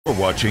We're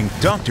watching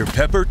Dr.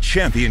 Pepper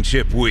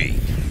Championship Week.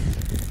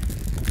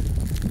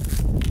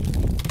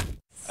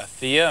 A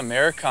Thea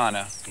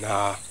Americana.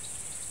 Nah,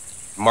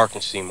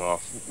 marking seem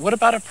off. What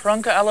about a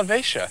Prunga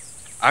Alavacia?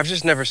 I've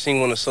just never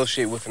seen one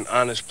associate with an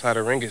honest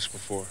Platyringus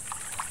before.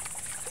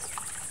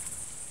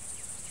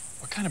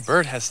 What kind of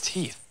bird has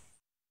teeth?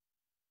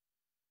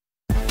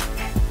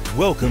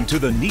 Welcome to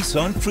the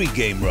Nissan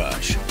pregame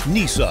rush.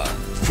 Nissan,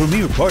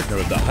 premier partner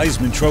of the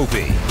Heisman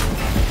Trophy.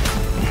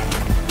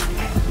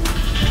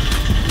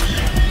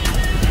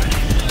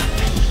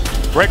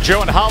 Greg,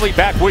 Joe, and Holly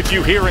back with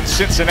you here in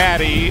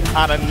Cincinnati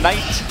on a night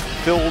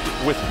filled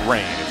with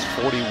rain. It's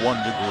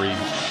 41 degrees.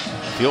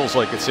 Feels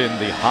like it's in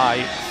the high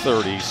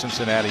 30s.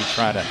 Cincinnati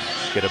trying to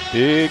get a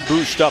big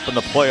boost up in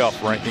the playoff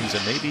rankings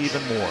and maybe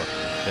even more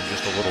than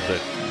just a little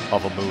bit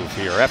of a move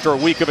here. After a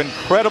week of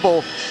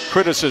incredible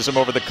criticism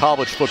over the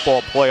college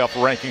football playoff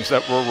rankings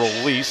that were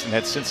released and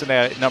had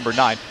Cincinnati at number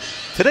 9,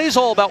 today's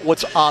all about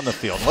what's on the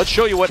field. Let's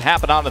show you what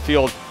happened on the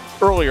field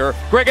earlier.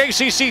 Greg,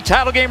 ACC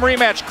title game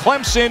rematch.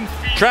 Clemson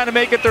trying to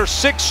make it their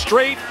 6th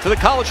straight to the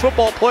college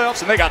football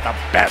playoffs, and they got the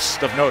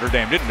best of Notre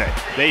Dame, didn't they?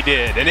 They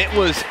did, and it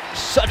was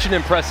such an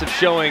impressive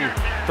showing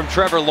from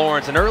Trevor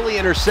Lawrence. An early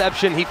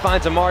interception. He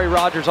finds Amari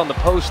Rodgers on the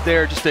post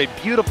there. Just a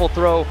beautiful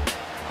throw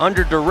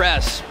under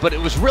duress, but it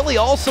was really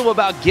also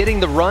about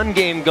getting the run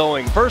game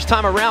going. First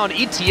time around,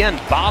 Etienne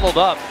bottled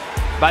up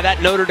by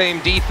that Notre Dame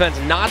defense.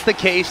 Not the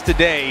case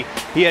today.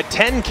 He had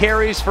 10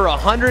 carries for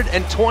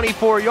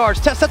 124 yards.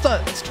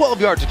 That's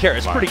 12 yards a carry.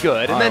 It's pretty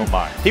good. And then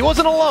he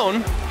wasn't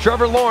alone.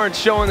 Trevor Lawrence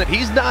showing that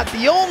he's not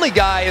the only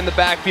guy in the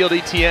backfield,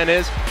 Etienne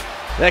is,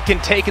 that can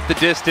take it the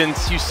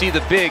distance. You see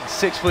the big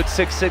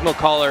 6'6" signal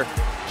caller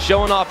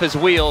showing off his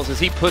wheels as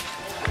he put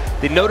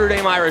the Notre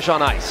Dame Irish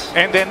on ice.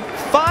 And then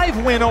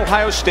 5-win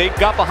Ohio State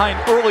got behind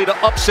early to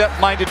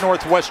upset-minded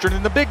Northwestern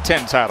in the Big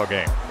Ten title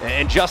game.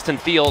 And Justin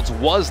Fields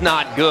was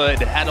not good.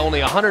 Had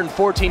only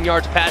 114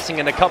 yards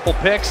passing and a couple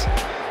picks.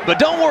 But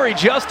don't worry,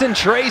 Justin.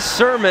 Trey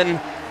Sermon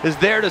is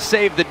there to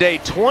save the day.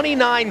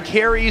 29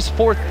 carries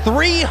for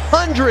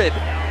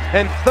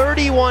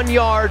 331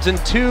 yards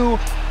and 2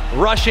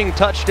 rushing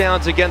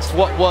touchdowns against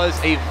what was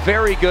a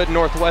very good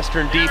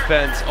Northwestern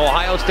defense.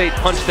 Ohio State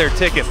punched their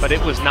ticket, but it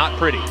was not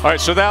pretty. All right,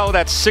 so now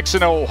that's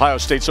 6-0 Ohio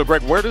State. So,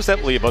 Greg, where does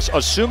that leave us?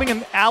 Assuming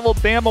an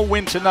Alabama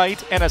win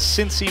tonight and a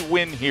Cincy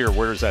win here,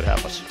 where does that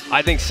have us?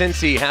 I think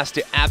Cincy has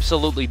to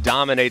absolutely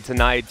dominate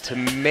tonight to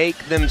make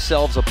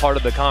themselves a part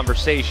of the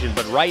conversation.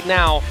 But right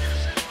now,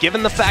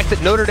 given the fact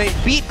that Notre Dame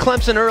beat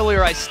Clemson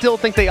earlier, I still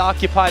think they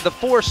occupy the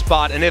 4th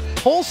spot. And if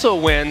Tulsa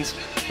wins,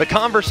 the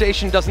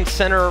conversation doesn't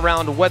center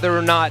around whether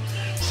or not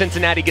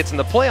Cincinnati gets in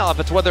the playoff.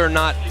 It's whether or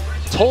not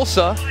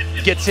Tulsa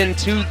gets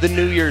into the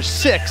New Year's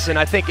 6. And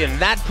I think in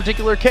that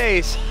particular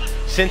case,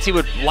 Cincy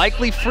would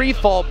likely free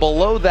fall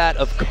below that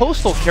of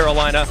Coastal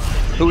Carolina,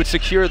 who would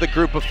secure the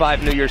Group of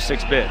 5 New Year's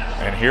 6 bid.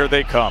 And here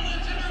they come.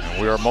 And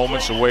we are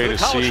moments away to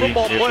see if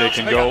they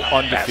can go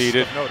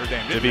undefeated,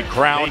 to be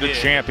crowned a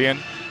champion.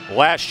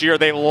 Last year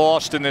they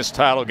lost in this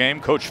title game.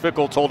 Coach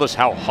Fickell told us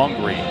how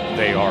hungry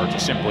they are to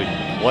simply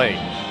play.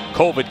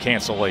 COVID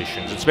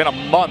cancellations. It's been a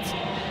month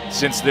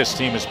since this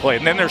team has played.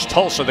 And then there's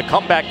Tulsa, the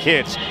comeback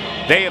kids.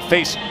 They have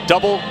faced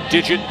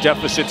double-digit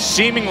deficits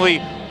seemingly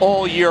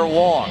all year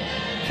long.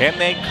 Can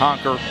they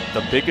conquer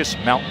the biggest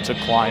mountain to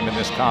climb in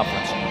this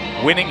conference?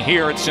 Winning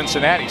here at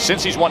Cincinnati.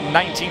 Cincy's won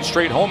 19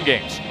 straight home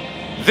games.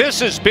 This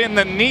has been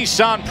the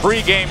Nissan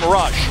pregame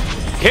rush.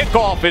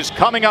 Kickoff is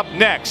coming up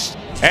next.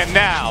 And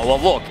now a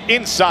look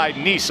inside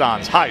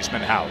Nissan's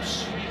Heisman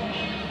house.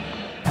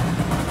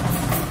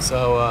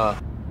 So,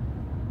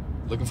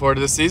 looking forward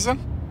to this season?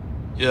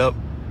 Yep.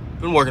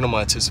 Been working on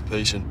my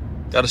anticipation.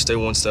 Gotta stay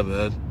one step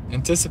ahead.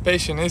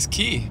 Anticipation is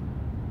key.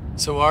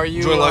 So are you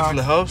enjoying life in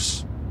the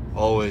house?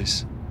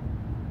 Always.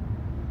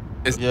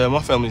 Yeah, my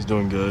family's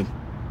doing good.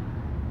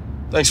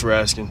 Thanks for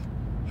asking.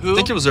 Who? I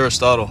think it was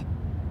Aristotle.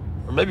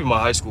 Or maybe my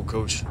high school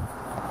coach.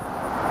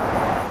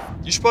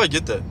 You should probably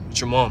get that.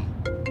 It's your mom.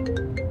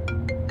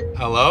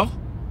 Hello?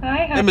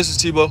 Hi. Hey, Mrs.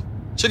 Tebow.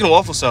 Chicken and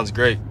waffle sounds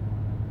great.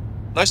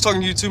 Nice talking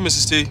to you too,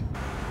 Mrs. T.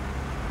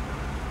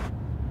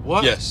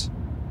 What? Yes.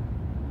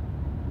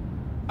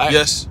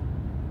 Yes.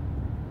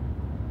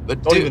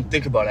 But Don't even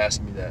think about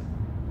asking me that.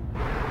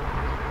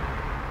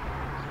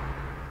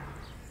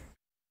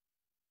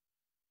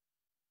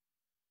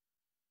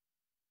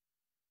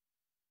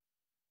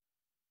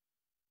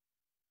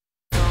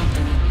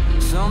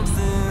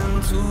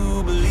 Something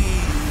to believe.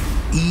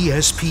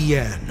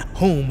 ESPN,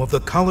 home of the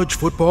college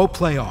football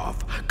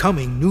playoff,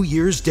 coming New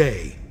Year's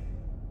Day.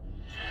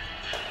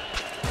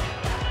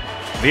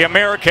 The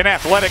American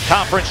Athletic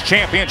Conference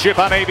Championship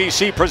on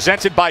ABC,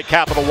 presented by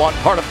Capital One,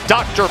 part of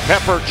Dr.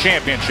 Pepper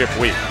Championship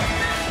Week.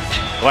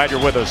 Glad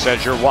you're with us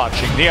as you're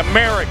watching the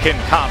American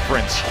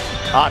Conference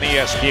on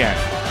ESPN.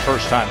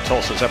 First time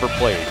Tulsa's ever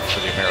played for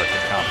the American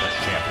Conference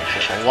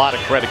Championship. A lot of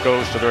credit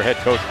goes to their head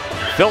coach,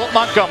 Philip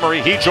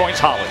Montgomery. He joins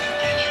Holly.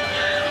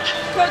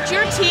 Coach,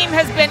 your team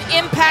has been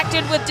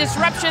impacted with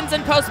disruptions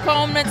and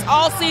postponements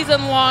all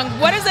season long.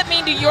 What does it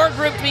mean to your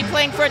group to be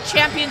playing for a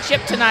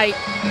championship tonight?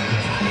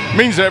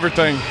 Means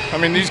everything. I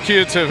mean, these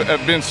kids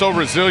have been so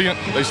resilient.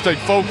 They stay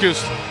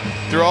focused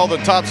through all the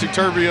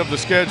topsy-turvy of the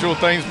schedule,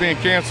 things being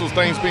canceled,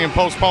 things being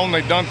postponed.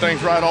 They've done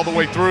things right all the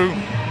way through.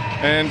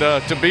 And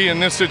to be in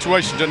this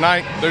situation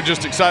tonight, they're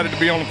just excited to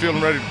be on the field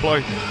and ready to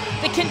play.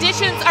 The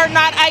conditions are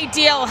not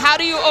ideal. How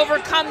do you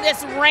overcome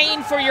this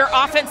rain for your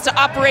offense to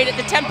operate at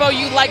the tempo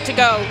you'd like to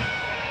go?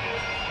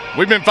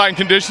 We've been fighting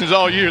conditions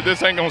all year.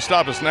 This ain't going to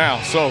stop us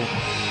now. So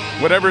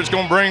whatever it's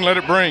going to bring, let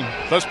it bring.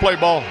 Let's play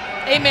ball.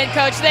 Amen,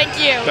 Coach. Thank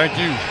you. Thank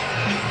you.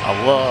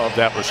 I love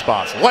that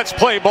response. Let's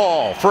play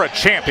ball for a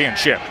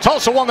championship.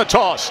 Tulsa won the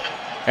toss,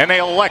 and they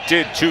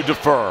elected to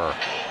defer.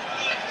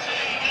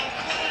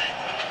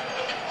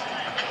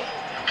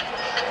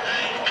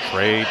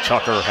 Trey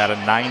Tucker had a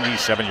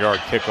 97-yard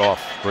kickoff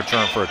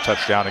return for a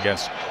touchdown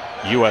against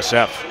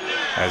USF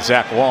as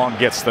Zach Long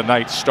gets the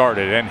night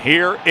started. And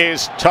here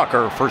is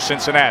Tucker for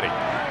Cincinnati.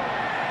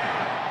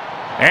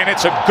 And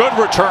it's a good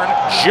return,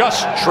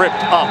 just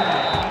tripped up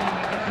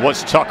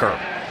was Tucker.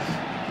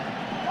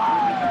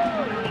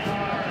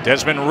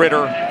 Desmond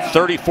Ridder,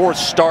 34th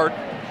start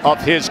of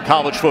his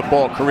college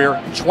football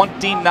career,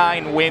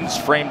 29 wins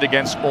framed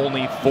against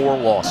only 4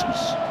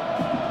 losses.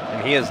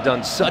 He has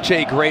done such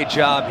a great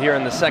job here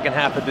in the second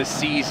half of this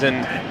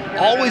season.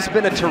 Always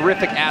been a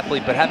terrific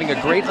athlete, but having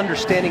a great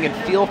understanding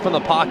and feel from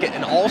the pocket,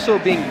 and also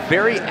being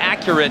very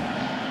accurate,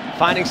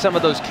 finding some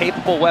of those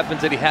capable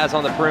weapons that he has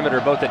on the perimeter,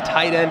 both at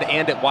tight end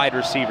and at wide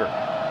receiver.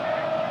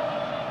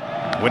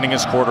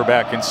 Winningest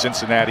quarterback in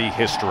Cincinnati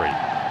history.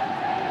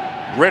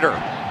 Ridder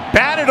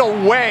batted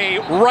away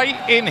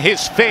right in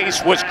his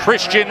face was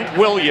Christian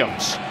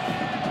Williams.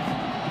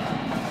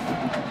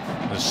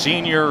 The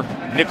senior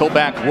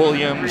nickelback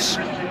Williams,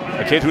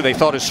 a kid who they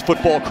thought his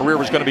football career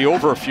was going to be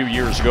over a few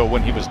years ago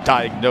when he was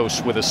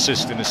diagnosed with a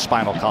cyst in his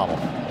spinal column.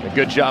 And a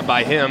good job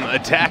by him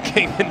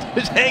attacking and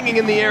just hanging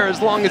in the air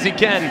as long as he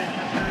can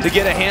to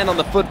get a hand on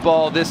the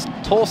football. This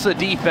Tulsa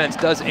defense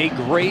does a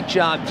great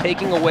job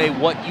taking away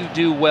what you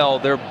do well.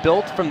 They're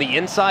built from the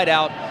inside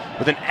out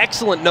with an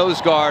excellent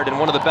nose guard and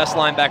one of the best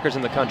linebackers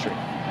in the country.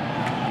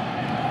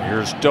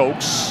 Here's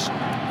Dokes,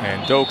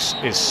 and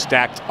Dokes is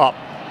stacked up.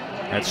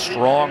 That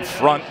strong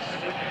front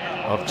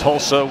of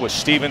Tulsa with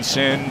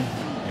Stevenson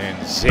and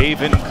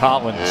Zaven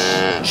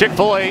Collins.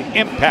 Chick-fil-A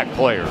impact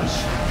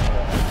players.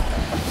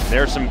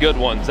 There's some good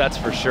ones, that's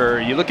for sure.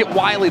 You look at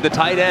Wiley, the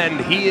tight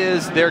end. He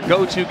is their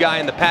go-to guy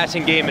in the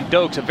passing game, and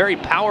Dokes, a very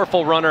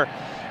powerful runner.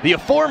 The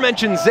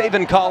aforementioned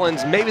Zaven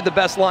Collins, maybe the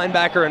best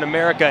linebacker in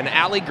America, and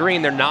Allie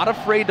Green, they're not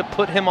afraid to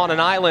put him on an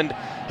island.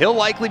 He'll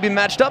likely be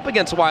matched up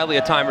against Wiley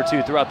a time or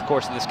two throughout the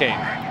course of this game.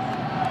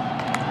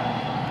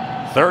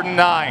 3rd and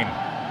 9.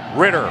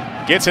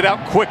 Ridder gets it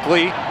out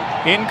quickly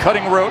in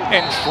cutting route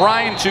and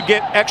trying to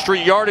get extra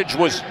yardage.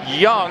 Was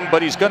Young,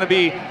 but he's going to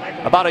be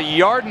about 1.5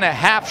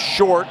 yards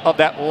short of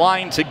that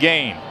line to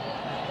gain.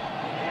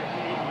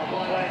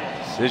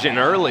 Decision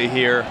early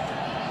here.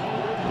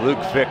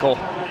 Luke Fickle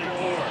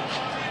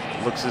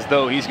looks as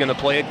though he's going to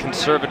play it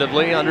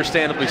conservatively,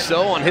 understandably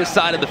so, on his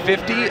side of the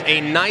 50.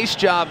 A nice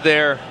job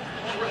there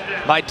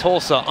by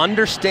Tulsa,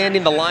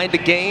 understanding the line to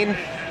gain,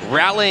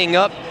 rallying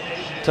up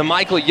to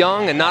Michael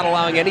Young and not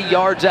allowing any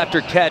yards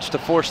after catch to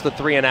force the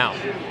 3 and out.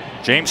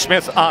 James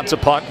Smith on to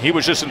punt. He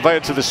was just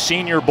invited to the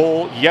Senior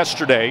Bowl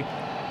yesterday.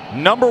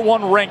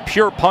 #1 ranked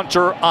pure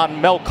punter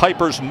on Mel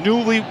Kiper's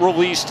newly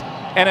released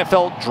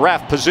NFL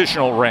draft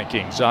positional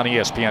rankings on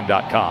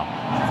ESPN.com.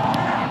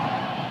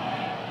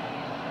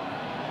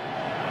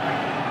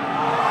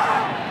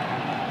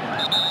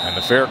 And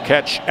the fair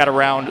catch at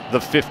around the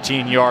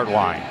 15-yard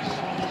line.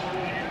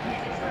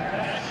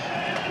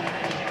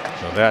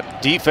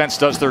 That defense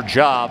does their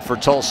job for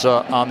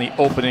Tulsa on the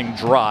opening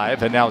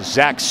drive. And now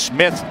Zach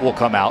Smith will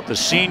come out, the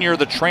senior,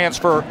 the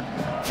transfer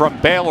from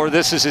Baylor.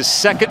 This is his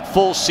 2nd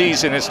full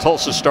season as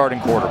Tulsa's starting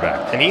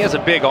quarterback. And he has a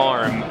big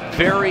arm,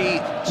 very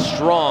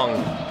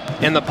strong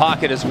in the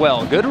pocket as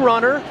well. Good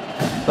runner,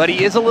 but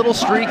he is a little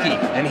streaky.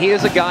 And he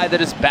is a guy that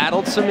has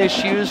battled some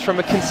issues from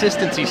a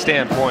consistency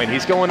standpoint.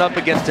 He's going up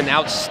against an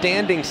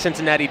outstanding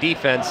Cincinnati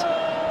defense.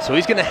 So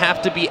he's going to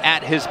have to be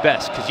at his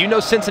best, because you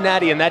know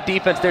Cincinnati and that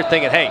defense, they're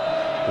thinking, hey,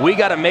 we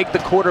got to make the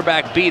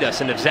quarterback beat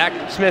us. And if Zach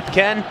Smith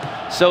can,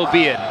 so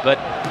be it. But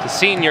the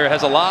senior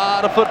has a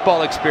lot of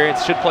football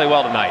experience, should play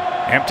well tonight.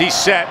 Empty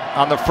set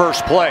on the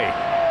first play.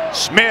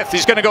 Smith,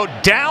 he's going to go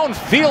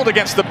downfield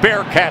against the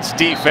Bearcats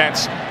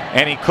defense,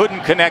 and he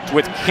couldn't connect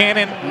with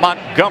Cannon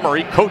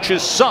Montgomery,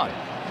 coach's son.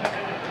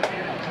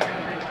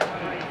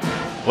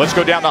 Let's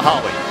go down to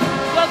Holly.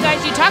 Well,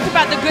 guys, you talked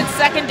about the good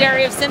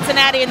secondary of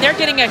Cincinnati, and they're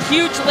getting a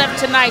huge lift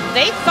tonight.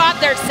 They thought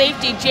their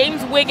safety,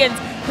 James Wiggins,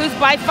 who's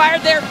by far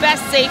their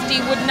best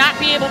safety, would not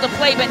be able to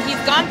play, but he's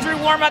gone through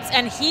warm-ups,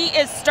 and he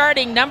is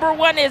starting.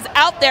 #1 is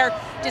out there,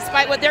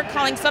 despite what they're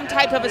calling some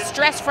type of a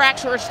stress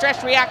fracture or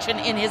stress reaction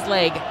in his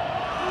leg.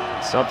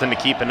 Something to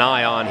keep an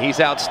eye on.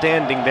 He's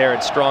outstanding there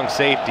at strong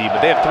safety,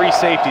 but they have 3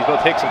 safeties.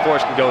 Both Hicks and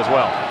Forrest can go as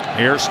well.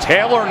 Here's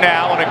Taylor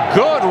now, and a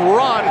good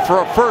run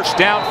for a first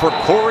down for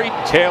Corey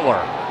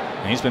Taylor.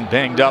 He's been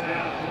banged up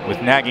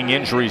with nagging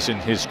injuries in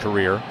his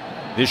career.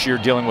 This year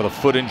dealing with a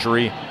foot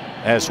injury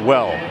as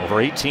well. Over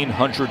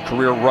 1,800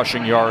 career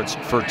rushing yards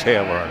for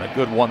Taylor, and a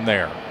good one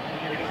there.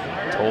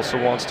 Tulsa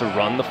wants to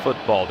run the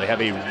football. They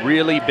have a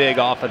really big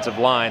offensive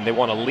line. They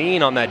want to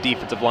lean on that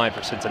defensive line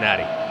for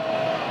Cincinnati.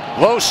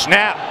 Low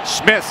snap.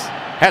 Smith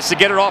has to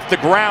get it off the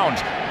ground.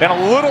 Then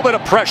a little bit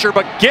of pressure,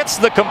 but gets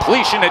the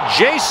completion to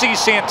J.C.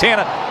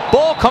 Santana.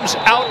 Ball comes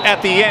out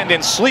at the end,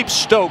 and Sleep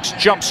Stokes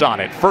jumps on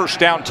it. First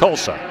down,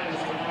 Tulsa.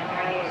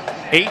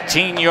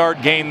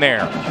 18-yard gain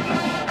there.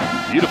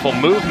 Beautiful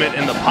movement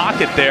in the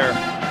pocket there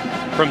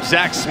from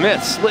Zach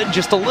Smith. Slid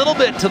just a little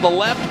bit to the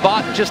left,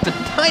 bought just the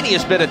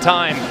tiniest bit of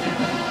time,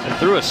 and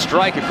threw a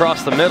strike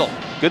across the middle.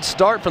 Good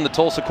start from the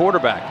Tulsa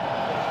quarterback.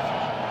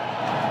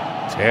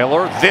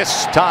 Taylor,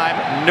 this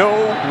time,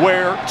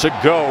 nowhere to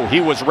go. He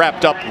was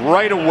wrapped up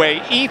right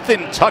away.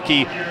 Ethan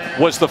Tuckey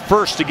was the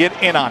first to get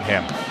in on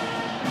him.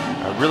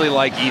 I really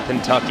like Ethan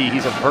Tuckey.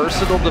 He's a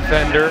versatile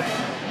defender.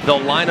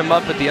 They'll line him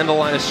up at the end of the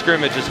line of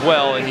scrimmage as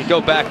well. And you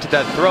go back to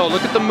that throw.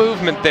 Look at the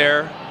movement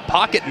there.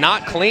 Pocket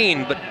not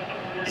clean, but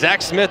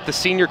Zach Smith, the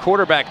senior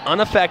quarterback,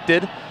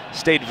 unaffected,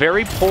 stayed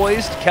very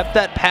poised, kept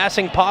that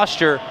passing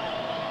posture,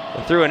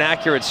 and threw an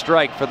accurate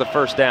strike for the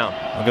first down.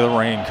 Look at the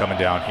rain coming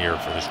down here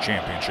for this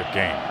championship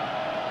game.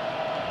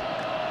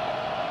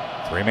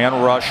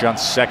 Three-man rush on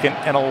 2nd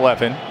and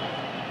 11.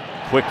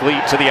 Quickly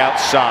to the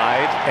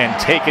outside, and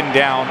taken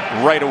down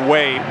right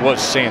away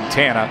was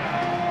Santana,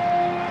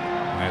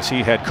 as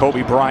he had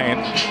Kobe Bryant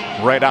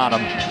right on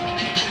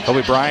him.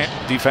 Kobe Bryant,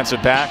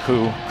 defensive back,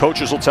 who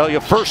coaches will tell you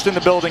first in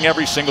the building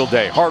every single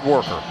day. Hard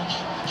worker.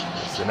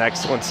 It's an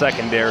excellent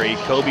secondary.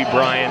 Kobe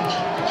Bryant,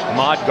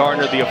 Ahmad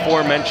Gardner, the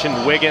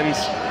aforementioned Wiggins,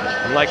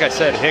 and like I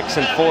said, Hicks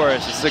and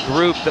Forrest. It's a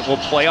group that will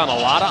play on a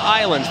lot of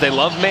islands. They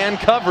love man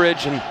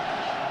coverage, and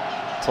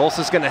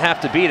Tulsa's going to have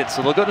to beat it.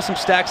 So they'll go to some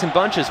stacks and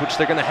bunches, which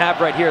they're going to have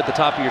right here at the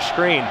top of your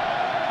screen.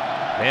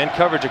 Man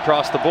coverage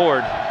across the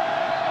board.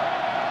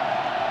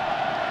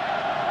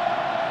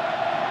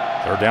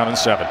 3rd down and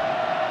 7.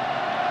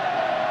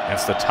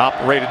 That's the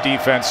top-rated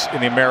defense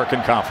in the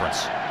American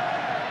Conference.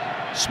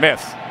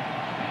 Smith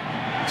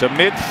to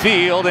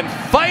midfield, and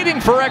fighting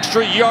for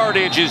extra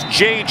yardage is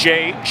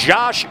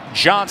Josh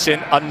Johnson.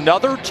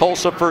 Another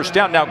Tulsa first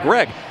down. Now,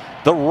 Greg,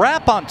 the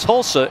rap on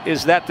Tulsa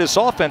is that this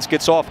offense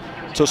gets off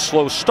to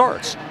slow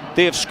starts.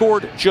 They have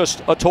scored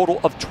just a total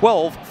of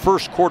 12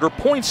 first-quarter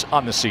points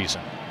on the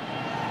season.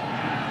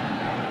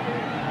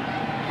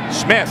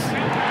 Smith,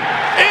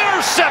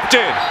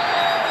 intercepted.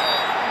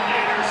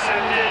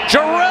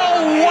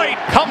 Jarrell White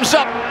comes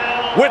up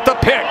with the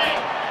pick.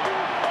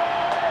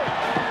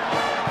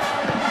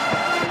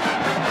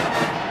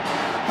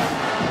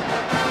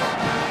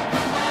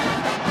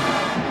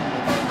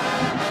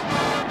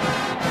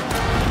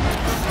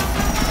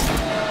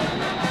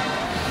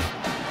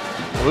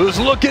 It was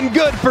looking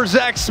good for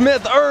Zach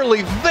Smith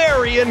early,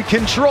 very in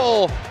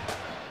control.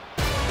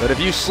 But if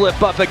you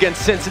slip up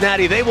against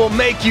Cincinnati, they will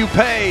make you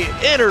pay.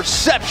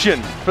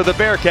 Interception for the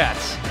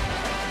Bearcats.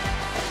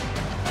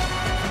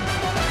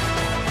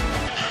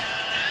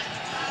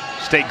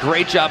 State,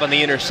 great job on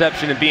the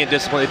interception and being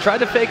disciplined. They tried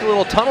to fake a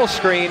little tunnel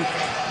screen,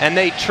 and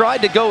they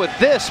tried to go with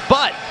this,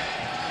 but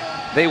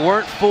they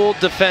weren't fooled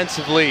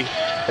defensively,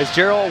 as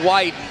Gerald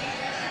White,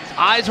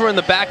 eyes were in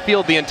the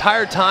backfield the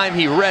entire time.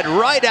 He read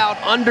right out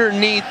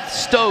underneath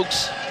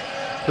Stokes,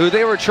 who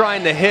they were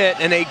trying to hit,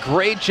 and a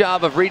great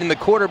job of reading the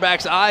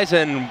quarterback's eyes,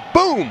 and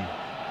boom!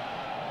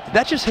 Did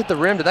that just hit the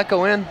rim? Did that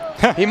go in?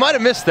 He might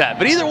have missed that,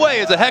 but either way,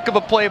 it's a heck of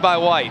a play by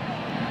White.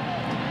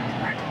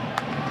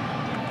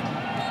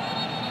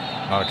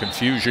 A lot of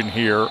confusion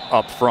here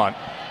up front.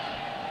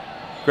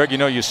 Greg, you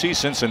know, you see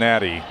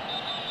Cincinnati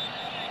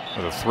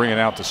with a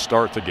 3-and-out to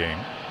start the game,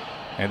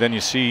 and then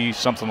you see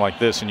something like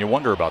this and you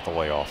wonder about the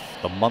layoff,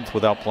 the month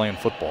without playing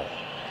football.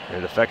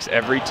 It affects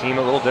every team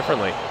a little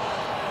differently.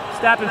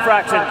 Snap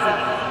infraction.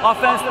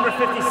 Offense number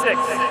 56.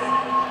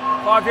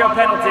 5-yard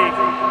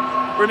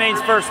penalty.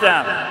 Remains first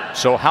down.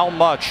 So how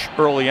much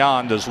early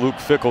on does Luke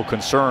Fickell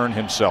concern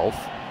himself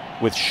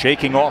with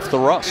shaking off the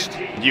rust?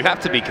 You have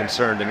to be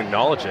concerned and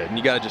acknowledge it, and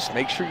you got to just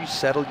make sure you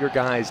settle your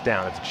guys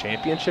down. It's a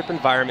championship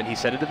environment. He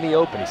said it in the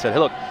open. He said, hey,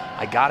 look,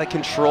 I got to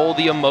control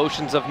the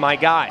emotions of my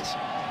guys.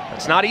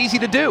 That's not easy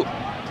to do.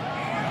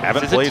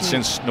 Haven't played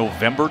since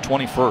November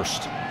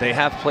 21st. They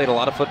have played a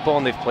lot of football,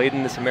 and they've played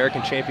in this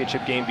American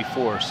Championship game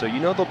before, so you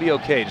know they'll be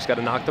okay. Just got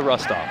to knock the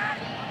rust off.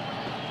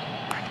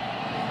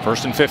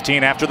 1st and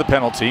 15 after the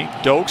penalty.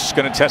 Dokes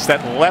going to test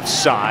that left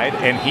side,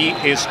 and he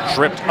is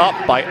tripped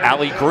up by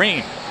Ali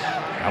Green.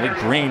 Ali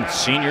Green,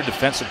 senior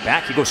defensive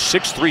back. He goes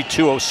 6'3",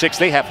 206.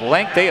 They have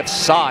length, they have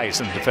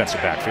size in the defensive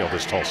backfield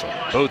as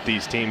Tulsa. Both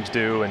these teams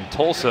do, and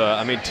Tulsa,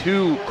 I mean,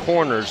 2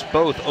 corners,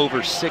 both over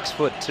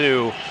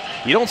 6'2".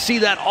 You don't see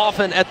that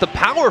often at the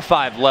Power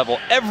 5 level.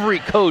 Every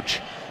coach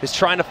is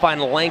trying to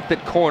find length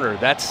at corner.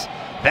 That's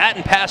that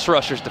and pass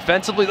rushers.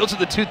 Defensively, those are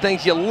the 2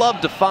 things you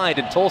love to find,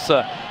 and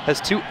Tulsa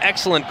has 2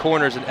 excellent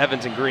corners in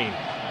Evans and Green.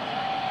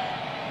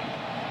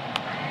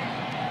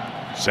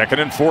 2nd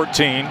and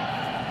 14.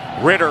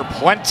 Ritter,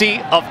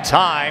 plenty of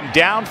time,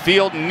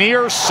 downfield,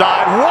 near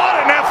side. What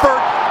an effort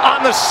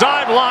on the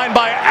sideline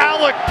by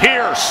Alec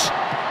Pierce.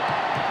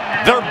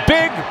 Their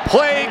big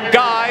play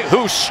guy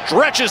who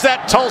stretches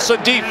that Tulsa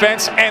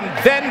defense and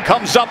then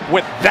comes up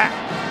with that.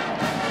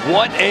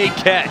 What a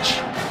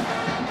catch.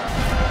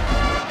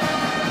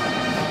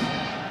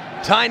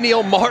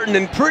 Tyneil Martin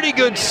in pretty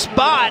good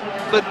spot,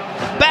 but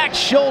back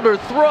shoulder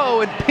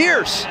throw, and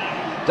Pierce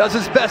does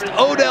his best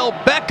Odell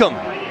Beckham,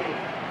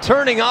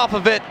 turning off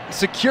of it,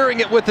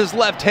 securing it with his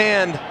left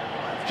hand.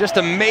 Just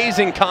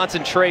amazing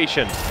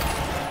concentration.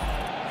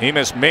 He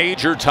missed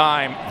major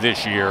time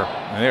this year,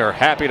 and they are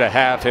happy to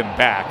have him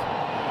back.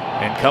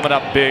 And coming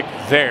up big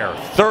there,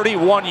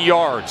 31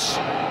 yards.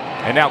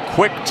 And now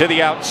quick to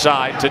the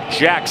outside to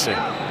Jackson.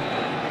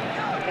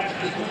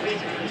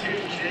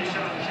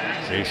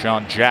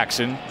 Ja'Shawn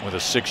Jackson with a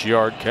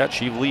 6-yard catch.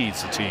 He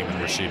leads the team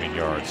in receiving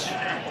yards.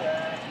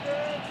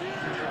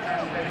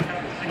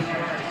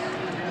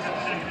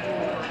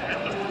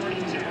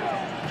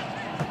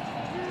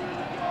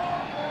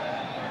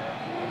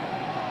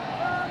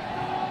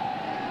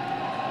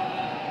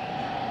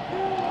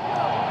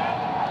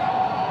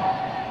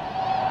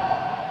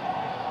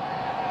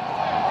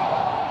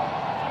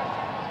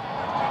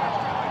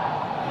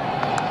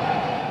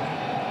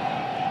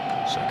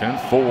 Second and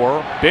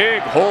 4.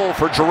 Big hole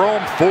for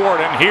Jerome Ford,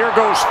 and here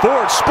goes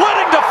Ford,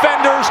 splitting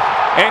defenders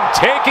and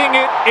taking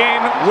it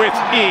in with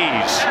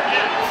ease.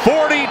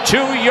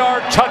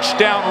 42-yard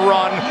touchdown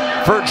run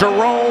for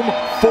Jerome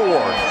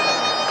Ford.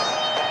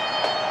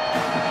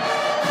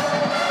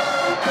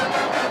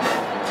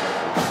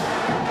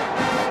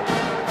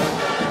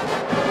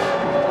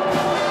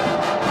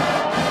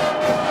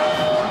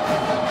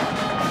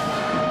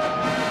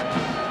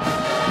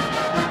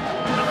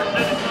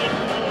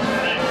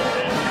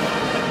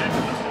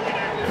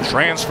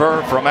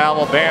 Transfer from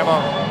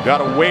Alabama, got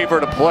a waiver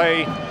to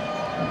play,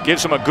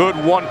 gives him a good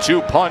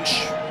 1-2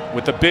 punch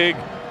with the big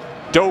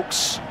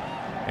Dokes,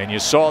 and you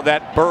saw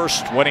that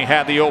burst when he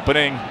had the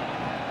opening,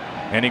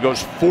 and he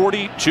goes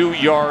 42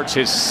 yards,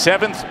 his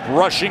 7th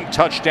rushing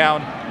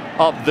touchdown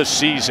of the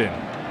season.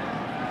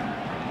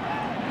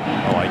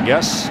 Well, I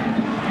guess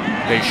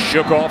they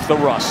shook off the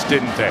rust,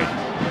 didn't they?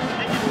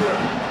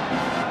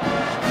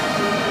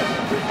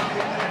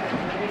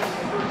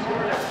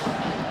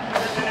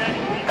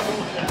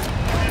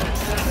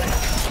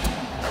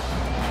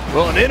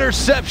 Well, an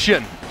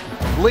interception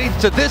leads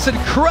to this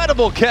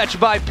incredible catch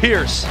by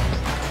Pierce.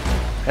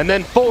 And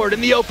then Ford in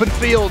the open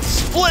field,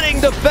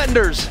 splitting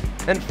defenders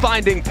and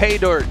finding pay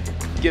dirt,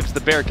 gives the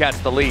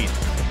Bearcats the lead.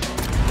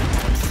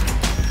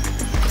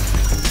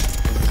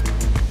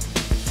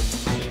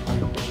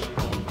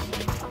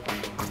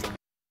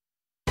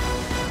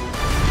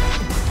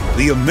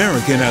 The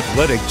American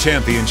Athletic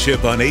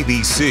Championship on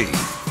ABC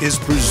is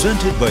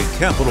presented by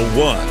Capital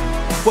One.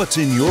 What's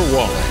in your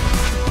wallet?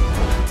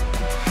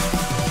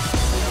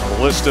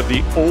 List of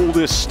the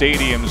oldest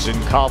stadiums in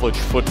college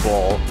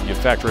football. You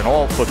factor in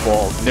all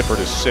football, Nippert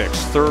is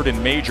 6th, 3rd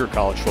in major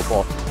college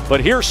football.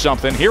 But here's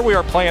something. Here we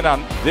are playing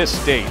on this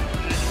date.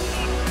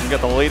 You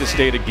got the latest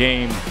date a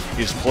game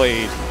is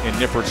played in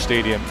Nippert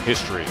Stadium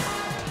history.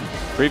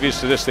 Previous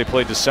to this, they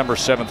played December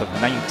 7th of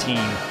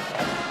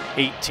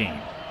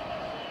 1918.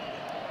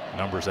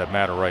 Numbers that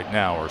matter right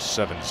now are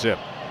 7-zip.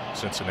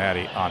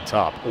 Cincinnati on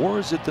top. Or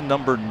is it the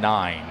number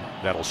 9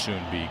 that'll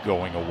soon be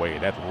going away?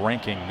 That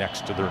ranking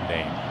next to their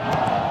name.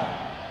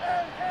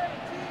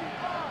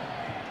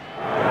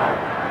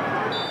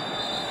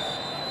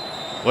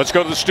 Let's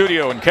go to the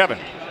studio and Kevin.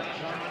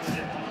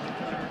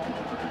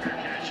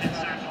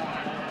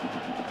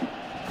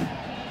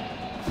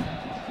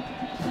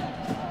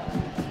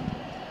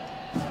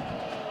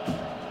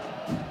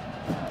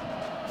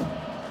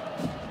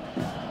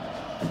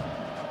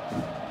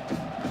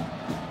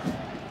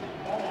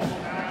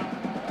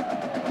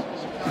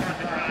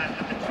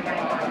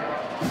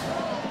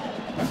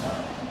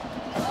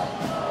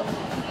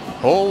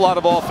 Whole lot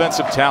of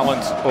offensive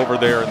talent over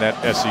there in that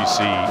SEC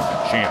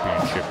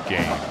championship game.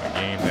 A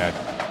game that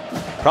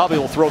probably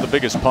will throw the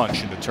biggest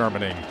punch in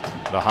determining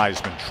the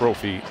Heisman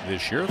Trophy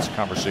this year. It's a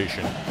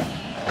conversation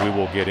we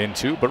will get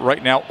into. But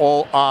right now,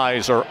 all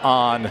eyes are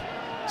on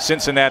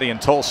Cincinnati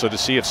and Tulsa to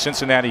see if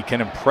Cincinnati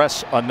can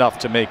impress enough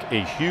to make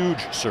a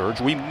huge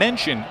surge. We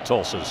mentioned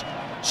Tulsa's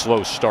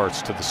slow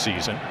starts to the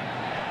season,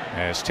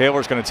 as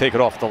Taylor's going to take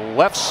it off the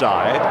left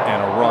side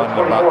and a run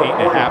about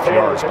 8.5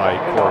 yards by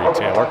Corey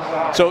Taylor.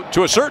 So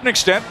to a certain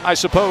extent, I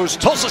suppose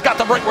Tulsa's got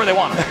them right where they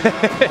want them.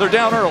 They're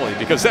down early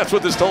because that's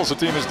what this Tulsa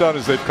team has done,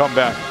 is they've come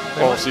back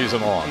all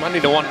season long.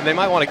 They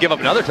might want to give up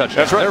another touchdown.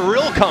 That's right. They're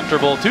real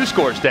comfortable 2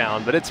 scores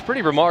down, but it's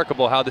pretty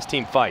remarkable how this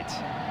team fights.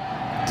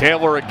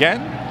 Taylor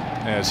again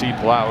as he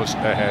plows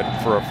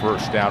ahead for a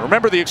first down.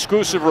 Remember the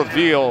exclusive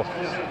reveal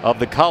of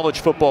the college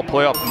football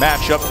playoff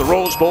matchup, the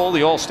Rose Bowl,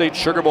 the All-State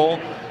Sugar Bowl.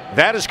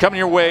 That is coming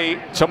your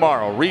way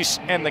tomorrow. Reese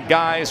and the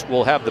guys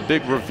will have the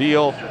big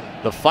reveal,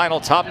 the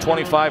final top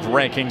 25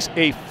 rankings,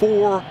 a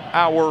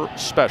 4-hour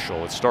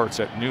special. It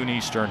starts at noon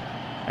Eastern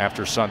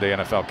after Sunday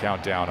NFL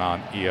Countdown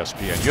on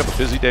ESPN. You have a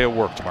busy day of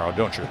work tomorrow,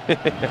 don't you?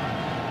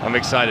 I'm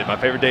excited. My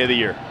favorite day of the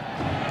year.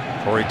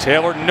 Corey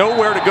Taylor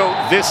nowhere to go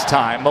this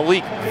time.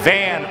 Malik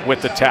Van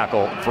with the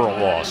tackle for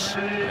a loss.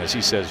 As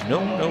he says,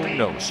 no, no,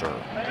 no, sir.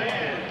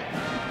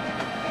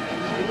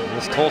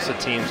 This Tulsa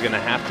team's going to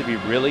have to be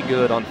really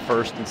good on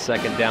first and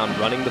second down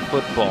running the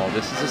football.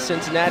 This is a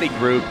Cincinnati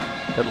group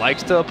that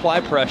likes to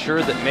apply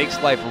pressure, that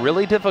makes life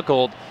really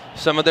difficult.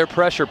 Some of their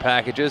pressure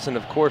packages, and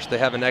of course they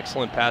have an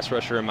excellent pass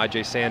rusher in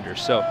Myjai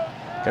Sanders. So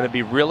going to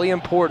be really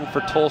important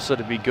for Tulsa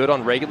to be good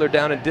on regular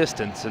down and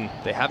distance, and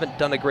they haven't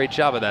done a great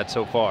job of that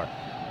so far.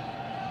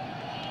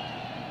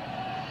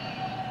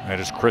 That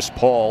is Chris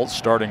Paul,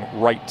 starting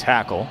right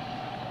tackle.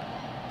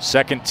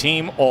 Second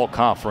team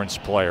all-conference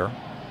player.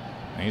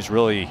 And he's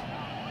really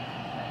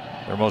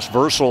their most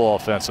versatile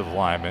offensive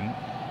lineman.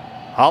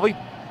 Holly?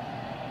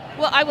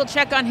 Well, I will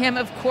check on him,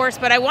 of course,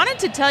 but I wanted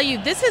to tell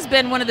you this has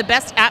been one of the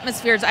best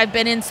atmospheres I've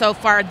been in so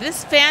far.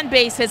 This fan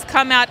base has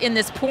come out in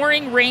this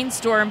pouring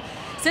rainstorm.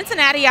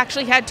 Cincinnati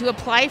actually had to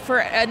apply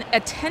for an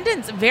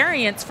attendance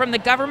variance from the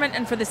government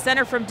and for the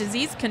Center for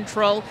Disease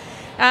Control.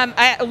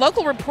 A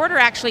local reporter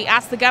actually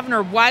asked the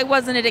governor, why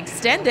wasn't it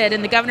extended?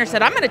 And the governor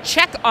said, I'm going to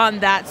check on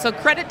that. So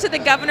credit to the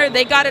governor.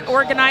 They got it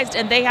organized,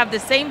 and they have the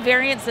same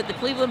variance that the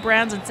Cleveland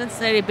Browns and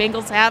Cincinnati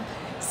Bengals have.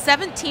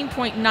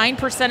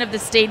 17.9% of the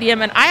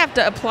stadium, and I have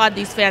to applaud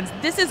these fans.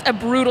 This is a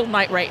brutal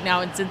night right now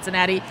in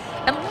Cincinnati.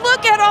 And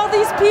look at all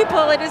these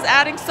people. It is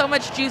adding so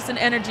much juice and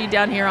energy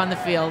down here on the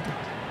field.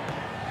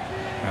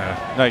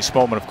 Nice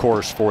moment, of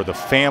course, for the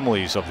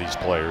families of these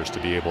players to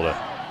be able to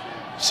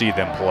see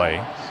them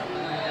play.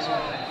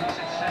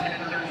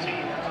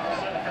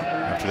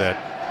 After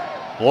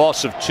that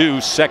loss of 2,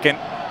 2nd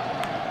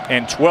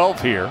and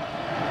 12 here.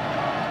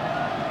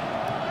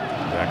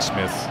 Zach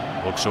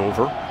Smith looks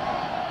over.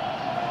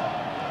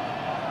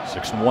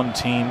 6-1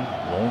 team.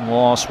 Lone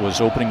loss was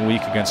opening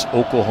week against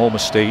Oklahoma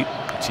State,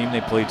 a team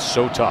they played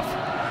so tough.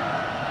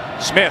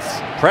 Smith,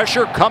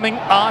 pressure coming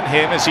on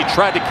him as he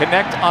tried to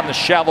connect on the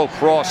shallow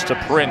cross to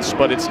Prince,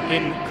 but it's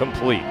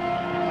incomplete.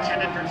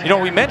 You know,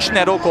 we mentioned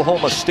that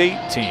Oklahoma State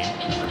team.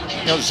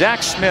 You know,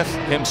 Zach Smith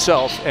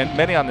himself and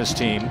many on this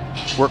team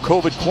were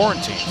COVID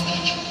quarantined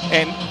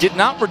and did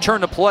not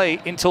return to play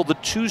until the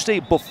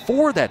Tuesday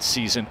before that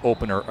season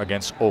opener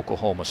against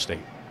Oklahoma State.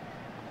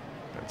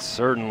 That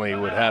certainly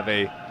would have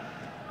a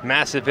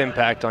massive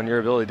impact on your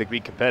ability to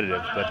be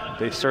competitive, but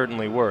they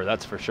certainly were,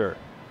 that's for sure.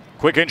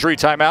 Quick injury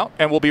timeout,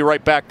 and we'll be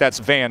right back. That's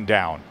Van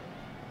down.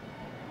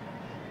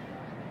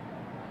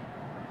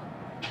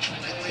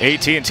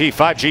 AT&T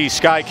 5G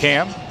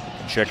Skycam.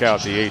 Check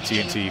out the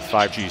AT&T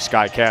 5G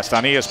Skycast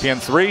on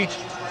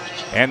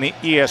ESPN3 and the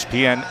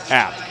ESPN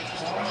app.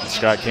 The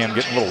Skycam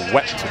getting a little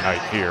wet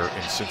tonight here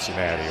in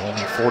Cincinnati.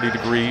 Only 40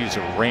 degrees,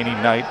 a rainy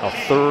night, a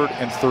 3rd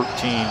and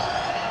 13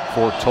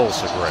 for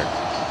Tulsa, Greg.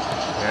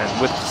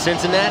 And with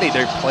Cincinnati,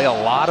 they play a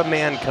lot of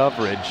man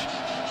coverage,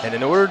 and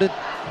in order to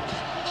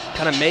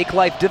kind of make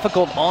life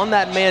difficult on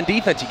that man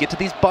defense, you get to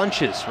these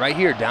bunches right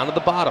here down at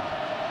the bottom.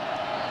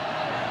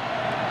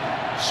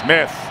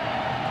 Smith,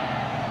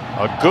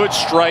 a good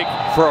strike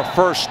for a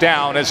first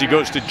down as he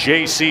goes to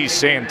J.C.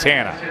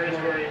 Santana.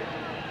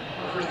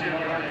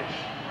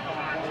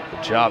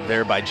 Good job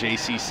there by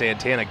J.C.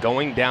 Santana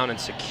going down and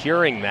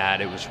securing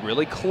that. It was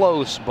really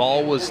close.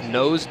 Ball was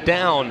nose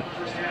down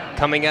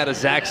coming out of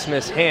Zach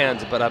Smith's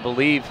hands, but I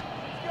believe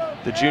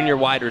the junior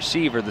wide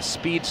receiver, the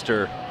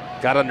speedster,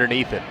 got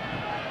underneath it.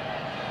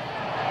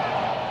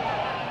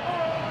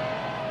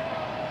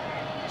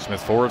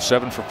 Smith 4 of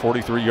 7 for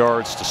 43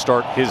 yards to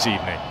start his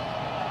evening.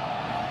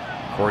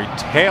 Corey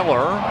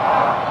Taylor,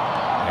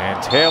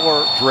 and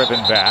Taylor driven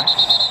back,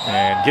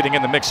 and getting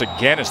in the mix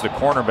again is the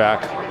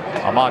cornerback,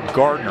 Ahmad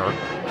Gardner.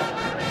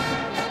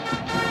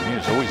 He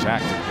is always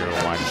active here at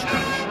the line of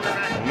scrimmage.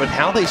 And with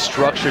how they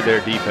structure their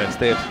defense,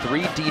 they have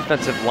 3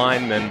 defensive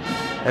linemen,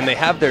 and they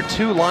have their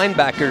 2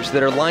 linebackers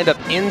that are lined up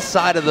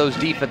inside of those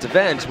defensive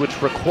ends,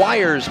 which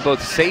requires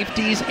both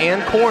safeties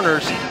and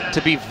corners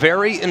to be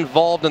very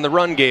involved in the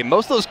run game.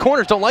 Most of those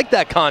corners don't like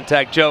that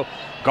contact, Joe.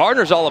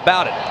 Gardner's all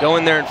about it. Go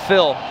in there and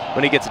fill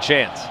when he gets a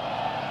chance.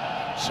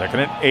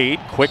 2nd and 8,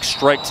 quick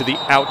strike to the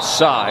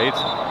outside.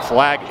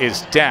 Flag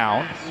is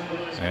down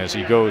as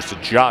he goes to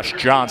Josh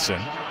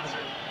Johnson.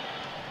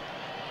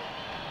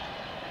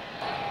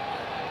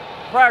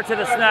 Prior to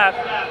the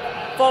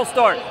snap, full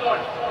start.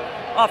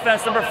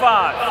 Offense number 5.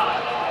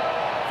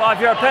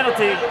 5-yard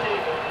penalty.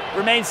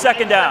 Remains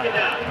 2nd down.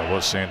 That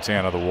was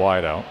Santana, the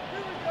wideout.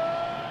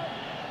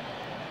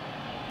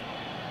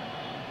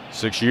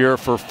 6th year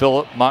for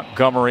Philip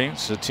Montgomery.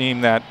 It's a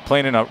team that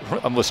playing in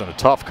a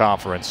tough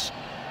conference.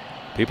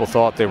 People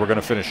thought they were going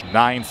to finish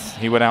 9th.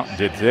 He went out and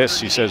did this.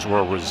 He says we're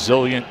a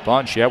resilient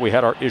bunch. Yeah, we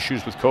had our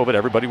issues with COVID.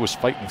 Everybody was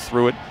fighting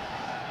through it.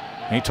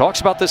 And he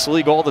talks about this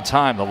league all the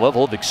time, the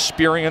level of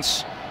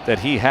experience that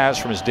he has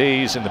from his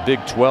days in the Big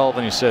 12.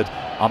 And he said,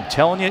 I'm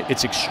telling you,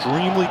 it's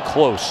extremely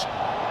close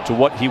to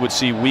what he would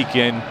see week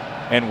in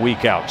and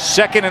week out.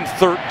 2nd and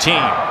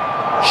 13.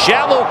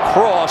 Shallow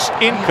cross,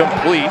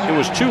 incomplete. It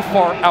was too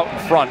far out in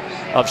front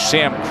of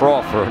Sam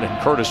Crawford,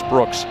 and Curtis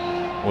Brooks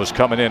was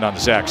coming in on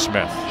Zach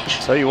Smith.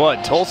 Tell you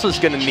what, Tulsa's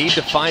going to need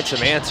to find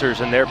some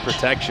answers in their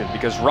protection,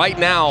 because right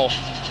now,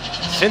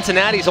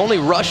 Cincinnati's only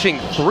rushing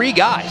 3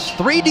 guys,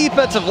 3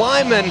 defensive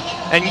linemen,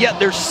 and yet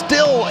they're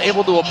still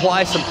able to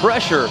apply some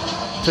pressure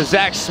to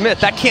Zach Smith.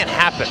 That can't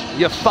happen.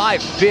 You have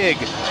 5 big,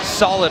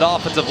 solid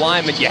offensive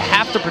linemen. You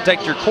have to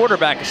protect your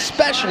quarterback,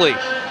 especially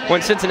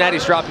when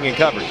Cincinnati's dropping in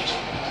coverage.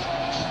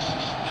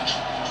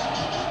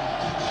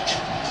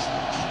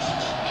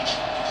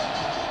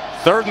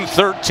 Third and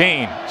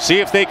 13. See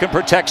if they can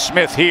protect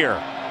Smith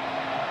here.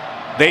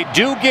 They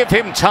do give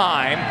him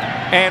time,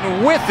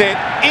 and with it,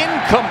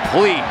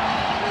 incomplete,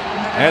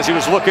 as he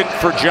was looking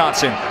for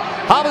Johnson.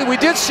 Holly, we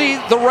did see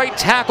the right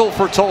tackle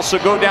for Tulsa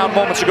go down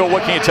moments ago.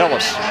 What can you tell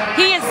us?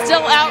 He is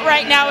still out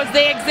right now as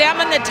they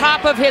examine the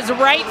top of his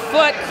right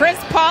foot. Chris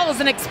Paul is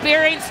an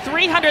experienced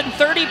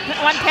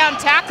 331-pound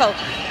tackle.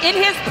 In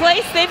his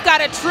place, they've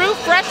got a true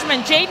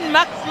freshman. Jaden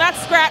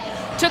Muskrat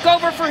took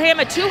over for him,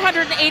 a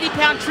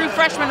 280-pound true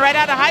freshman right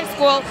out of high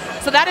school.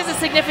 So that is a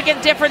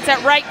significant difference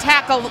at right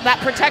tackle, that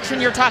protection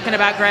you're talking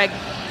about, Greg.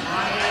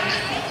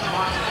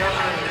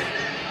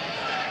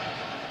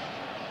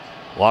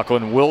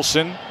 Lachlan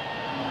Wilson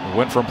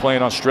went from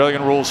playing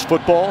Australian rules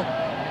football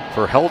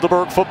for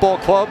Helderberg Football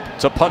Club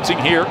to punting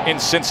here in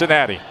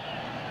Cincinnati.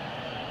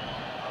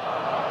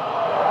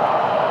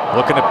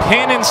 Looking to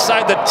pin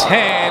inside the 10,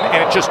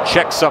 and it just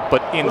checks up,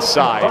 but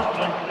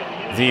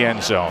inside the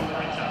end zone.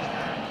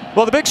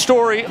 Well, the big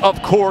story,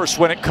 of course,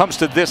 when it comes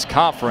to this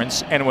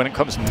conference and when it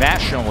comes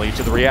nationally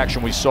to the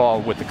reaction we saw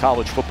with the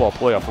college football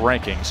playoff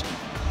rankings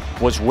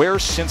was where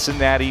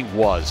Cincinnati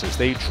was as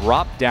they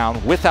dropped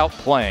down without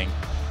playing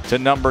to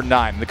number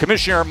 9. The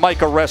commissioner, Mike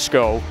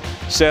Oresco,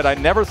 said, "I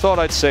never thought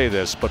I'd say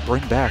this, but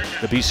bring back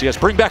the BCS.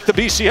 Bring back the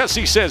BCS,"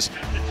 he says.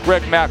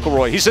 Greg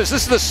McElroy, he says,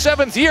 "This is the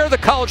 7th year of the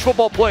college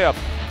football playoff,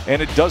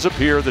 and it does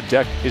appear the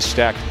deck is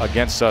stacked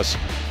against us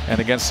and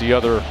against the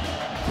other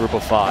group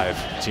of 5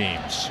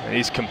 teams."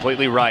 He's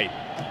completely right.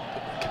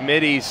 The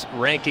committee's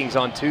rankings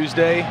on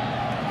Tuesday,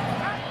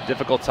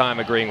 difficult time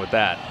agreeing with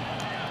that.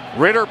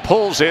 Ritter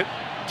pulls it,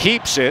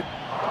 keeps it,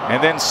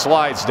 and then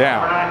slides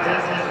down.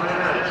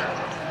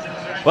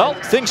 Well,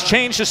 things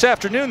changed this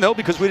afternoon, though,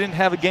 because we didn't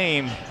have a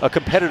game, a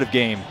competitive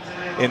game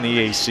in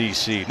the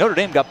ACC. Notre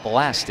Dame got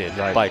blasted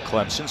by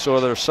Clemson, so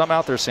there's some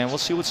out there saying, we'll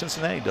see what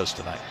Cincinnati does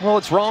tonight. Well,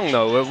 it's wrong,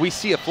 though. We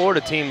see a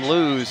Florida team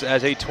lose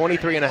as a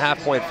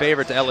 23.5-point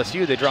favorite to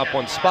LSU. They drop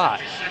 1 spot.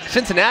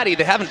 Cincinnati,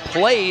 they haven't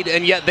played,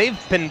 and yet they've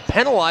been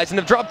penalized and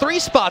have dropped 3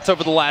 spots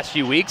over the last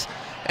few weeks,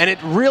 and it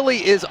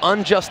really is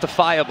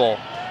unjustifiable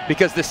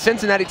because the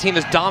Cincinnati team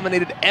has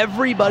dominated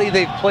everybody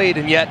they've played,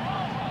 and yet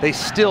they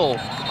still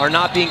are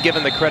not being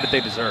given the credit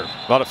they deserve.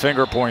 A lot of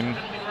finger pointing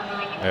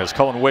as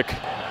Cullen Wick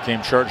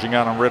came charging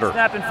out on Ritter.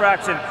 Snap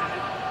infraction.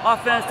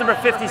 Offense number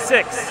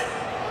 56.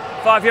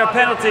 5-yard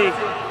penalty.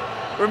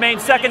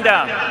 Remains 2nd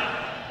down.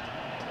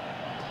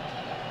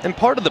 And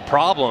part of the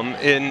problem,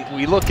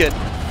 we look at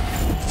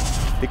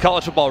the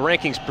college football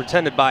rankings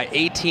presented by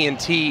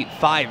AT&T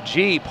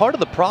 5G, part of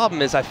the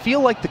problem is I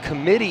feel like the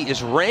committee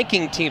is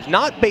ranking teams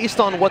not based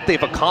on what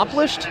they've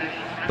accomplished,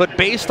 but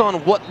based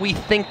on what we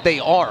think they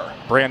are.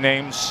 Brand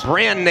names.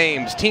 Brand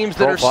names. Teams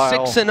that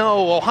Profile. are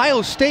 6-0.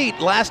 Ohio State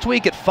last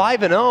week at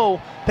 5-0.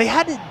 They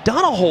hadn't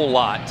done a whole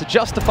lot to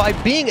justify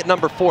being at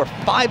number 4,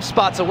 5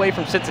 spots away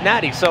from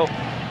Cincinnati. So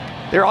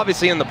they're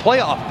obviously in the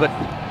playoff, but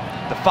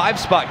the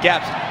 5-spot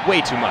gap's way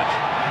too much.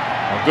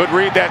 A good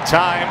read that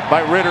time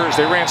by Ritter as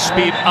they ran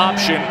speed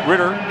option.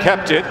 Ritter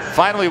kept it.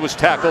 Finally was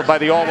tackled by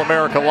the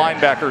All-America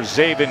linebacker,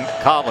 Zaven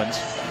Collins.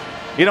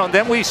 You know, and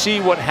then we see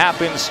what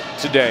happens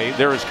today.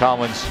 There is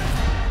Collins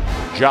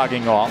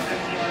jogging off.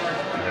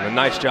 And a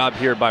nice job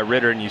here by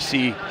Ritter, and you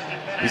see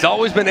he's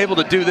always been able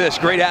to do this.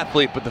 Great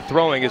athlete, but the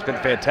throwing has been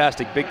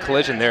fantastic. Big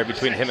collision there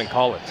between him and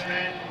Collins.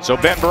 So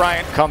Ben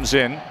Bryant comes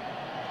in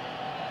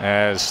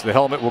as the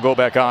helmet will go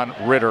back on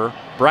Ritter.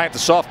 Bryant, the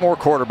sophomore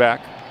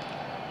quarterback.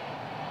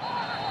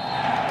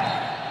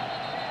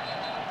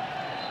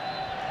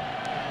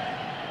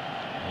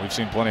 We've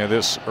seen plenty of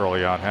this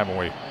early on, haven't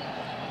we?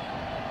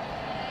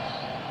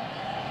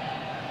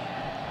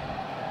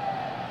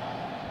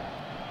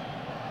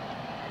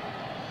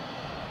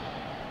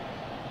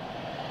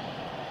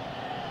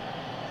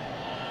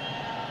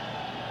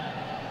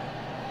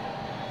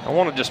 I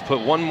want to just put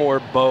one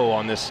more bow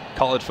on this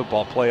college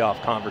football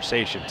playoff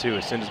conversation, too,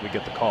 as soon as we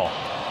get the call.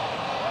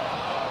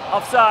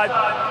 Offside.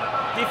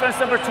 Defense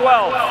number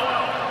 12.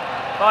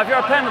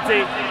 5-yard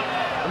penalty.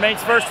 Remains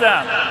 1st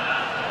down.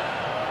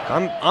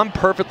 I'm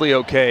perfectly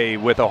okay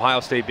with Ohio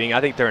State being, I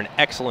think they're an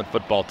excellent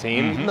football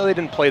team, even though they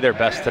didn't play their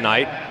best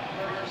tonight.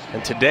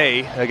 And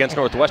today, against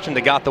Northwestern,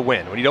 they got the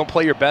win. When you don't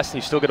play your best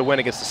and you still get a win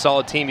against a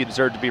solid team, you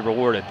deserve to be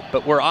rewarded.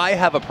 But where I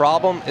have a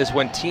problem is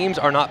when teams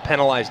are not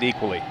penalized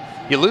equally.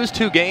 You lose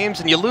 2 games,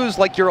 and you lose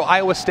like you're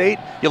Iowa State.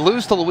 You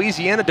lose to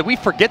Louisiana. Did we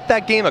forget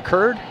that game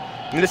occurred?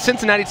 I mean, the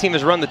Cincinnati team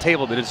has run the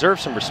table. They deserve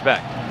some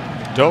respect.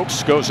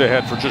 Dokes goes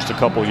ahead for just a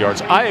couple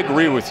yards. I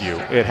agree with you.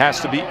 It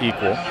has to be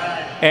equal.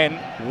 And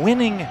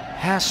winning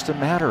has to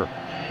matter.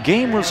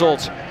 Game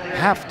results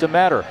have to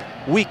matter.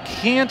 we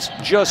can't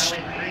just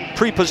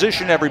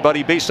pre-position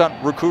everybody based on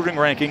recruiting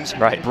rankings,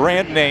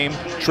 brand name,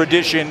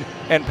 tradition,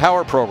 and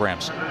power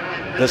programs.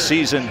 The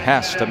season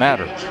has to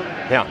matter.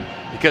 Yeah,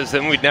 because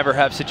then we'd never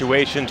have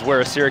situations where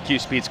a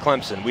Syracuse beats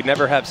Clemson. We'd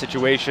never have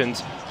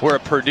situations where a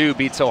Purdue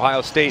beats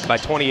Ohio State by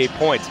 28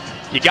 points.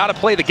 You got to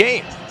play the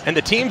game. And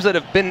the teams that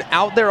have been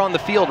out there on the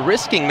field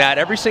risking that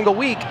every single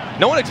week,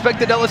 no one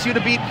expected LSU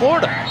to beat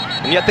Florida,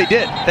 and yet they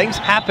did. Things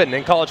happen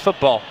in college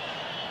football,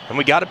 and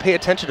we got to pay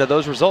attention to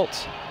those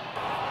results.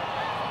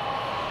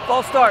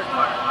 False start.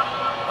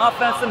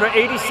 Offense number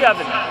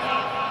 87.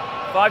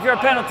 5-yard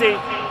penalty.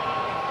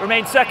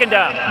 Remains second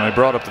down. And I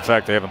brought up the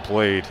fact they haven't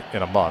played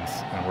in a month,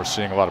 and we're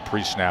seeing a lot of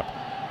pre-snap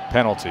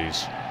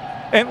penalties.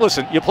 And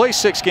listen, you play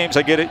 6 games,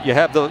 I get it. You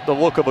have the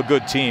look of a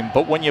good team.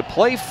 But when you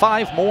play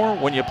 5 more,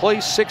 when you play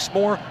 6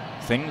 more,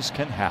 things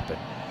can happen.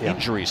 Yeah.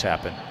 Injuries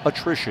happen.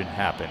 Attrition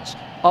happens.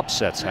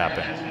 Upsets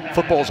happen.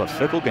 Football's a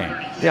fickle game.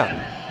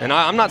 Yeah. And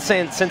I'm not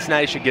saying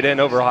Cincinnati should get in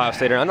over Ohio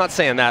State. I'm not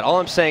saying that. All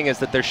I'm saying is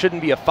that there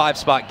shouldn't be a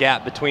 5-spot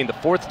gap between the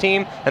 4th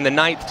team and the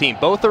 9th team.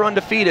 Both are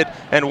undefeated,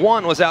 and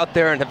one was out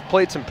there and have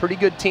played some pretty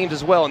good teams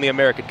as well in the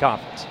American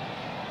Conference.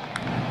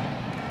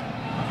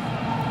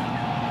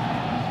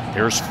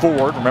 Here's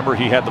Ford. Remember,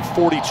 he had the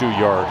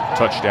 42-yard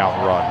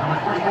touchdown run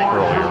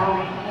earlier.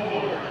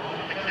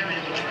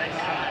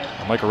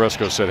 And Mike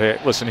Oresco said, hey,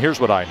 listen, here's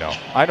what I know.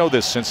 I know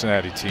this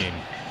Cincinnati team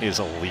is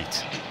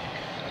elite.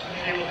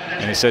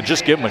 And he said,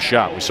 just give them a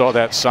shot. We saw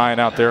that sign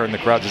out there in the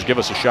crowd, just give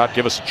us a shot,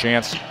 give us a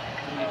chance.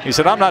 He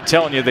said, I'm not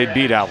telling you they'd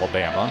beat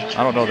Alabama.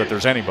 I don't know that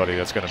there's anybody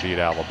that's going to beat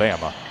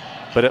Alabama.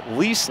 But at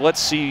least let's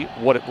see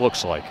what it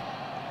looks like.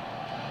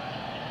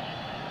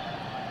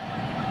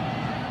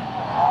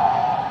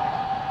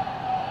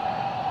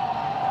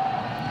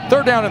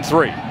 Third down and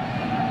 3.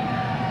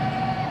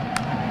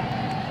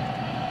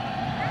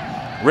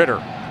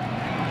 Ritter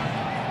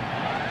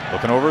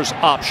looking over his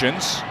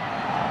options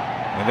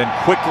and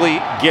then quickly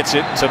gets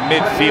it to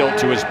midfield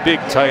to his big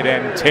tight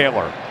end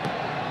Taylor.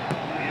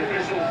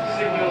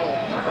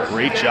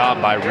 Great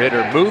job by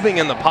Ritter, moving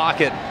in the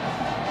pocket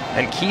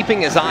and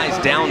keeping his eyes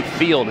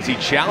downfield as he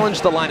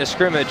challenged the line of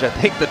scrimmage. I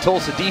think the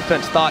Tulsa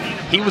defense thought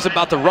he was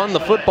about to run the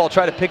football,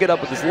 try to pick it up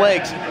with his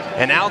legs,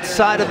 and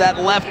outside of that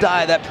left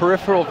eye, that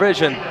peripheral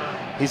vision,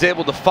 he's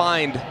able to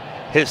find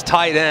his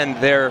tight end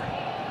there,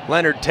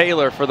 Leonard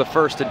Taylor, for the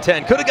 1st and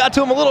 10. Could have got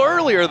to him a little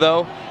earlier,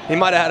 though. He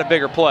might have had a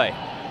bigger play.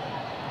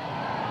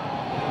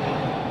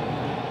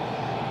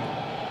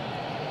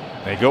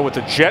 They go with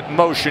the jet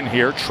motion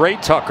here. Trey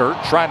Tucker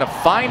trying to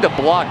find a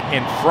block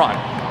in front,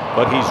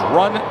 but he's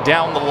run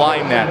down the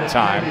line that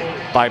time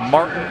by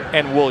Martin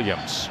and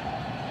Williams.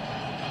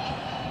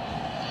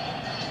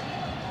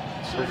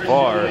 So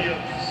far,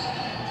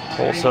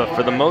 Tulsa,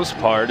 for the most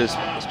part,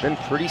 has been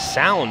pretty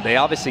sound. They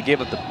obviously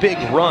gave up the big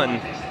run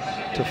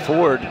to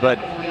Ford, but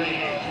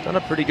done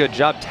a pretty good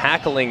job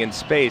tackling in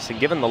space.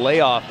 And given the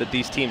layoff that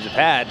these teams have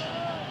had,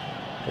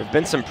 there have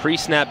been some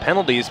pre-snap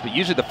penalties, but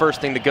usually the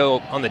first thing to go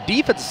on the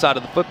defensive side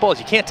of the football is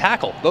you can't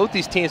tackle. Both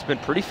these teams have been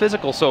pretty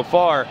physical so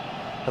far,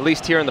 at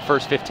least here in the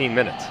first 15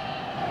 minutes.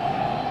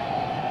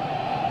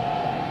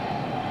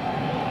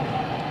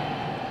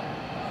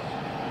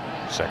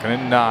 Second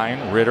and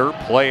 9, Ritter,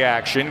 play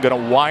action,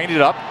 gonna wind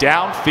it up,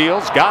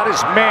 downfield's got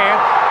his man,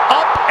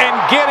 up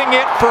and getting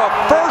it for a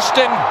 1st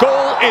and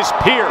goal is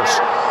Pierce.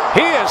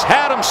 He has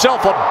had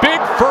himself a big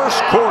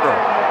first quarter.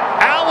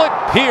 Alec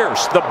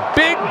Pierce, the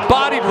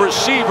big-bodied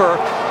receiver,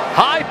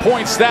 high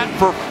points that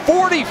for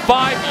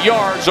 45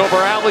 yards over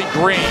Allie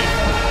Green.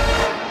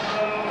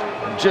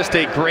 Just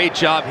a great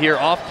job here,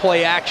 off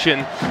play action.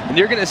 And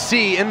you're gonna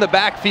see in the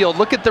backfield,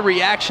 look at the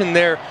reaction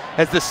there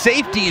as the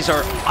safeties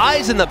are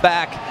eyes in the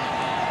back.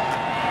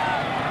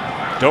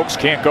 Dokes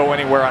can't go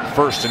anywhere on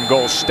 1st and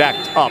goal,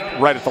 stacked up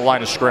right at the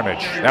line of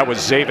scrimmage. That was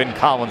Zaven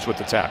Collins with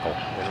the tackle.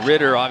 And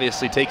Ritter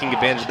obviously taking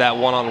advantage of that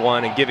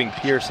one-on-one and giving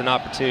Pierce an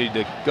opportunity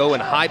to go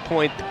and high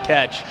point the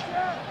catch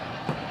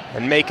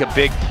and make a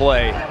big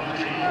play.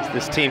 As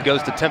this team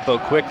goes to tempo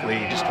quickly,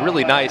 just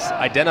really nice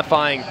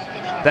identifying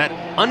that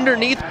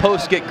underneath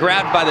post get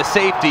grabbed by the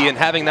safety and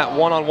having that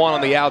one-on-one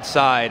on the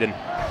outside. And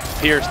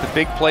Pierce, the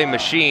big play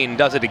machine,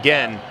 does it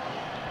again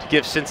to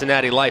give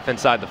Cincinnati life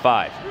inside the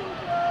 5.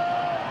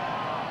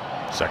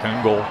 Second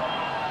and goal.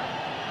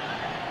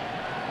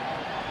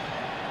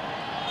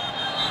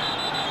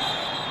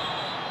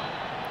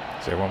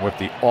 So they went with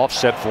the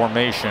offset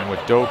formation with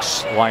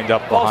Dokes lined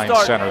up behind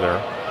center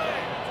there.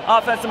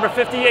 Offense number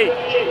 58.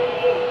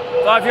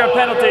 5-yard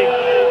penalty.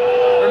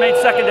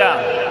 Remains second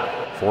down.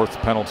 4th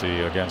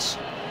penalty against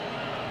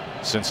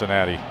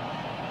Cincinnati.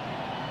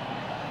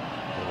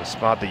 In a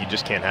spot that you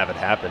just can't have it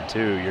happen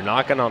too. You're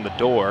knocking on the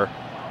door.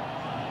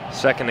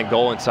 2nd and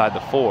goal inside the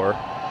 4.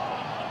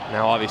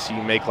 Now obviously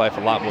you make life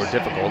a lot more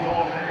difficult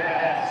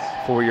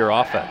for your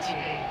offense.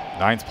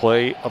 9th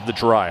play of the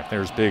drive.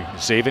 There's big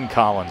Zaven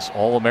Collins,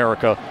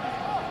 All-America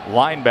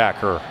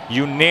linebacker.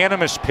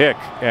 Unanimous pick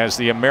as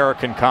the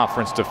American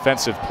Conference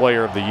Defensive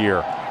Player of the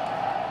Year.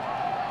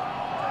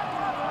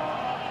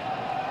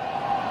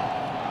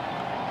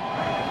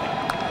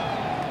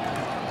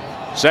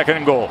 Second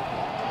and goal.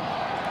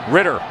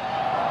 Ritter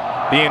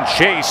being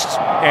chased,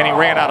 and he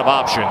ran out of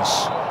options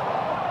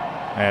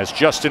as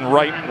Justin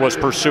Wright was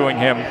pursuing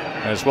him,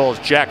 as well as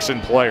Jackson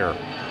Player.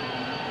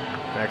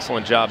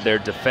 Excellent job there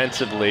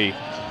defensively.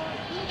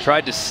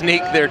 Tried to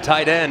sneak their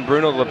tight end,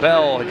 Bruno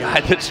LaBelle, a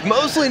guy that's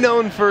mostly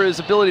known for his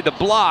ability to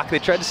block. They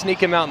tried to sneak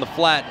him out in the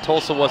flat.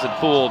 Tulsa wasn't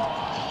fooled.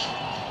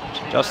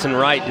 Justin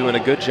Wright doing a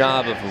good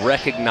job of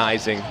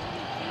recognizing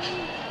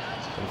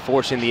and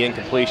forcing the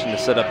incompletion to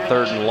set up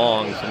 3rd and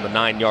long from the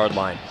 9-yard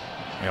line.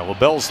 Yeah,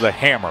 LaBelle's the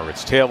hammer.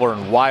 It's Taylor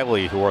and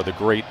Wiley who are the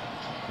great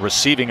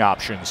receiving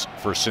options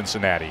for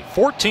Cincinnati.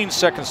 14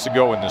 seconds to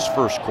go in this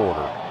first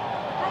quarter.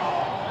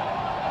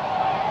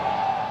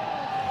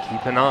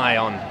 Keep an eye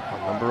on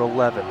number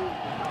 11.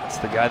 That's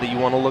the guy that you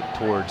want to look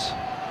towards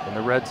in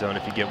the red zone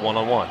if you get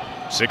one-on-one.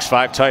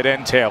 6'5" tight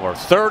end Taylor.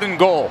 3rd and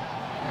goal.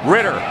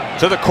 Ritter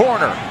to the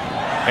corner,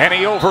 and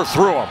he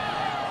overthrew him.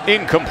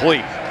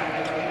 Incomplete.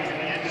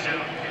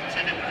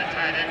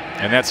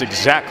 And that's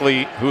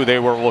exactly who they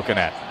were looking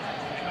at.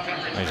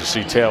 As you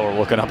see Taylor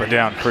looking up and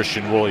down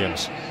Christian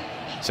Williams,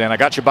 saying, I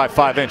got you by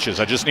 5 inches.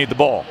 I just need the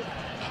ball.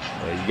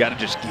 Well, you got to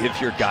just give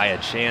your guy a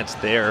chance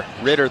there.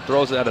 Ritter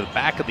throws it out of the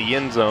back of the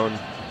end zone.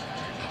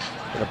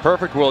 In a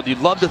perfect world, you'd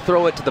love to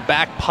throw it to the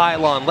back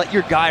pylon, let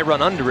your guy run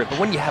under it, but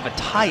when you have a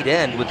tight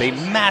end with a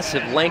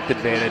massive length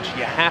advantage,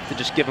 you have to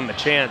just give him a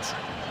chance.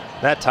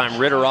 That time,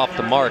 Ritter off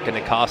the mark, and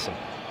it cost him.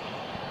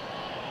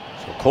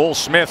 So Cole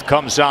Smith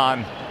comes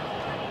on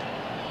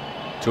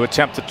to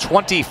attempt a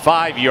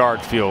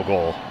 25-yard field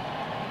goal.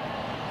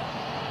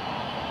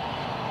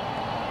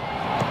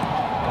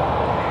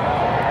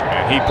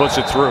 And he puts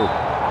it through.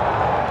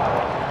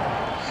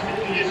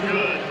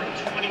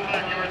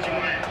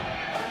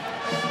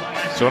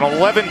 So an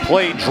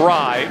 11-play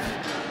drive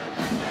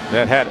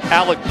that had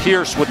Alec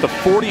Pierce with the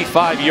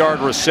 45-yard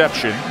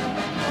reception,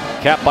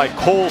 capped by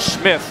Cole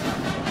Smith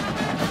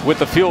with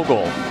the field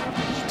goal.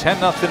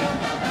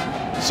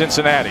 10-0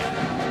 Cincinnati.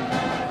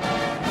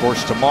 Of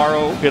course,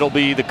 tomorrow it'll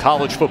be the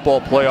College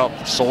Football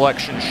Playoff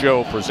Selection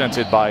Show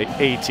presented by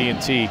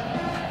AT&T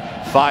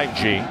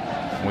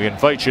 5G. We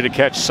invite you to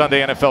catch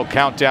Sunday NFL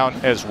Countdown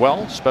as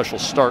well. Special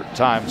start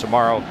time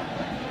tomorrow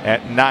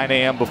at 9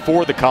 a.m.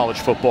 before the College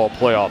Football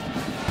Playoff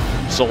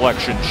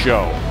Selection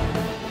Show.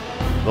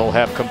 They'll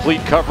have complete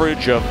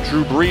coverage of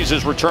Drew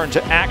Brees' return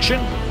to action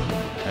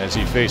as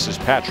he faces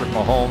Patrick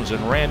Mahomes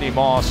and Randy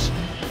Moss,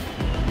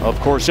 of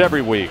course,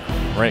 every week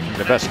ranking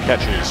the best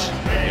catches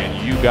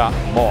in You Got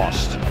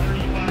Mossed.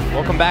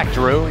 Welcome back,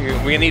 Drew. We're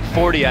gonna need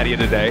 40 out of you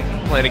today,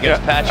 playing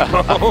against Patrick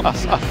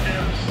Mahomes.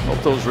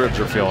 Hope those ribs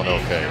are feeling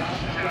okay.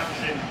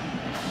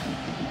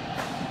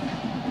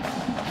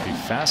 It'll be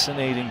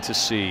fascinating to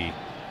see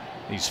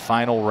these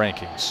final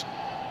rankings.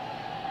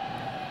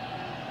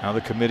 How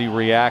the committee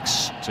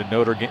reacts to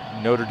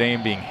Notre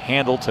Dame being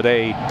handled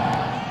today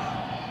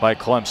by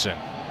Clemson.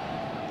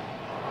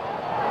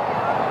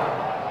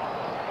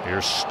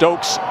 Here's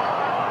Stokes.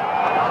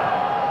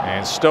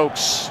 And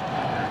Stokes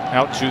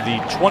out to the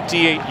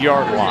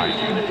 28-yard line.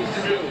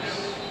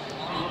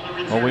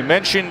 When we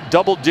mentioned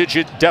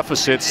double-digit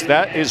deficits,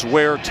 that is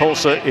where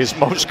Tulsa is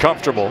most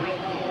comfortable.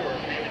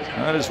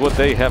 That is what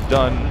they have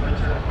done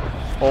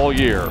all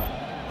year.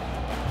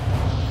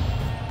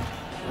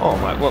 Oh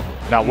my, well,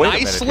 now wait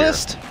nice a minute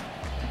list. Here.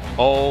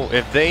 Oh,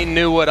 if they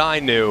knew what I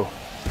knew,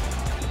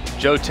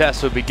 Joe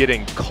Tess would be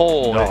getting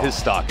coal in his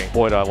stocking.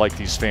 Boy, do I like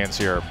these fans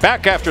here.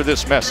 Back after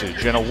this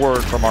message and a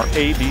word from our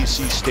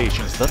ABC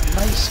stations. The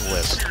nice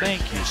list.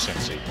 Thank you,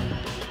 Cincy.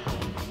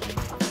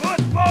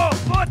 Football,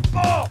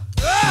 football.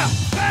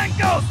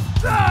 Bengals,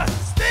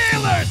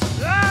 Steelers.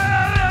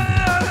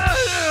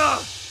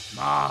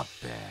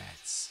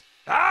 Muppets.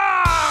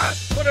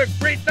 What a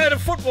great night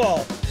of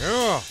football.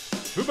 Yeah.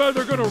 Too bad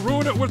they're going to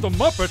ruin it with the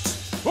Muppets.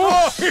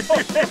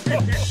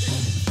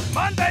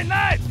 Monday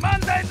night,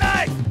 Monday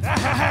night.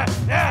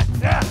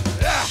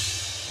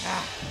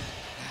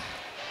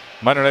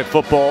 Monday Night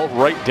Football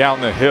right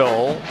down the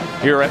hill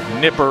here at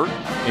Nippert.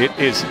 It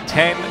is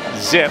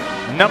 10-zip.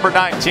 Number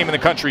 9 team in the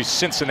country,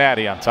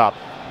 Cincinnati, on top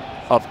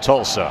of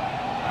Tulsa.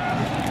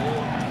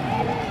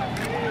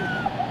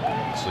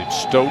 Sleep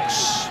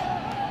Stokes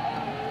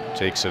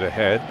takes it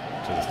ahead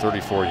to the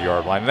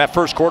 34-yard line. In that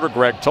first quarter,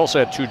 Greg,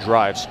 Tulsa had 2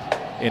 drives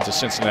into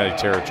Cincinnati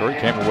territory,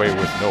 came away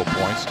with no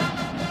points.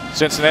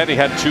 Cincinnati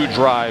had 2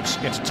 drives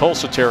into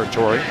Tulsa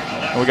territory,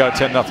 and we got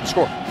a 10-0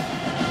 score.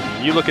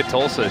 You look at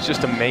Tulsa, it's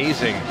just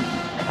amazing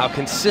how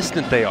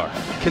consistent they are.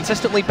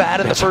 Consistently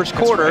bad in the first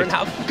quarter, and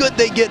how good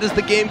they get as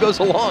the game goes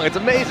along. It's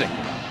amazing.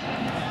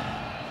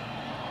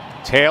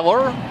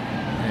 Taylor,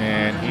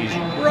 and he's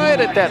right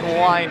at that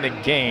line to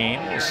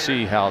gain. We'll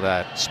see how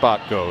that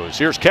spot goes.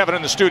 Here's Kevin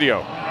in the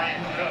studio.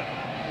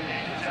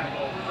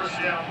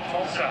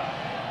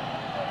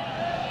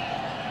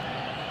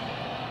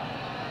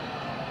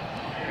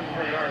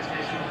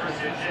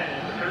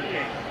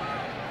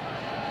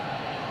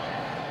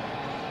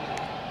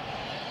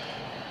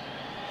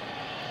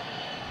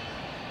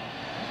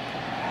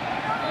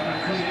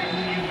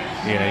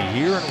 in a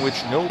year in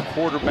which no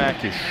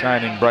quarterback is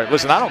shining bright.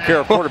 Listen, I don't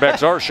care if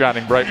quarterbacks are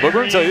shining bright, but we're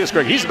going to tell you this,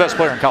 Greg, he's the best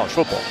player in college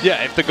football.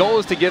 Yeah, if the goal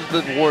is to give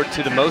the award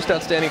to the most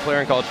outstanding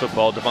player in college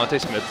football, DeVonta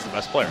Smith is the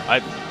best player.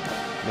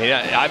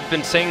 I've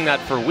been saying that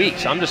for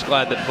weeks. I'm just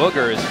glad that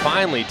Booger is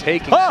finally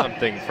taking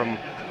something from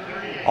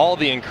all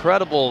the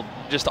incredible,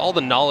 just all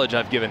the knowledge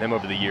I've given him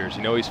over the years.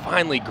 You know, he's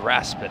finally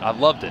grasped it. I've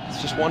loved it.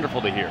 It's just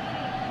wonderful to hear.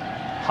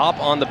 Hop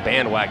on the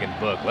bandwagon,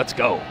 Boog. Let's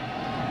go.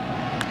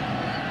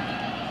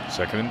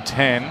 2nd and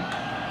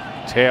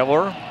 10.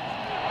 Taylor.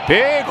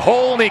 Big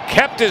hole, and he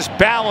kept his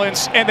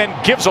balance and then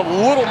gives a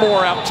little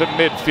more out to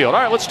midfield.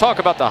 All right, let's talk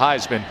about the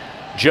Heisman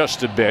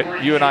just a bit.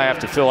 You and I have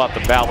to fill out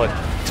the ballot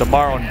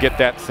tomorrow and get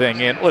that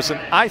thing in. Listen,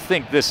 I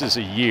think this is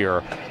a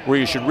year where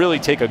you should really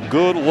take a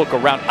good look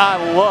around.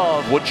 I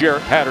love what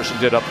Jarrett Patterson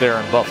did up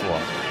there in Buffalo.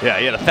 Yeah,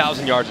 he had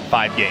 1,000 yards in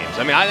 5 games.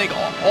 I mean, I think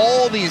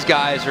all these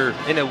guys are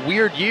in a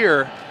weird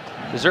year,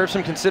 deserve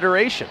some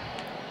consideration.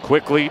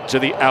 Quickly to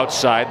the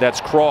outside,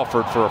 that's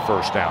Crawford for a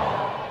first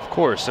down. Of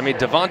course, I mean,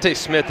 DeVonta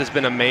Smith has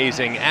been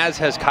amazing, as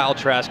has Kyle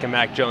Trask and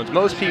Mac Jones.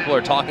 Most people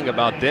are talking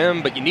about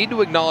them, but you need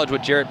to acknowledge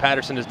what Jarrett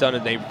Patterson has done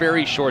in a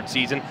very short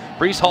season.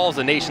 Breece Hall is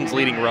the nation's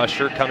leading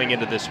rusher coming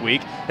into this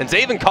week. And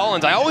Zaven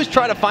Collins, I always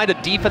try to find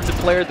a defensive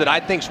player that I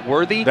think's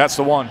worthy. That's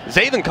the one.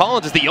 Zaven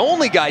Collins is the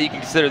only guy you can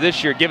consider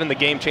this year, given the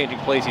game-changing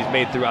plays he's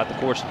made throughout the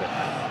course of it.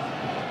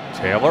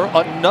 Taylor,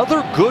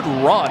 another good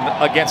run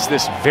against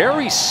this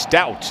very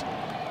stout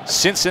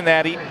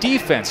Cincinnati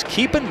defense.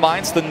 Keep in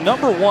mind, it's the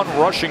 #1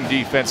 rushing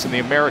defense in the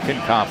American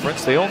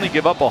Conference. They only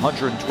give up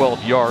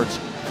 112 yards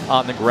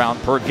on the ground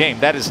per game.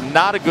 That is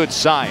not a good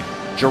sign.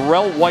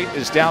 Jarrell White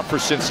is down for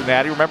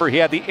Cincinnati. Remember, he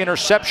had the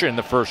interception in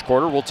the first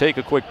quarter. We'll take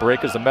a quick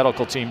break as the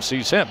medical team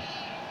sees him.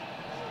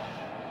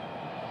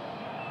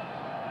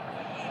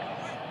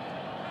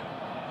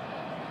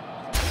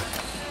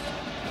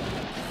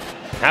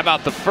 How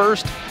about the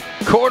first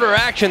quarter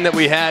action that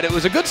we had? It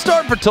was a good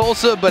start for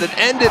Tulsa, but it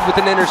ended with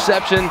an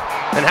interception.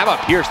 And how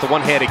about Pierce? The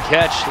one-handed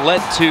catch led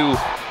to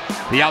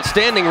the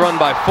outstanding run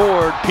by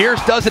Ford.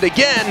 Pierce does it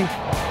again,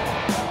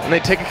 and they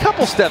take a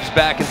couple steps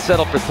back and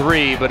settle for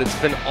 3, but it's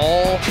been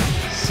all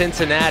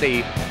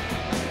Cincinnati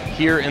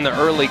here in the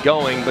early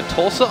going. But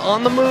Tulsa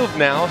on the move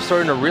now,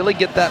 starting to really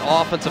get that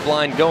offensive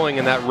line going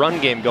and that run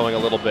game going a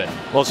little bit.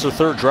 Well, it's the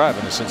 3rd drive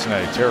in the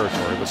Cincinnati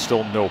territory, but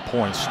still no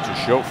points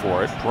to show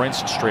for it.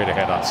 Prince straight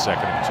ahead on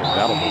 2nd and 2.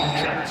 That'll move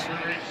the chains.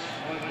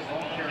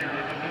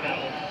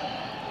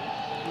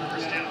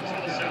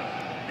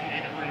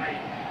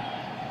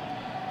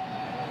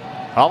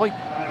 Holly?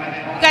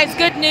 Guys,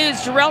 good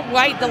news. Jarrell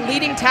White, the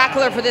leading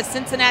tackler for this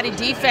Cincinnati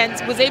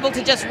defense, was able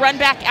to just run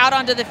back out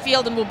onto the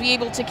field and will be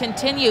able to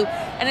continue.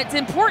 And it's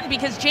important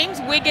because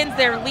James Wiggins,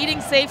 their leading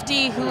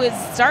safety who is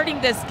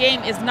starting this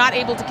game, is not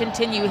able to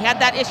continue. He had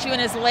that issue in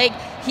his leg.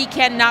 He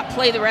cannot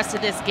play the rest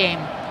of this game.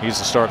 He's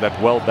the star of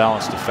that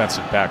well-balanced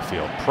defensive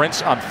backfield.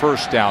 Prince on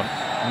first down,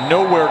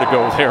 nowhere to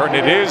go there, and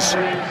it is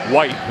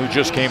White who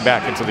just came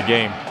back into the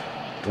game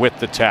with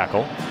the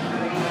tackle.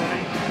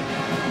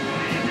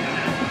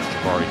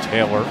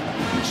 Taylor,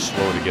 who's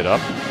slow to get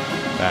up.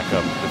 Back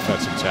up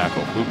defensive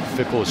tackle. Luke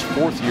Fickell is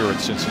 4th year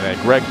at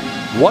Cincinnati. Greg,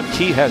 what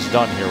he has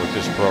done here with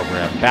this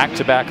program,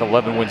 back-to-back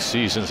 11-win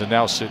seasons, and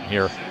now sitting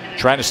here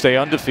trying to stay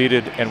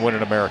undefeated and win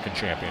an American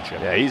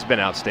championship. Yeah, he's been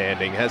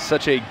outstanding. Has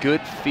such a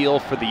good feel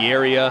for the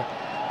area.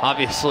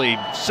 Obviously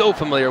so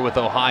familiar with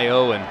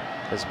Ohio and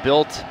has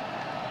built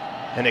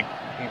an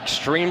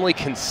extremely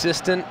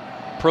consistent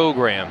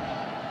program.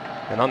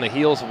 And on the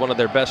heels of one of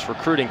their best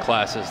recruiting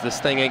classes, this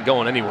thing ain't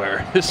going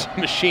anywhere. This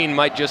machine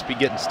might just be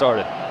getting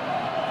started.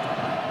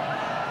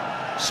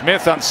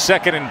 Smith on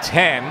 2nd and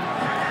 10,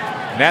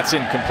 and that's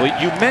incomplete.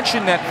 You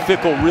mentioned that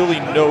Fickell really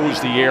knows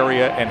the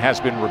area and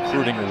has been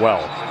recruiting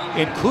well,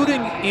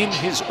 including in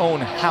his own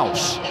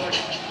house.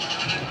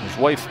 His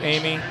wife,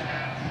 Amy,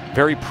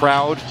 very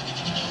proud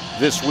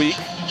this week,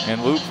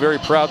 and Luke very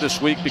proud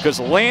this week because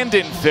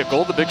Landon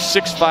Fickell, the big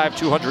 6'5",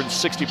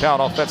 260-pound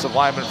offensive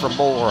lineman from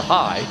Moeller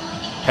High,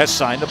 has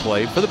signed to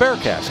play for the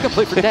Bearcats. He's going to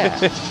play for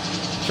Dad.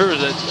 Sure,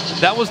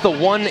 that was the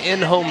one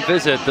in-home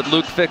visit that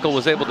Luke Fickell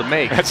was able to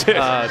make. That's it.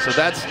 So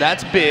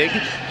that's big,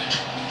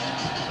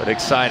 but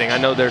exciting. I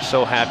know they're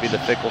so happy, the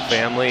Fickell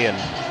family, and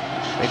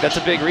I think that's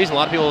a big reason. A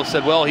lot of people have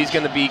said, well, he's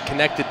going to be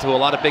connected to a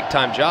lot of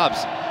big-time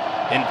jobs.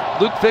 In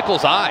Luke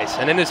Fickell's eyes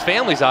and in his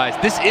family's eyes,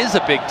 this is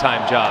a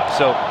big-time job.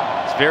 So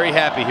he's very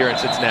happy here in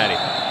Cincinnati.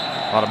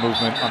 A lot of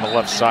movement on the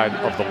left side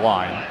of the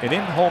line. An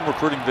in-home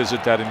recruiting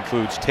visit that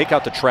includes take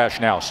out the trash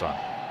now, son.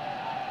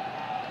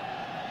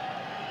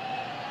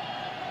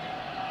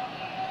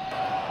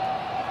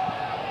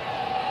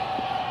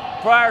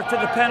 Prior to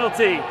the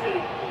penalty,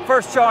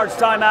 first charge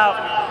timeout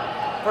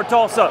for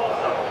Tulsa.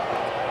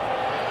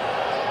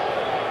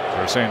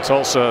 They're saying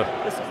Tulsa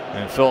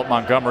and Philip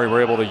Montgomery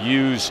were able to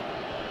use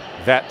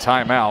that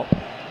timeout.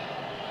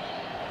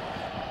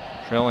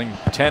 Trailing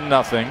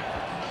 10-0.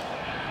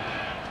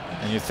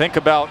 And you think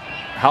about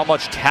how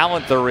much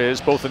talent there is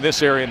both in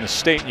this area and the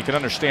state, and you can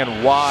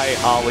understand why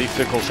Holly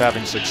Fickell's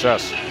having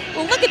success.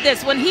 Well, look at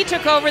this. When he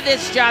took over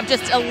this job,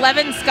 just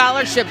 11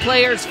 scholarship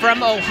players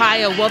from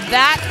Ohio. Well,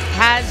 that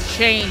has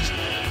changed.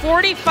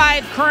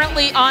 45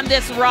 currently on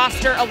this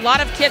roster, a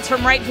lot of kids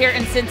from right here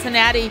in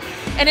Cincinnati.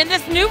 And in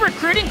this new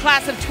recruiting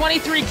class of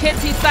 23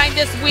 kids he signed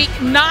this week,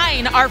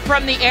 9 are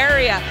from the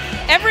area.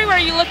 Everywhere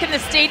you look in the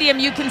stadium,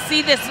 you can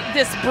see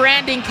this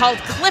branding called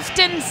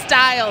Clifton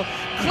Style.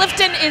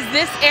 Clifton is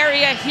this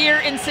area here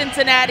in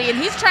Cincinnati, and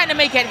he's trying to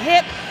make it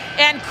hip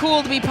and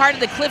cool to be part of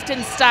the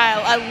Clifton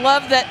Style. I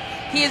love that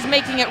he is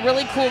making it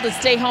really cool to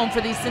stay home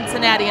for these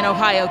Cincinnati and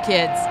Ohio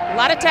kids. A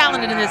lot of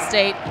talent in this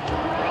state.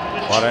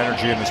 A lot of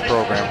energy in this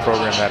program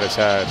that has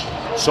had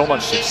so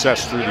much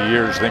success through the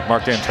years. I think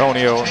Mark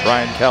D'Antonio,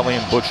 Brian Kelly,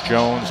 and Butch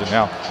Jones, and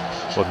now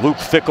what Luke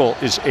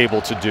Fickell is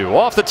able to do.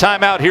 Off the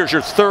timeout, here's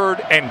your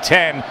 3rd and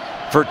 10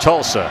 for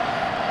Tulsa.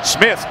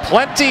 Smith,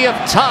 plenty of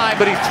time,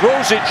 but he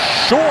throws it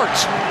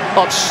short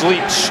of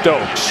Sleep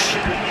Stokes.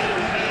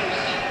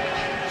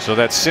 So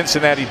that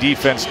Cincinnati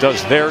defense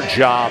does their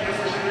job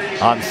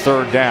on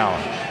 3rd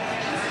down.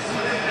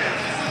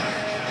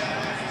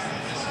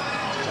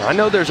 I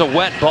know there's a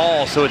wet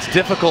ball, so it's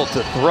difficult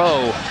to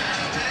throw.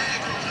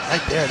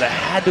 Right there, that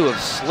had to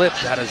have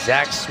slipped out of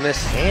Zach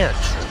Smith's hands.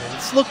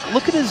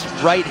 Look at his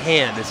right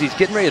hand as he's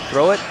getting ready to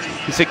throw it.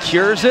 He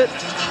secures it,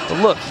 but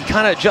look, he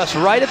kind of adjusts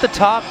right at the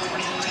top.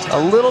 A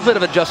little bit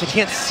of adjustment.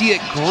 Can't see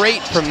it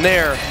great from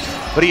there,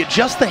 but he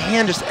adjusts the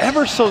hand just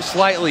ever so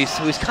slightly,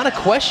 so he's kind of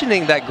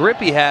questioning that grip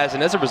he has,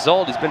 and as a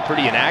result, he's been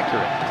pretty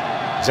inaccurate.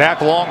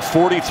 Zach Long,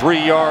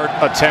 43-yard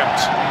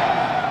attempt.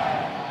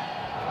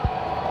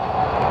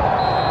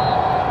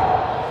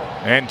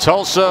 And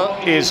Tulsa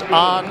is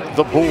on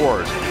the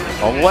board.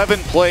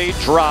 11-play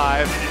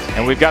drive,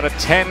 and we've got a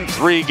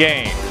 10-3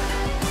 game.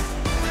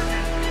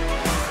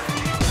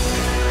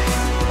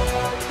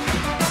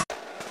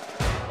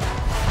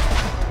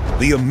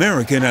 The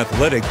American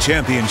Athletic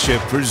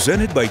Championship,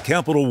 presented by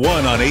Capital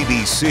One on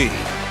ABC,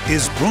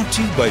 is brought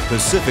to you by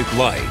Pacific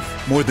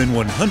Life. More than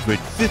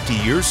 150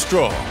 years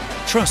strong.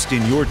 Trust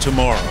in your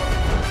tomorrow.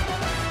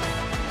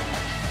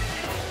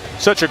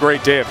 Such a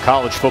great day of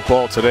college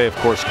football today. Of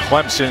course,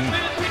 Clemson,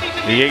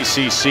 the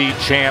ACC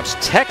champs.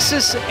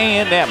 Texas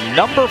A&M,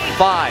 number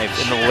 5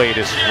 in the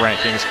latest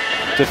rankings,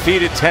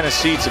 defeated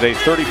Tennessee today,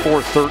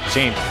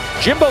 34-13.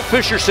 Jimbo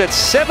Fisher said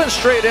 7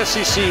 straight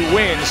SEC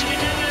wins.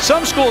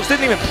 Some schools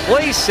didn't even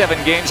play 7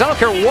 games. I don't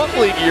care what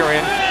league you're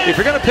in. If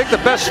you're going to pick the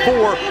best 4,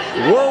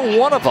 we're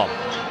one of them.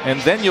 And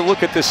then you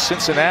look at this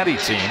Cincinnati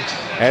team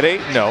at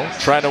 8-0,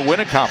 trying to win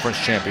a conference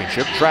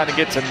championship, trying to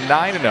get to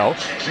 9-0.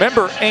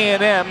 Remember,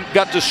 A&M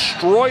got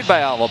destroyed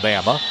by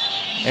Alabama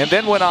and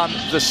then went on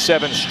the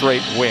 7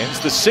 straight wins.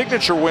 The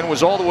signature win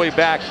was all the way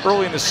back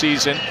early in the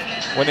season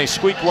when they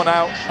squeaked one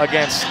out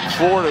against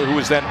Florida, who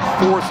was then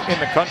 4th in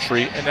the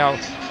country. And now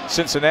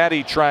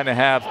Cincinnati trying to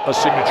have a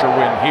signature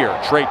win here.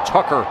 Trey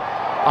Tucker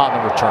on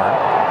the return.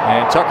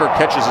 And Tucker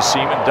catches a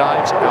seam and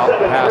dives out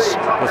past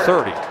the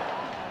 30.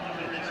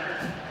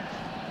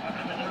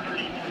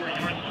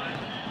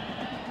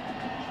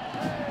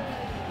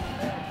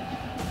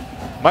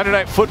 Monday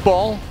Night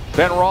Football,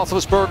 Ben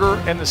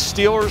Roethlisberger and the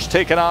Steelers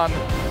taking on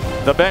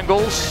the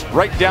Bengals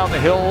right down the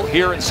hill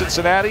here in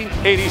Cincinnati,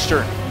 8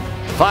 Eastern,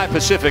 5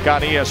 Pacific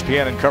on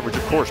ESPN, and coverage,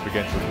 of course,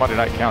 begins with Monday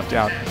Night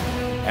Countdown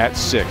at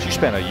 6. You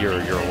spent a year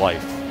of your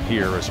life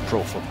here as a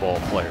pro football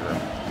player.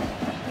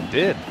 I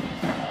did.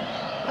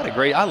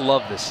 I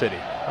love this city.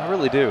 I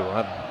really do.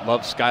 I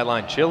love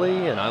Skyline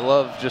Chili, and I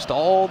love just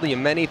all the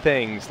many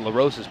things. La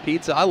Rosa's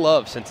Pizza. I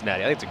love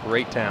Cincinnati. I think it's a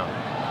great town.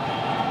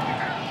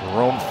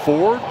 Jerome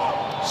Ford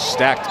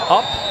stacked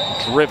up,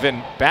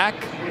 driven back.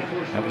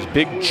 That was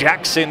big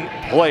Jackson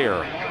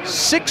player.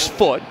 6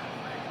 foot,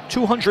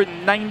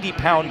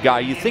 290-pound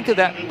guy. You think of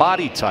that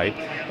body type,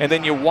 and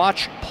then you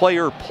watch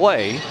player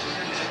play,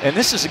 and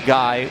this is a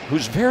guy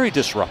who's very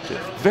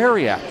disruptive,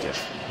 very active.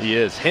 He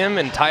is. Him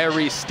and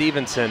Tyrese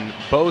Stevenson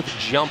both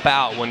jump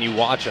out when you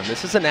watch him.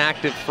 This is an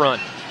active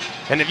front.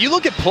 And if you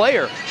look at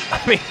player,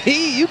 I mean,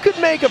 you could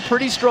make a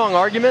pretty strong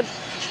argument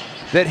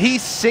that he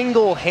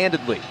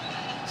single-handedly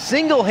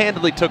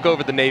took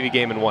over the Navy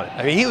game and won it.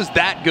 I mean, he was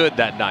that good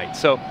that night.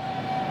 So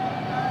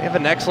they have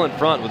an excellent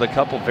front with a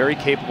couple very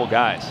capable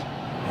guys.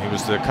 He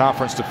was the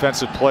conference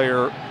defensive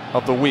player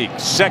of the week.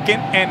 2nd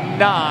and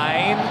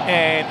 9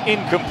 and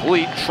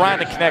incomplete, trying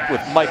to connect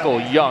with Michael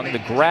Young, the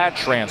grad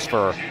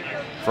transfer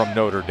from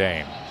Notre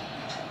Dame.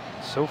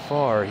 So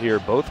far here,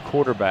 both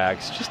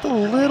quarterbacks just a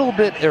little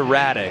bit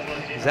erratic.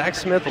 Zach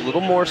Smith a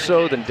little more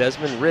so than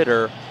Desmond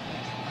Ridder.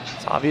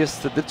 It's obvious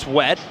that it's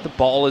wet. The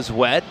ball is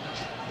wet.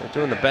 They're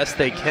doing the best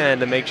they can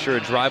to make sure a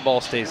dry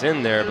ball stays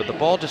in there, but the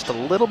ball just a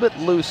little bit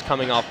loose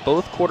coming off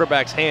both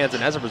quarterbacks' hands,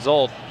 and as a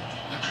result,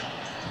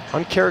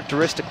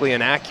 uncharacteristically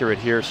inaccurate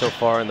here so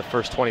far in the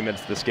first 20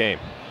 minutes of this game.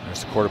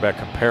 There's the quarterback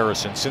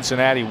comparison.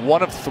 Cincinnati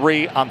 1 of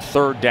 3 on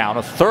 3rd down.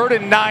 A 3rd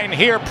and 9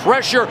 here.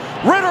 Pressure.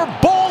 Ridder,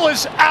 ball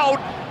is out,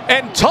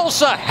 and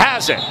Tulsa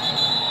has it.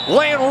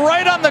 Laying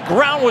right on the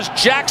ground was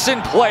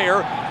Jackson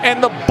player,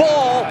 and the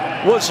ball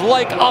was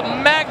like a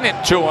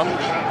magnet to him.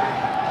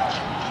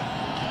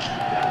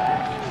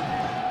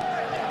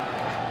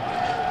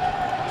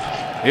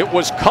 It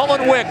was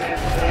Cullen Wick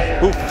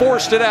who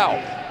forced it out.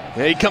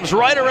 Yeah, he comes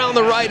right around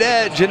the right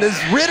edge, and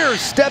as Ritter's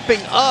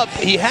stepping up,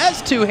 he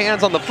has two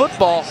hands on the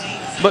football,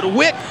 but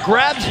Wick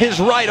grabs his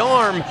right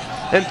arm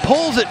and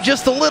pulls it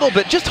just a little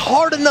bit, just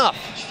hard enough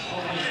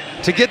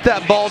to get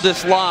that ball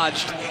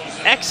dislodged.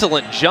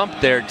 Excellent jump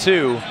there,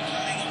 too,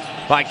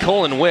 by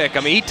Cullen Wick.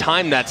 I mean, he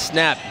timed that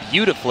snap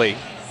beautifully.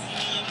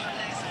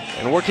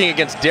 And working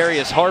against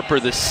Darius Harper,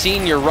 the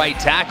senior right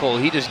tackle,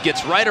 he just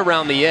gets right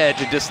around the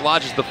edge and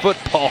dislodges the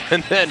football,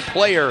 and then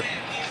player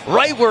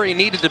right where he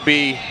needed to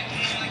be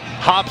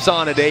hops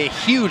on it. A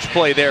huge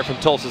play there from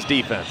Tulsa's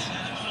defense.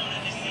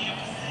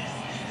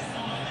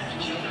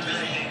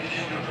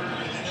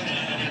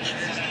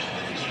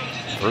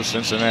 First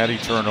Cincinnati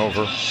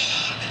turnover.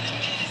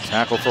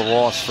 Tackle for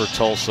loss for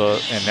Tulsa,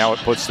 and now it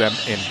puts them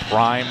in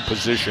prime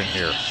position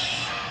here.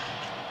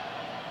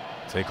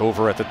 Take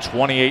over at the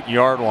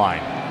 28-yard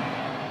line.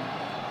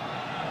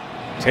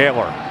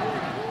 Taylor,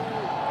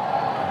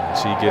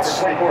 as he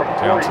gets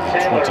down to the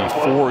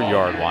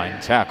 24-yard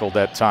line, tackled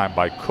that time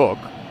by Cook.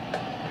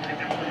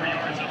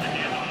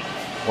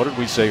 What did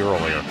we say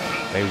earlier?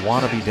 They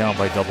want to be down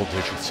by double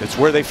digits. It's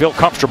where they feel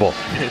comfortable.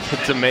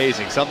 It's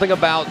amazing. Something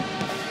about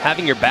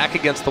having your back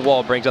against the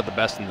wall brings out the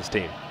best in this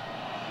team.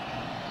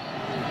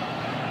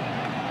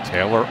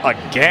 Taylor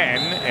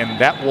again,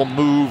 and that will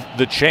move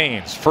the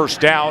chains. First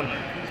down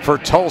for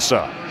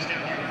Tulsa.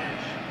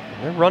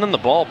 They're running the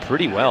ball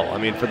pretty well. I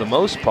mean, for the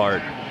most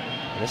part,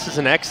 this is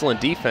an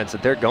excellent defense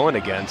that they're going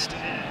against.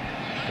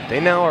 But they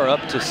now are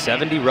up to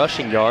 70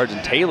 rushing yards,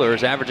 and Taylor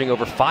is averaging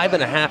over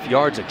 5.5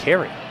 yards a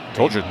carry.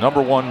 Told you,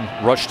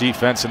 #1 rush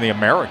defense in the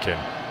American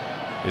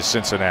is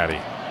Cincinnati,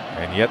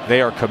 and yet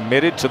they are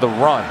committed to the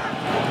run.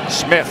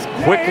 Smith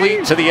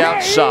quickly to the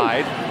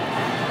outside,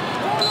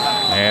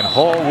 and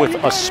Hall with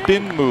a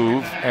spin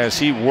move as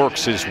he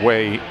works his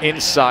way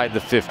inside the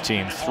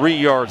 15, 3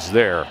 yards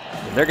there.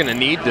 And they're going to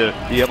need to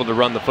be able to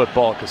run the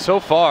football, because so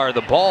far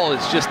the ball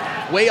is just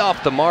way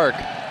off the mark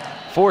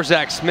for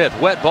Zach Smith.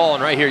 Wet ball,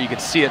 and right here you can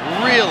see it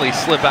really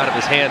slip out of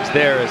his hands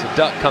there as a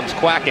duck comes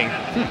quacking.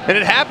 And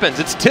it happens.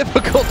 It's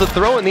difficult to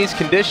throw in these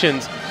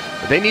conditions,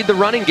 but they need the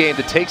running game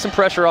to take some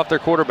pressure off their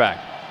quarterback.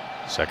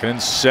 2nd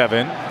and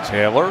 7.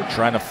 Taylor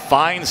trying to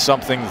find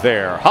something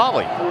there.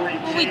 Holly.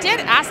 We did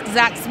ask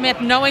Zach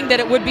Smith, knowing that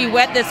it would be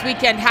wet this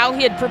weekend, how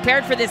he had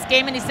prepared for this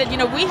game, and he said, you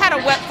know, we had a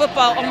wet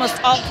football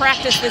almost all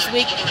practice this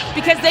week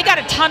because they got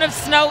a ton of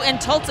snow in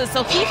Tulsa,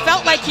 so he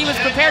felt like he was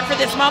prepared for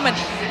this moment.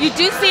 You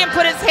do see him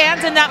put his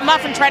hands in that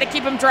muff and try to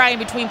keep him dry in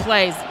between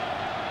plays.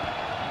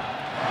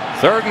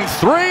 3rd and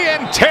 3,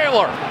 and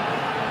Taylor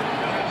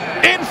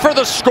in for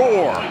the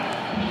score.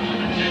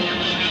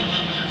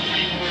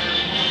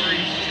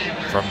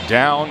 From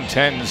down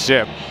 10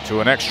 zip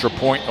to an extra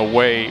point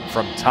away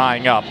from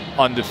tying up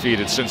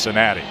undefeated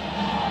Cincinnati.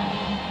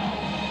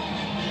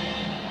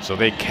 So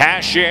they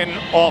cash in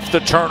off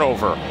the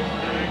turnover.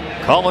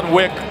 Cullen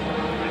Wick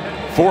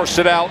forced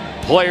it out,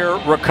 player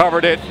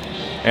recovered it,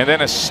 and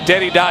then a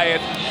steady diet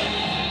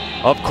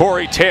of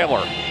Corey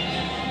Taylor.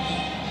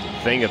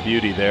 Thing of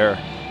beauty there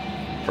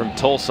from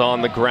Tulsa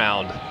on the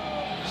ground.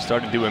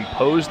 Started to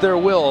impose their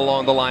will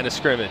along the line of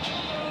scrimmage.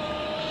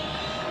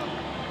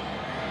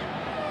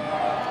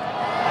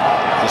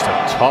 Just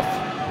a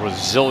tough,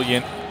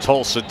 resilient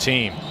Tulsa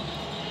team.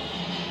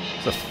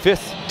 The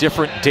 5th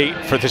different date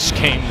for this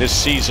game this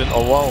season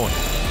alone.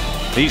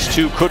 These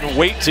two couldn't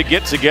wait to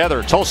get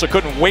together. Tulsa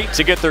couldn't wait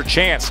to get their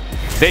chance.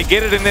 They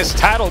get it in this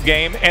title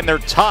game, and they're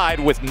tied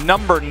with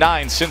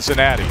 #9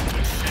 Cincinnati.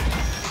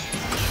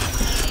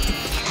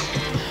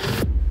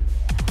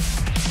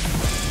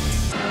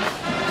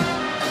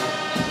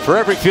 For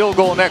every field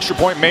goal and extra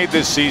point made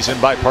this season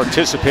by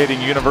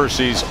participating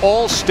universities,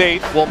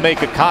 All-State will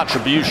make a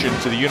contribution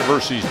to the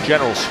university's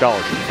General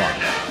Scholarship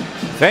Fund.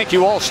 Thank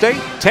you,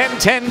 All-State.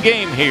 10-10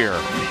 game here.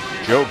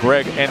 Joe,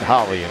 Greg, and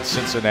Holly in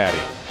Cincinnati.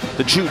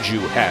 The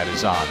Juju hat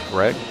is on,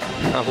 Greg.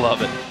 I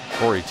love it.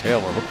 Corey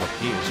Taylor, look what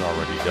he has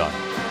already done.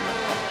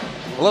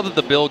 I love that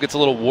the bill gets a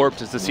little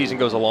warped as the season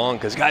goes along,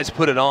 because guys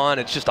put it on.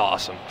 It's just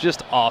awesome.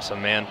 Just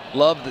awesome, man.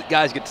 Love that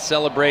guys get to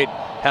celebrate,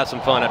 have some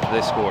fun after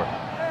they score.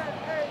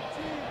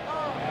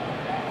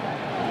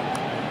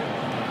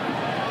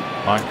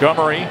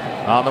 Montgomery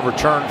on the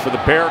return for the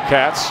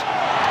Bearcats,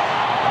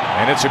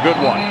 and it's a good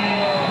one.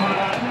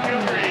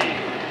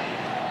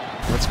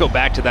 Let's go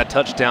back to that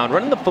touchdown.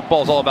 Running the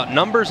football is all about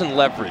numbers and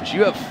leverage.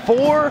 You have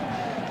 4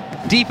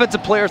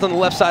 defensive players on the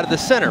left side of the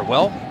center.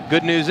 Well,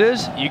 good news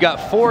is you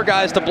got 4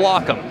 guys to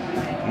block them.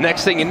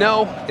 Next thing you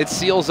know, it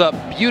seals up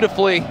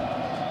beautifully,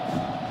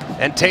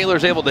 and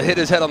Taylor's able to hit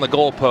his head on the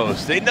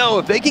goalpost. They know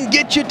if they can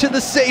get you to the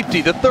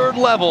safety, the 3rd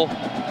level,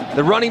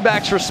 the running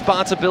back's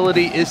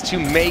responsibility is to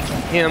make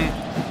him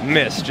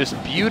miss.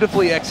 Just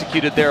beautifully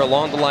executed there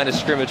along the line of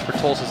scrimmage for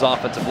Tulsa's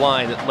offensive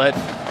line that led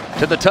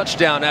to the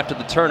touchdown after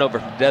the turnover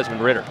from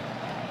Desmond Ridder.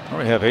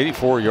 We have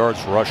 84 yards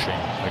rushing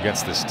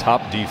against this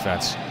top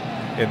defense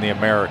in the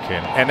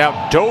American. And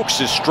now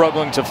Dokes is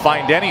struggling to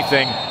find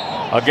anything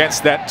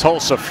against that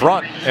Tulsa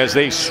front as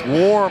they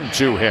swarm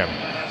to him.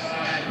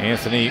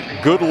 Anthony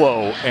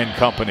Goodlow and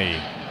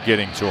company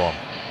getting to him.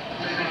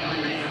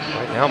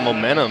 Right now,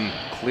 momentum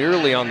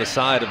clearly on the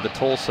side of the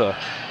Tulsa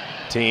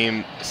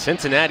team.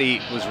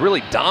 Cincinnati was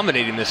really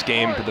dominating this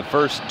game for the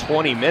first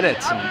 20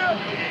 minutes.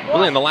 And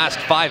really in the last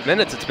 5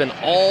 minutes, it's been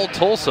all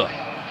Tulsa.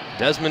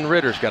 Desmond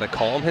Ritter's got to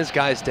calm his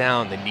guys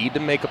down. They need to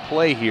make a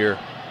play here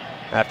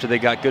after they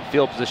got good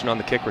field position on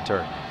the kick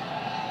return.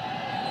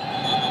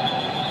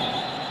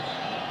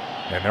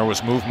 And there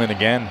was movement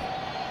again.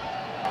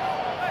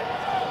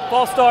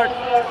 False start.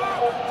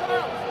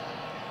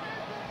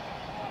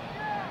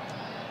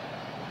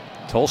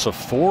 Tulsa,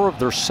 4 of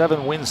their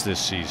 7 wins this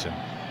season.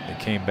 They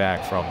came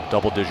back from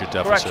double-digit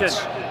deficits.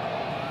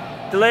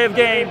 Correction. Delay of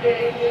game.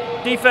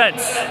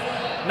 Defense.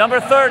 Number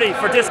 30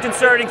 for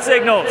disconcerting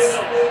signals.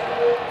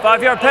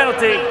 5-yard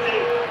penalty.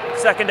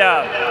 Second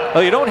down.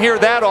 Well, you don't hear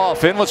that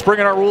often. Let's bring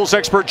in our rules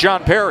expert,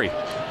 John Perry.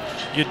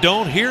 You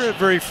don't hear it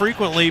very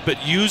frequently,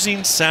 but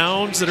using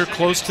sounds that are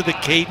close to the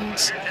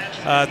cadence,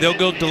 they'll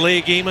go delay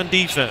a game on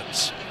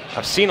defense.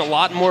 I've seen a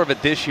lot more of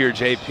it this year,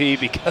 JP,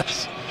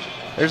 because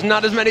there's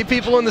not as many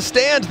people in the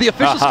stands. The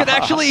officials can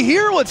actually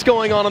hear what's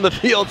going on the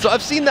field. So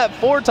I've seen that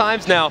 4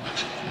 times now,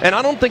 and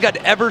I don't think I'd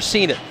ever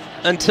seen it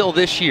until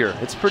this year.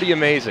 It's pretty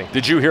amazing.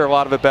 Did you hear a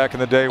lot of it back in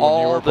the day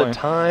when you were playing? All the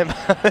time.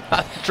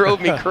 It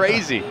drove me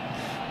crazy.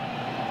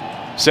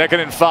 2nd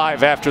and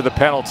 5 after the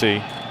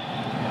penalty.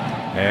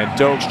 And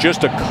Dokes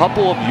just a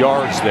couple of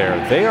yards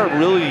there. They are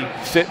really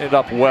fitting it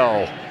up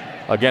well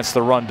against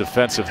the run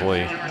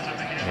defensively.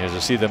 As you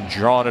see them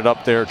drawing it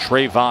up there,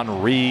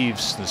 Trayvon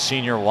Reeves, the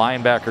senior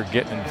linebacker,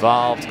 getting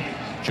involved.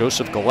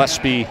 Joseph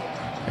Gillespie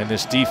and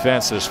this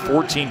defense. There's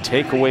 14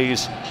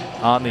 takeaways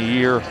on the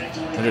year.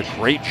 They did a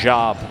great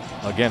job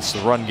against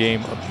the run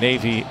game of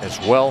Navy as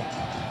well.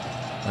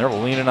 They're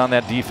leaning on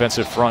that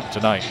defensive front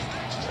tonight.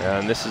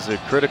 And this is a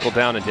critical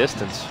down and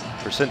distance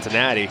for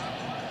Cincinnati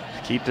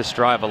to keep this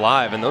drive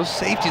alive. And those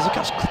safeties, look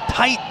how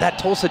tight that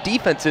Tulsa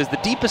defense is. The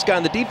deepest guy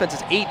on the defense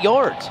is 8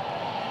 yards.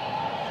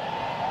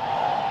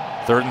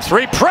 3rd and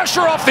 3,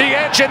 pressure off the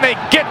edge, and they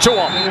get to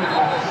him.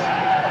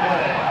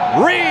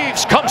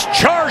 Reeves comes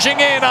charging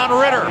in on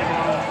Ritter.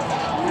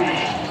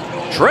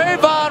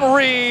 Trayvon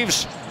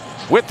Reeves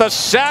with the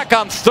sack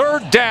on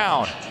 3rd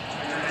down.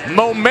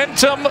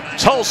 Momentum,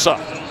 Tulsa.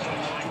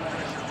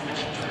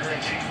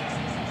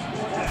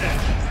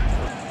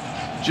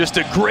 Just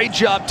a great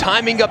job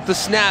timing up the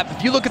snap.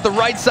 If you look at the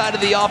right side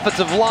of the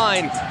offensive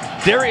line,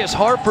 Darius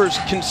Harper's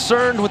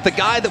concerned with the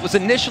guy that was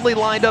initially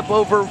lined up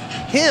over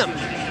him.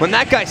 When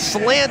that guy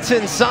slants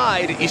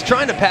inside, he's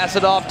trying to pass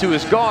it off to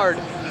his guard,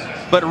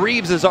 but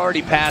Reeves has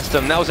already passed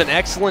him. That was an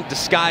excellent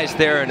disguise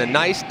there and a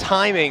nice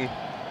timing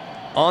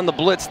on the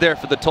blitz there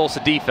for the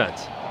Tulsa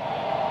defense.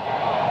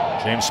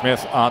 James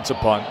Smith on to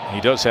punt.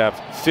 He does have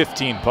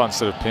 15 punts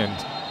that have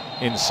pinned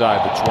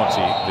inside the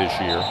 20 this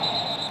year.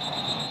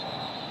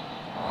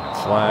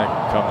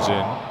 Flag comes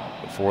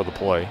in before the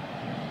play.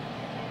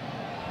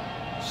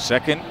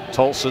 2nd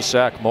Tulsa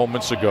sack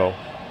moments ago.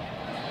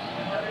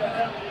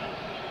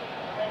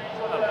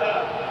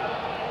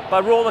 By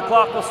rule, the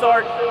clock will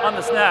start on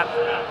the snap.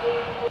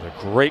 A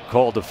great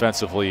call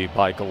defensively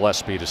by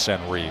Gillespie to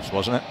send Reeves,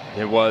 wasn't it?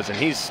 It was, and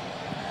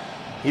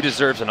he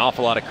deserves an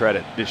awful lot of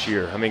credit this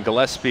year. I mean,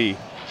 Gillespie,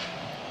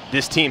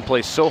 this team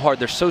plays so hard.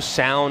 They're so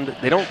sound.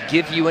 They don't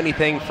give you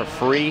anything for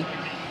free.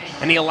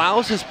 And he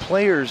allows his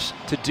players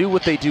to do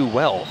what they do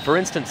well. For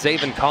instance,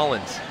 Zaven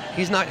Collins.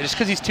 He's not, just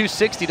because he's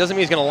 260 doesn't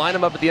mean he's going to line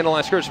him up at the end of the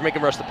line scrimmage to make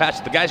him rush the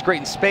patches. The guy's great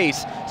in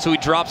space, so he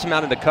drops him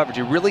out into coverage.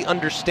 He really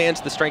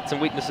understands the strengths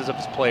and weaknesses of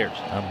his players.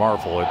 I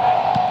marvel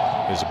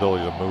at his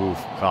ability to move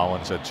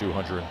Collins at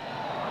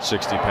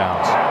 260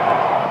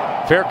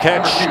 pounds. Fair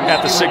catch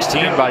at the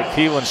 16 by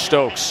Keelan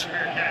Stokes.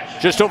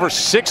 Just over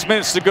 6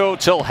 minutes to go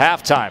till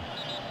halftime.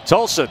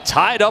 Tulsa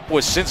tied up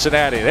with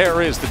Cincinnati.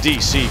 There is the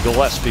DC,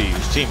 Gillespie,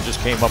 whose team just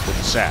came up with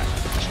the sack.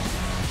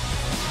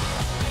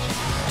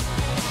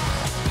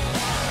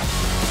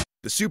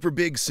 The super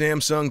big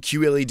Samsung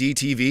QLED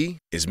TV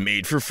is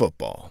made for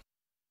football.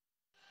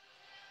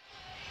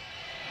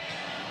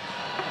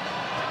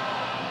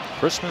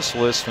 Christmas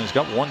list, and he's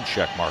got 1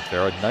 check mark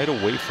there. A night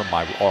away from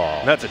my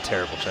wall. That's a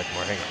terrible check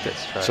mark. Hang on.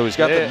 Let's try. So he's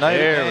got the night.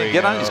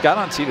 He's got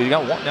on TV. He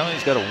got 1. Now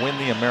he's got to win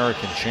the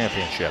American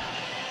Championship.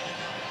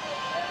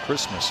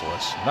 Christmas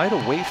list. Night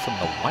away from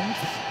the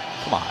wife?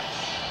 Come on.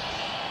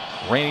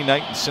 Rainy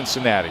night in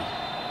Cincinnati.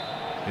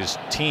 His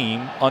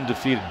team,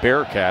 undefeated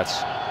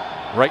Bearcats,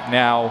 right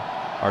now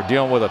are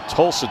dealing with a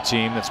Tulsa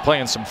team that's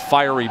playing some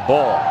fiery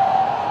ball.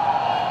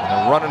 And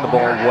they're running the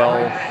ball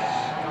well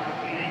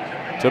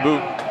to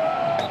boot.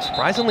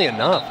 Surprisingly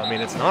enough, I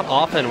mean, it's not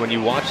often when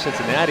you watch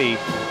Cincinnati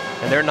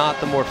and they're not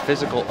the more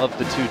physical of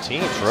the 2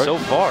 teams. Right. So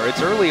far,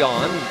 it's early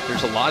on.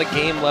 There's a lot of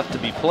game left to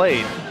be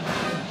played.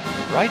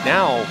 Right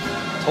now,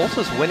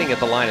 Tulsa's winning at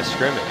the line of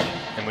scrimmage.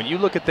 And when you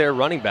look at their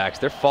running backs,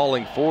 they're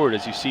falling forward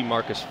as you see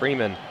Marcus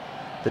Freeman,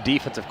 the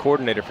defensive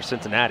coordinator for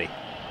Cincinnati.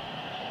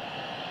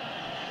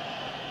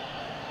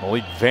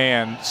 Malik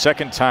Vann,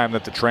 2nd time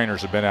that the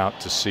trainers have been out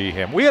to see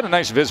him. We had a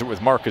nice visit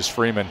with Marcus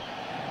Freeman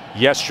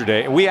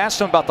yesterday, and we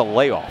asked him about the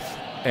layoff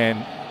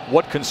and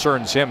what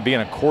concerns him being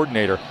a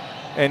coordinator.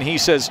 And he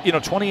says, you know,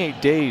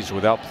 28 days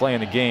without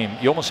playing a game,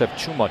 you almost have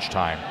too much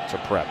time to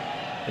prep.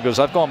 He goes,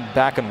 I've gone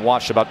back and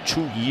watched about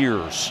 2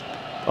 years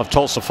of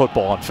Tulsa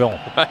football on film.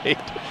 Right.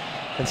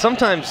 And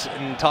sometimes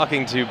in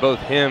talking to both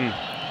him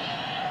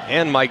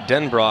and Mike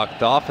Denbrock,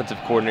 the offensive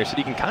coordinator, said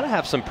you can kind of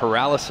have some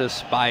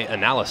paralysis by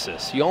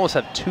analysis. You almost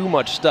have too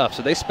much stuff.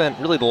 So they spent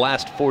really the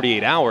last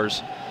 48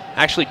 hours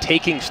actually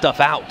taking stuff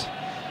out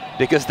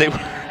because they were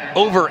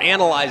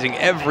over-analyzing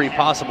every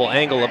possible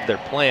angle of their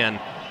plan.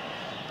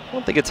 I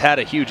don't think it's had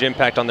a huge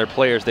impact on their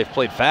players. They've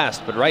played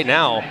fast, but right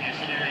now,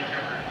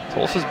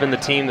 Tulsa's been the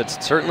team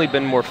that's certainly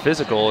been more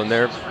physical, and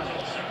their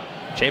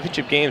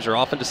championship games are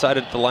often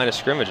decided at the line of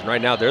scrimmage, and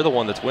right now they're the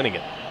one that's winning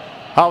it.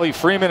 Holly,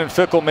 Freeman and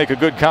Fickle make a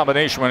good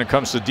combination when it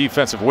comes to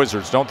defensive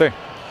wizards, don't they?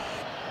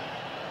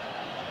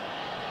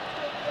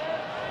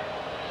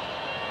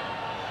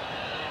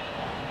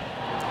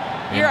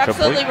 You're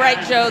absolutely right,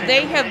 Joe.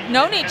 They have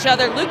known each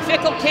other. Luke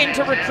Fickle came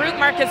to recruit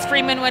Marcus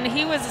Freeman when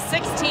he was a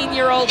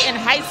 16-year-old in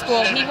high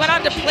school. He went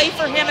on to play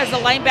for him as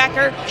a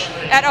linebacker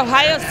at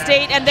Ohio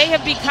State, and they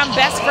have become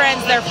best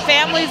friends. Their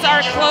families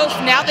are close.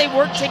 Now they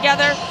work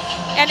together,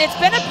 and it's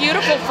been a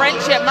beautiful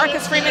friendship.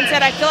 Marcus Freeman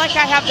said, I feel like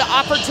I have the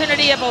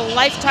opportunity of a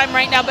lifetime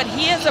right now, but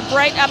he is a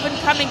bright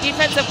up-and-coming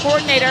defensive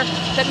coordinator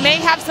that may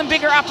have some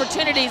bigger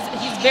opportunities.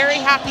 He's very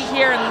happy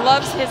here and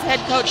loves his head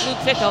coach, Luke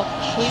Fickle,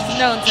 who he's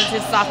known since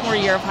his sophomore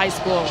year of high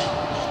school.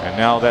 And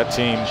now that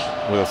team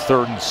with a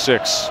 3rd and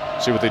 6.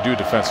 See what they do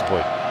defensively.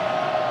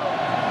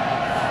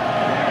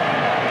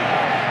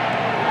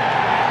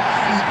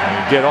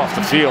 And get off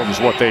the field is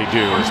what they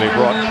do, as they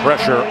brought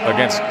pressure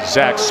against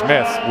Zach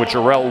Smith with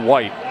Jarrell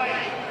White.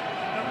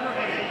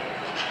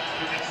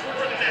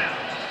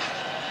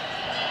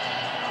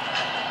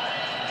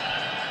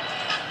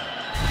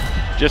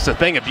 Just a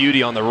thing of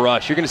beauty on the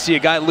rush. You're going to see a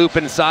guy loop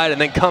inside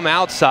and then come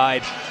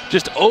outside,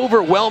 just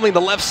overwhelming the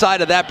left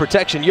side of that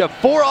protection. You have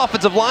 4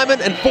 offensive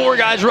linemen and 4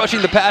 guys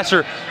rushing the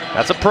passer.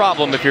 That's a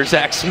problem if you're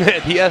Zach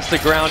Smith. He has to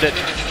ground it,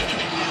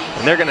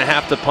 and they're going to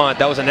have to punt.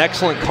 That was an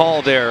excellent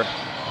call there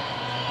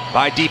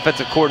by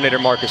defensive coordinator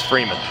Marcus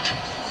Freeman.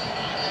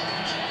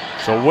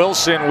 So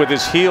Wilson with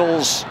his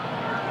heels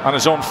on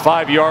his own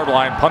 5-yard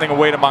line, punting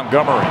away to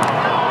Montgomery.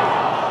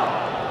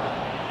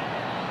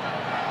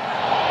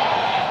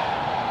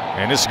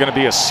 And this is going to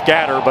be a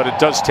scatter, but it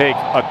does take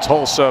a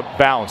Tulsa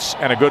bounce,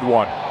 and a good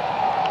one.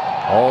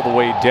 All the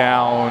way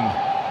down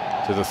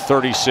to the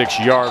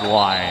 36-yard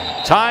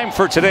line. Time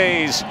for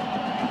today's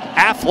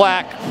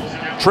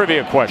AFLAC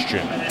trivia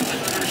question.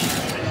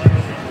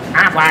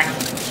 AFLAC.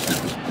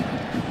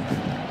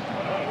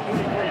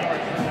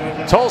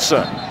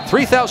 Tulsa,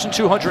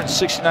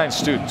 3,269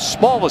 students,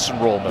 smallest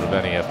enrollment of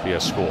any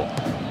FBS school.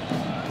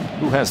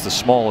 Who has the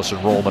smallest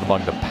enrollment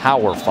among the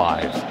Power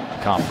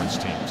 5 conference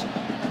teams?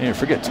 And you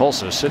forget,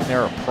 Tulsa is sitting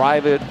there, a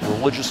private,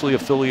 religiously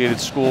affiliated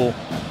school.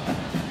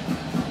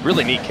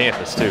 Really neat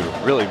campus, too.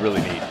 Really,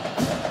 really neat.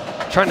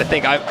 I'm trying to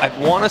think. I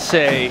want to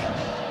say,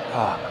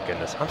 oh, my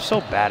goodness. I'm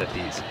so bad at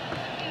these.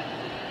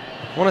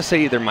 I want to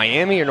say either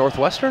Miami or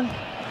Northwestern.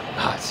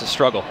 It's a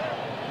struggle.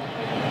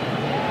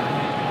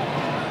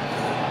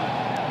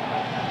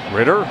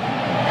 Ritter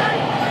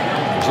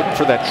was looking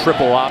for that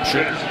triple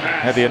option.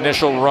 Had the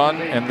initial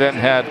run and then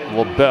had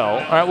LaBelle.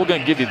 All right, we're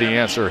going to give you the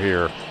answer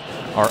here.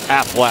 Our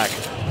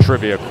AFLAC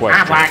trivia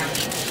question.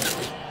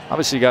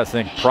 Obviously, you got to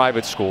think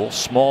private school,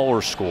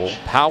 smaller school,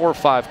 Power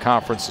 5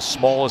 conference, the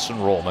smallest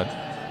enrollment.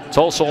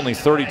 Tulsa only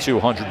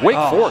 3,200. Wake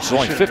Forest is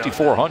only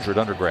 5,400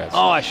 undergrads.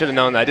 Oh, I should have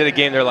known that. I did a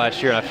game there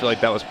last year, and I feel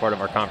like that was part of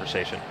our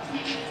conversation.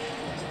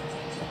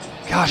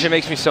 Gosh, it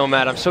makes me so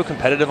mad. I'm so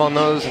competitive on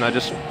those, and I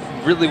just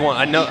really want.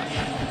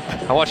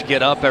 I watch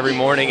Get Up every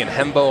morning, and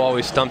Hembo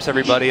always stumps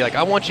everybody. Like,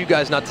 I want you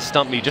guys not to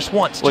stump me just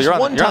once. Well, just you're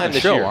one time on the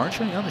this show, year. aren't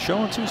you? You're on the show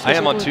on Tuesdays? I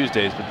am on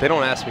Tuesdays, but they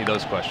don't ask me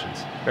those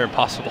questions. They're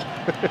impossible.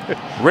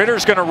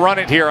 Ritter's going to run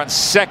it here on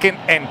 2nd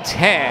and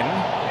 10.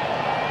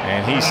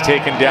 And he's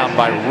taken down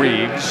by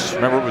Reeves.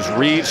 Remember, it was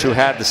Reeves who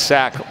had the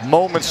sack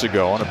moments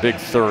ago on a big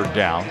 3rd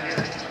down.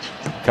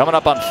 Coming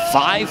up on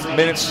 5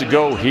 minutes to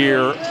go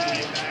here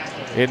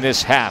in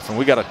this half. And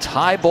we got a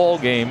tie ball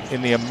game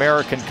in the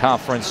American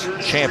Conference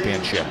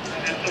Championship.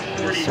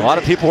 A lot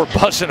of people were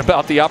buzzing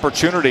about the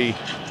opportunity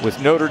with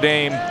Notre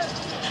Dame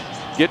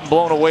getting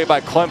blown away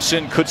by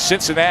Clemson. Could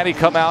Cincinnati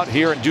come out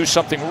here and do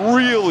something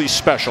really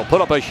special,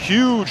 put up a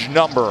huge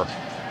number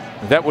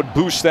that would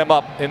boost them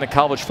up in the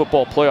college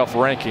football playoff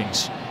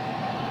rankings?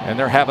 And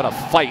they're having a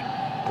fight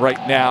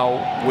right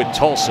now with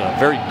Tulsa.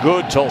 Very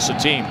good Tulsa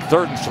team,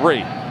 3rd and 3.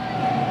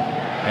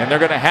 And they're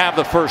going to have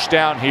the first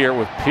down here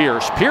with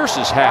Pierce. Pierce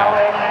has had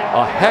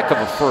a heck of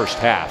a first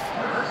half.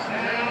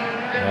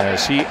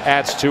 As he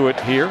adds to it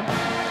here,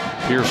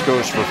 Pierce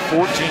goes for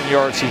 14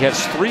 yards. He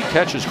has 3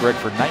 catches, Greg,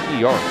 for 90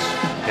 yards.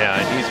 Yeah,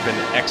 and he's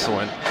been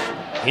excellent.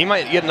 He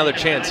might get another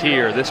chance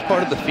here. This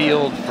part of the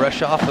field,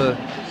 fresh off a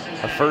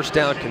first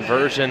down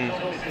conversion.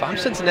 If I'm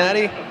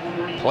Cincinnati,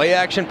 play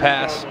action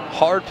pass,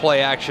 hard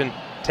play action,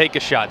 take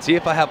a shot. See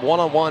if I have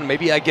one-on-one,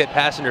 maybe I get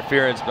pass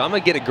interference, but I'm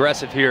going to get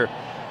aggressive here,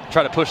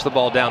 try to push the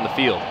ball down the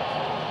field.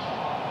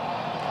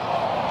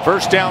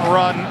 First down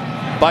run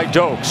by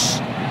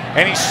Dokes.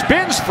 And he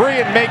spins free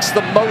and makes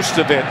the most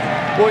of it.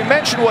 Well, we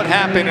mentioned what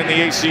happened in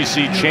the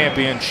ACC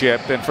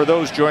championship. And for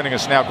those joining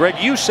us now, Greg,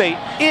 you say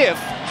if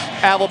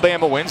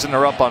Alabama wins and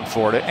they're up on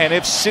Florida, and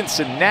if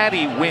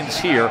Cincinnati wins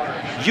here,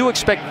 you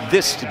expect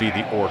this to be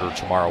the order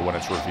tomorrow when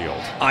it's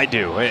revealed. I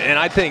do. And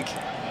I think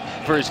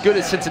for as good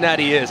as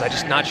Cincinnati is, I'm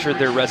just not sure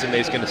their resume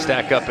is going to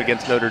stack up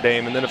against Notre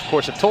Dame. And then, of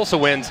course, if Tulsa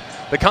wins,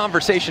 the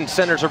conversation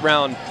centers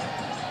around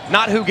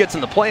not who gets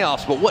in the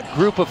playoffs, but what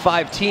group of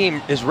 5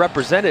 team is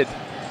represented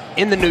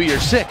in the New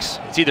Year's Six.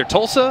 It's either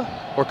Tulsa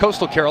or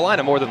Coastal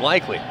Carolina, more than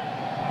likely.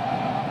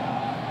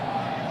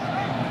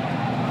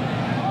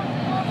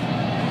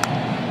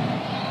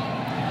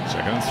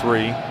 Second and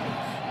 3.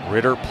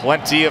 Ritter,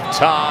 plenty of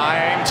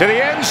time to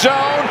the end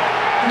zone.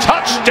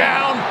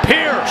 Touchdown,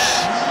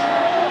 Pierce.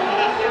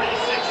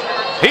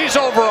 He's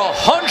over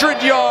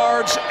 100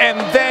 yards and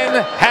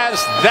then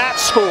has that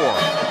score.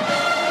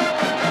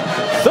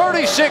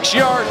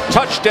 36-yard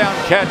touchdown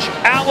catch,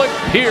 Alec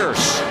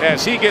Pierce,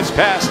 as he gets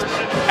past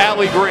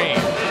Allie Green.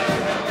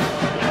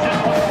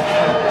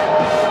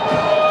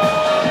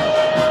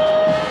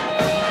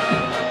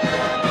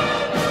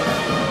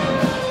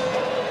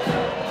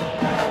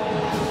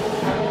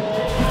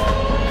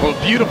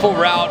 Well, beautiful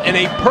route and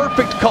a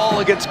perfect call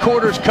against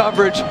quarters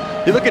coverage.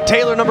 You look at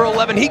Taylor, number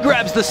 11, he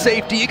grabs the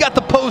safety. You got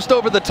the post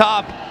over the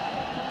top.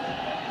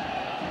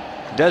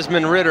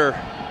 Desmond Ritter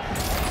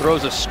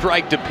throws a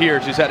strike to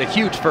Pierce, who's had a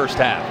huge first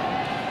half.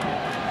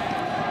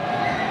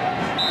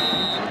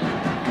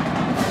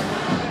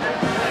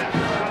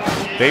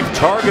 They've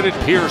targeted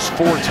Pierce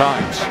 4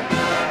 times.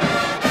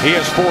 He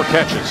has 4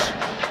 catches,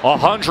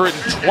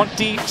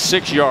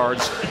 126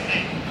 yards,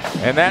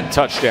 and that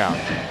touchdown.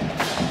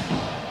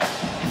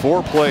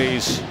 4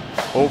 plays,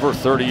 over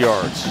 30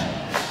 yards.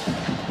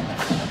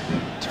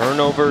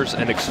 Turnovers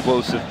and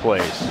explosive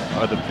plays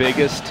are the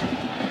biggest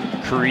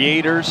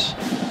creators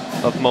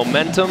of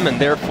momentum, and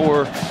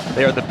therefore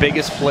they are the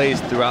biggest plays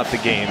throughout the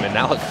game. And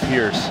Alec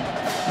Pierce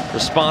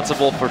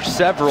responsible for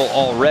several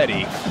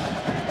already,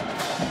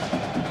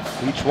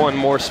 each one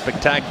more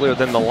spectacular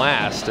than the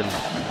last, and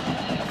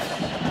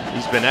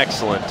he's been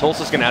excellent.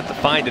 Tulsa's going to have to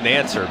find an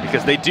answer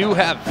because they do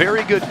have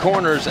very good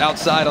corners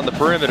outside on the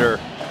perimeter,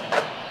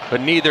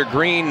 but neither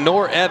Green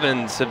nor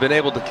Evans have been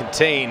able to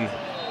contain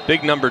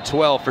big number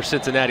 12 for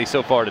Cincinnati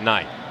so far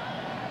tonight.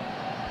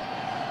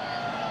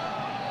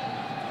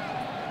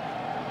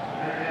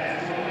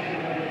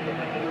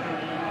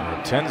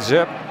 A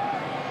 10-zip.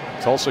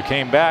 Tulsa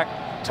came back,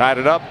 tied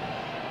it up,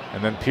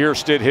 and then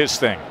Pierce did his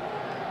thing.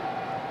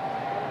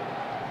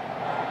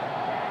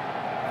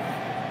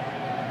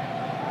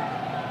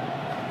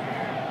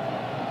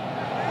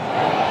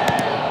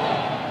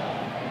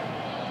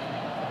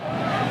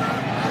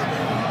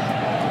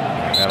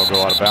 And that'll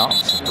go out of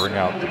bounds and bring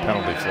out the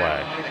penalty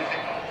flag.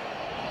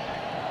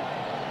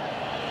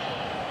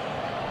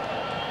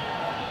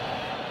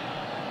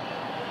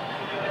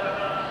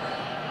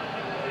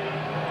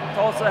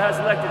 Tulsa has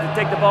elected to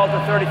take the ball to the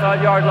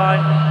 35-yard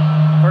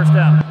line. First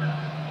down.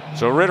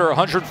 So Ritter,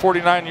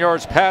 149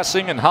 yards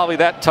passing, and Holly,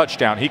 that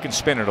touchdown, he can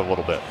spin it a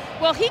little bit.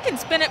 Well, he can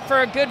spin it for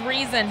a good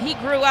reason. He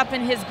grew up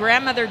in his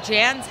grandmother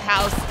Jan's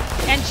house,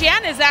 and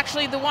Jan is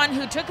actually the one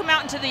who took him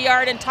out into the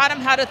yard and taught him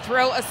how to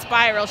throw a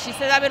spiral. She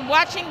said, I've been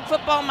watching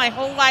football my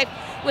whole life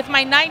with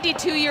my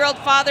 92-year-old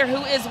father,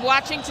 who is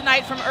watching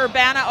tonight from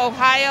Urbana,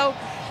 Ohio.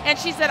 And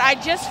she said, I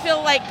just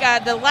feel like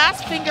the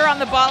last finger on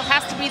the ball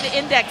has to be the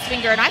index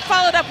finger. And I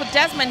followed up with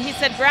Desmond. He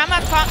said,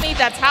 Grandma taught me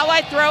that's how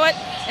I throw it,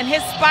 and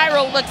his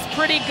spiral looks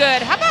pretty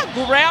good. How about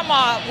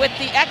Grandma with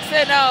the X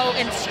and O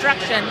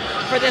instruction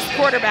for this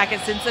quarterback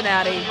at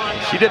Cincinnati?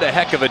 She did a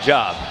heck of a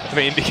job. I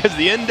mean, because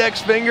the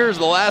index finger is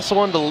the last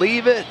one to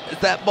leave it.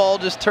 That ball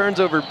just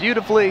turns over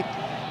beautifully.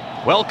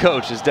 Well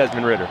coached is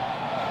Desmond Ritter.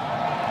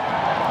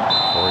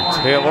 Corey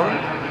Taylor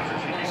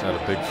has had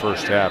a big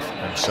first half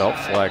himself.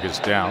 Flag is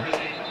down.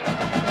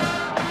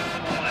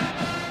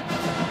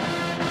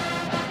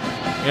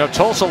 You know,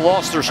 Tulsa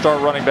lost their star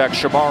running back,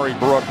 Shamari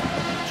Brook,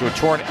 to a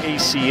torn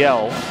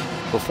ACL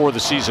before the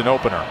season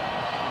opener.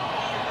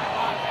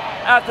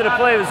 After the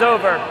play was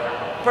over,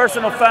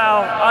 personal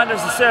foul,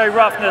 unnecessary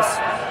roughness,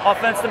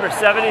 offense number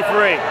 73.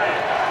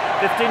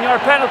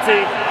 15-yard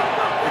penalty,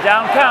 the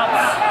down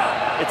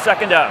counts, it's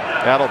second down.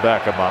 That'll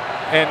back him up.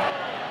 And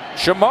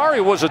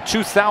Shamari was a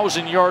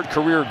 2,000-yard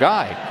career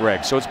guy,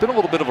 Greg, so it's been a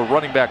little bit of a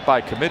running back by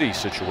committee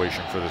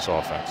situation for this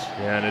offense.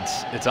 Yeah, and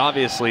it's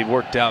obviously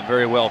worked out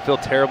very well. Feel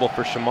terrible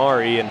for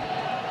Shamari and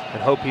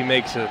hope he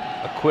makes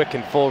a quick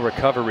and full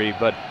recovery,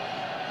 but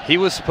he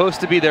was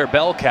supposed to be their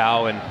bell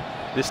cow, and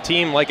this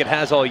team, like it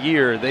has all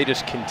year, they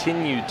just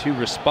continue to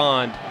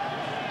respond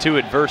to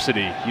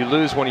adversity. You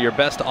lose one of your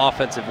best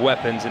offensive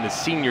weapons in his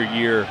senior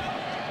year,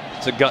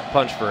 it's a gut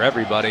punch for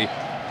everybody.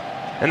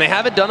 And they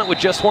haven't done it with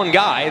just one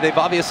guy. They've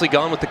obviously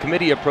gone with the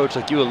committee approach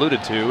like you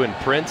alluded to, and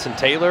Prince and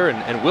Taylor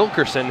and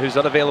Wilkerson, who's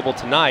unavailable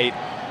tonight.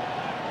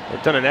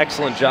 They've done an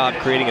excellent job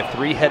creating a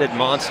 3-headed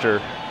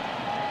monster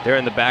there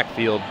in the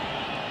backfield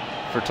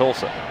for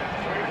Tulsa.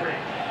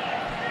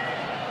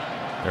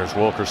 There's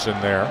Wilkerson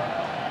there.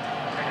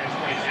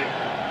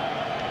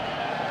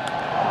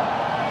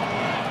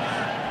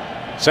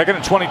 2nd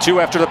and 22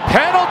 after the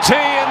penalty,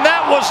 and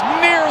that was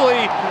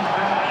nearly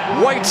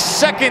White's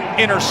second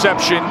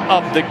interception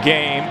of the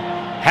game.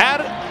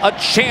 Had a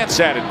chance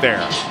at it there.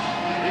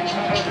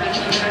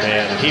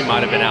 Man, he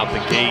might have been out the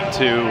gate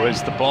too,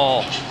 as the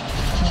ball,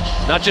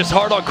 not just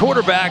hard on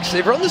quarterbacks.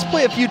 They've run this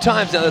play a few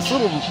times now. This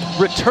little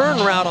return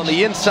route on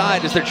the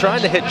inside as they're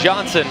trying to hit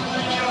Johnson.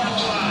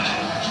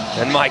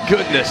 And my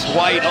goodness,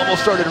 White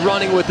almost started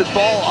running with the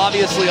ball,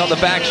 obviously on the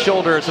back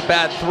shoulder. It's a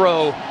bad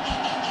throw.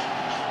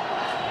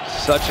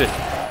 Such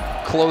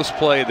a close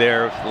play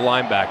there for the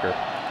linebacker.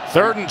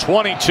 3rd and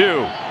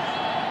 22.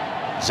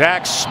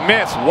 Zach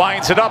Smith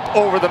winds it up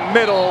over the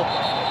middle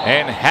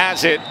and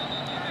has it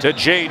to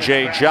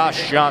JJ.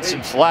 Josh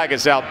Johnson. Flag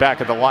is out back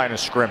at the line of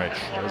scrimmage.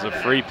 It was a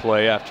free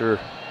play after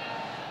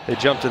they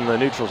jumped in the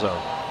neutral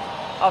zone.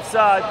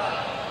 Offside.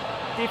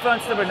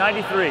 Defense number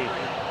 93.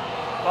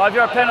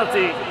 5-yard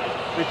penalty.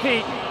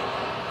 Repeat.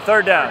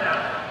 3rd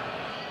down.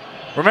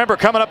 Remember,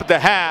 coming up at the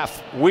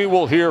half, we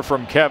will hear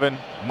from Kevin,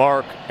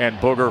 Mark, and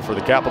Booger for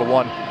the Capital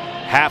One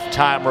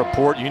halftime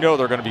report. You know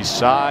they're going to be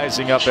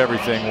sizing up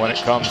everything when it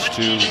comes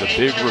to the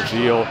big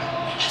reveal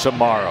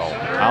tomorrow.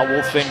 How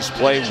will things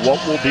play?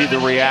 What will be the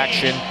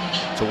reaction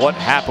to what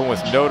happened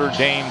with Notre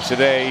Dame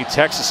today?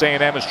 Texas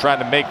A&M is trying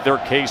to make their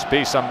case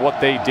based on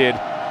what they did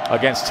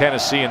against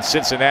Tennessee, and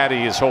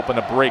Cincinnati is hoping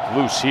to break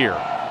loose here.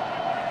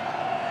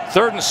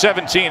 3rd and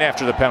 17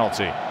 after the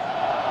penalty.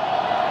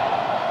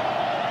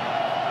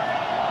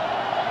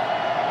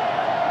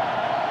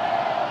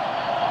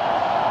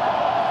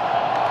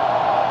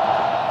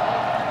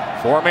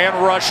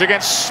 Four-man rush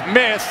against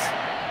Smith.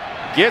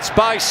 Gets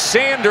by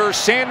Sanders.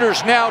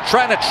 Sanders now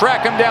trying to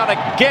track him down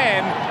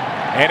again.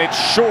 And it's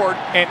short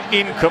and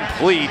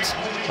incomplete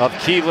of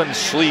Keelan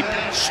Sleep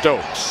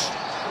Stokes.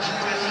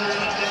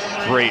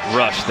 Great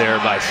rush there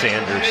by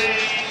Sanders.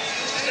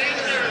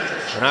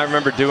 And I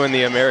remember doing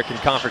the American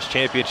Conference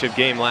Championship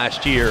game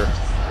last year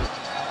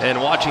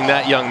and watching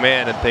that young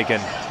man and thinking,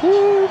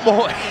 whoo,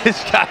 boy,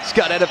 this guy's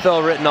got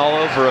NFL written all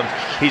over him.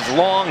 He's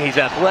long, he's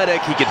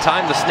athletic, he can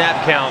time the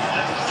snap count.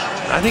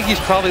 I think he's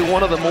probably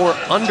one of the more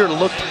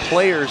underlooked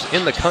players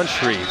in the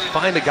country.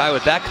 Find a guy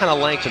with that kind of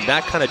length and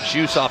that kind of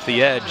juice off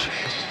the edge.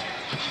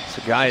 It's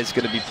a guy who's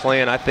going to be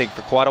playing, I think,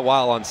 for quite a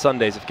while on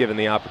Sundays if given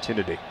the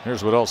opportunity.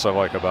 Here's what else I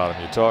like about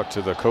him. You talk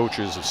to the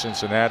coaches of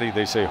Cincinnati,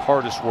 they say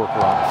hardest worker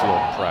on the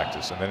field in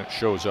practice, and then it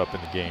shows up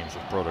in the games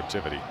with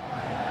productivity.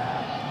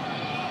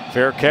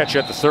 Fair catch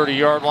at the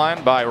 30-yard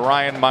line by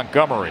Ryan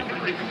Montgomery.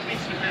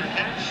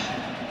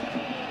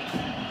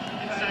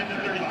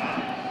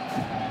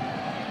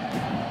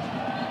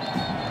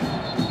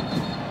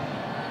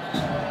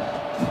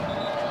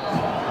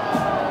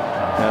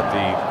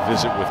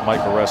 Visit with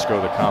Mike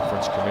Oresco, the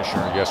conference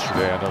commissioner,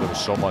 yesterday. I know there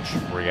was so much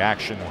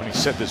reaction when he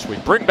said this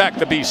week, bring back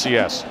the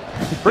BCS,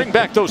 bring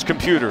back those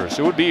computers.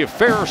 It would be a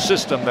fairer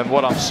system than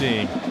what I'm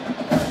seeing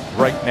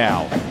right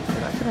now.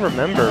 I can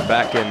remember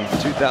back in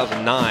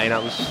 2009, I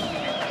was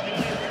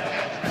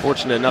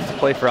fortunate enough to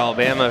play for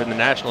Alabama in the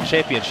national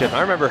championship.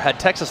 I remember had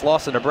Texas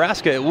lost to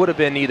Nebraska, it would have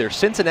been either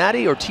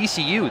Cincinnati or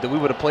TCU that we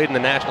would have played in the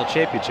national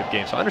championship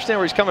game. So I understand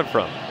where he's coming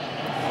from.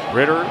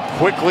 Ritter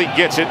quickly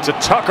gets it to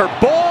Tucker.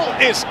 Ball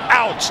is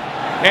out,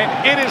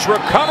 and it is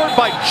recovered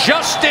by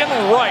Justin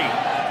Wright.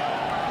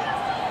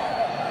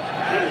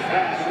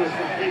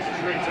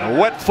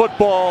 Wet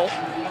football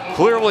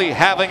clearly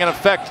having an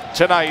effect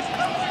tonight.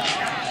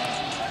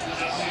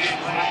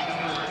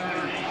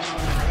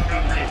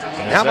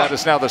 And that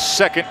is now the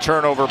 2nd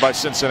turnover by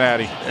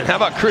Cincinnati. And how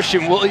about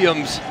Christian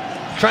Williams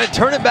trying to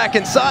turn it back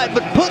inside,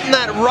 but putting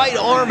that right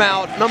arm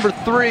out, number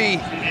 3,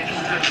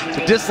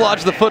 to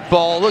dislodge the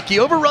football. Look, he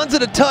overruns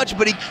it a touch,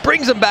 but he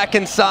brings him back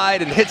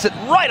inside and hits it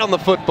right on the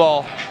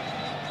football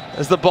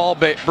as the ball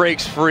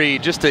breaks free.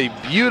 Just a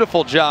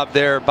beautiful job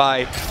there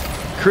by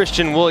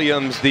Christian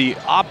Williams, the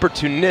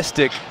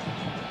opportunistic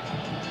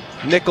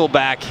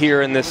nickelback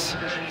here in this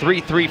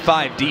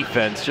 3-3-5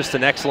 defense. Just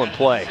an excellent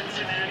play.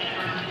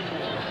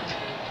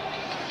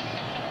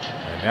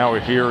 And now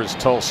here is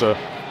Tulsa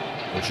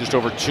with just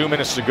over 2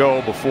 minutes to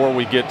go before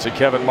we get to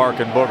Kevin, Mark,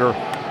 and Booger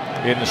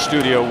in the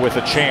studio with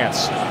a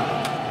chance.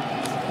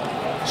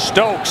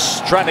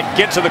 Stokes trying to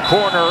get to the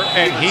corner,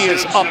 and he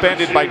is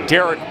upended by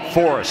Derek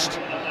Forrest.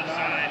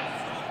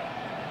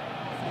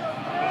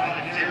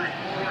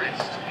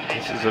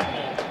 This is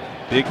a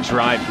big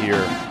drive here.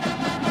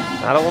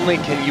 Not only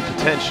can you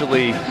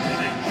potentially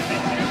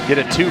get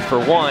a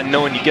 2-for-1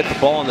 knowing you get the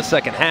ball in the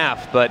second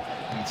half, but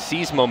he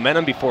sees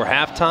momentum before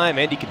halftime,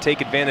 and he can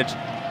take advantage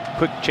of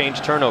quick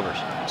change turnovers.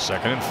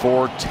 2nd and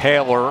 4,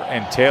 Taylor,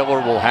 and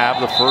Taylor will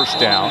have the first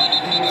down.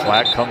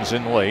 Flag comes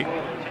in late.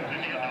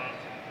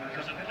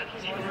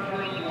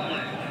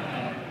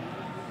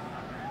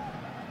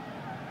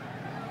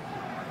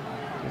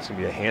 It's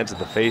going to be a hands at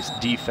the face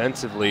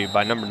defensively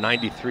by number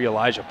 93,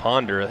 Elijah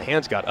Ponder. The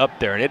hands got up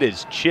there, and it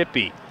is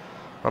chippy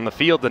on the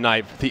field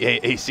tonight for the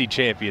AAC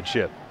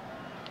championship.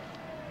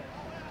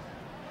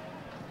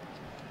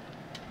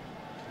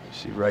 You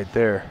see right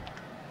there.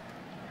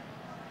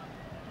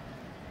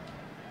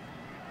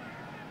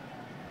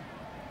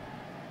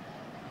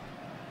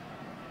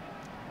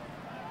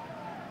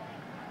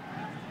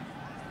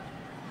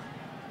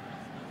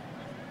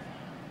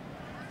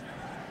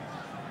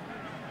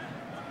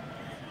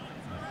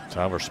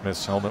 Tyler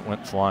Smith's helmet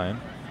went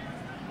flying.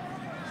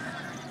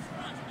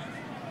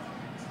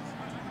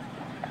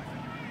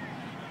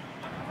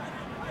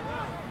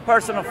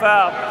 Personal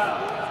foul.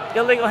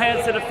 Illegal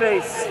hands to the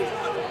face.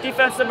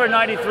 Defense number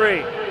 93.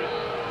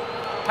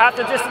 Half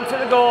the distance to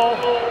the goal.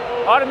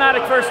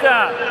 Automatic first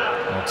down.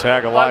 We'll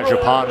tag Elijah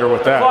Ponder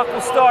with that. The clock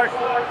will start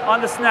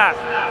on the snap.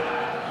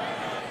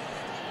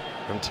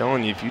 I'm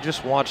telling you, if you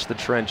just watch the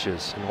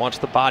trenches and watch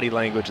the body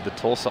language of the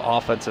Tulsa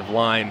offensive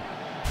line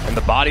and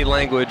the body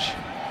language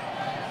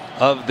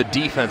of the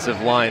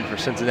defensive line for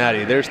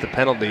Cincinnati, there's the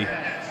penalty.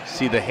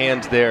 See the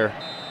hands there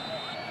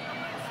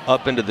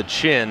up into the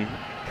chin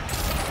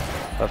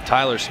of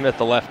Tyler Smith,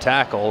 the left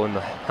tackle, and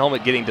the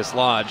helmet getting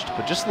dislodged.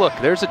 But just look,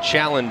 there's a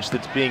challenge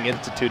that's being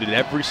instituted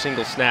every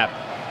single snap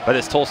by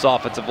this Tulsa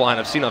offensive line.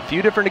 I've seen on a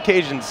few different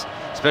occasions,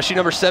 especially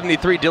number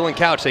 73, Dylan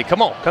Couch, say,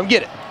 come on, come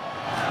get it.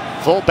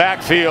 Full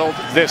backfield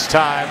this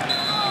time,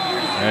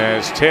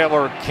 as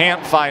Taylor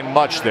can't find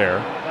much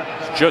there.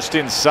 It's just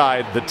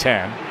inside the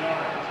 10.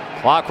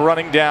 Clock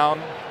running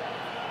down,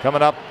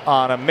 coming up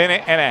on 1.5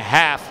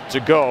 minutes to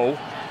go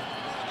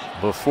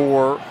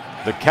before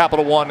the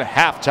Capital One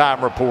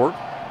halftime report.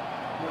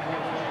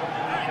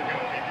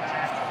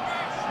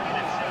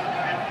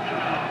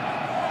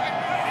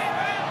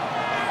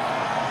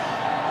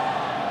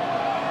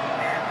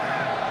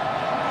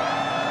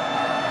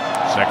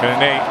 Second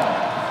and 8.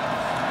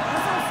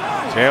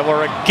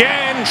 Taylor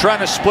again trying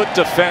to split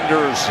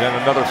defenders, and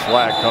another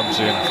flag comes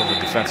in from the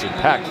defensive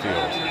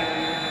backfield.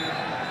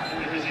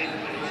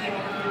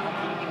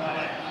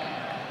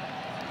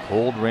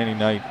 Cold, rainy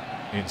night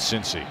in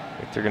Cincy. I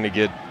think they're going to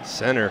get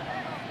center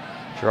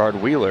Gerard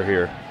Wheeler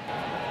here.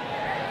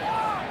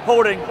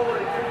 Holding.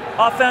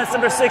 Offense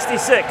number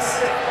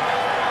 66.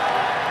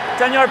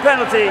 10-yard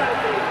penalty.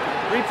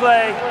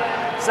 Replay.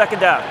 Second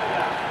down.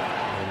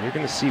 And you're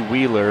going to see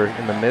Wheeler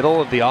in the middle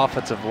of the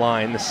offensive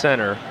line, the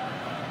center.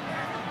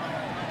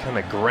 Kind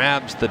of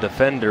grabs the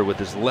defender with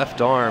his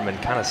left arm and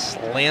kind of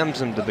slams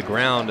him to the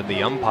ground, and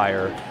the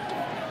umpire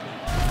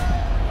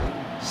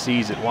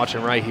sees it,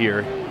 watching right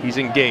here. He's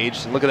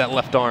engaged, and look at that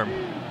left arm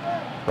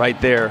right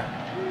there.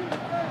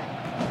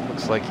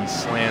 Looks like he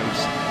slams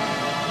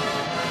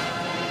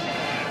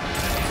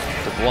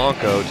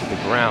DeBlanco to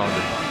the ground.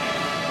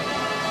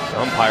 And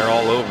the umpire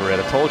all over it.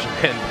 I told you,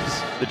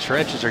 man, the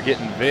trenches are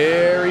getting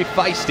very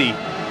feisty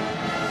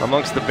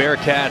amongst the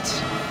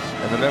Bearcats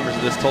and the members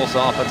of this Tulsa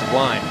offensive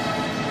line.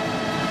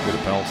 Good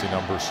penalty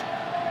numbers.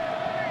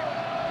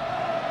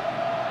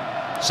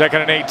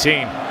 Second and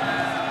 18.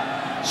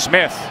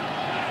 Smith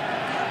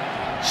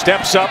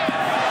steps up,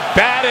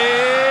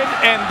 batted,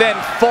 and then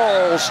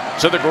falls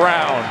to the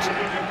ground.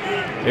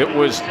 It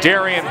was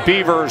Darian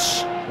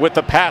Beavers with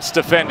the pass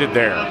defended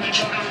there.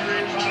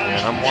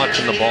 And I'm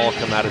watching the ball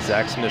come out of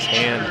Zach Smith's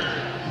hand.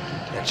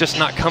 It's just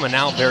not coming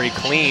out very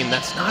clean.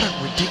 That's not a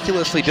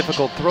ridiculously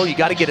difficult throw. You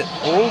got to get it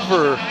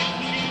over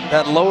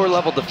that lower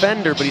level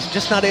defender, but he's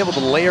just not able to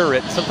layer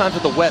it. Sometimes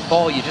with a wet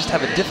ball, you just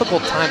have a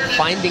difficult time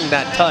finding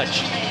that touch.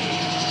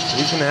 So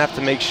he's gonna have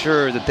to make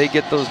sure that they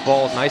get those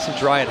balls nice and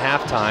dry at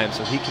halftime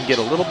so he can get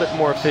a little bit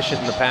more efficient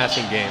in the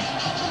passing game.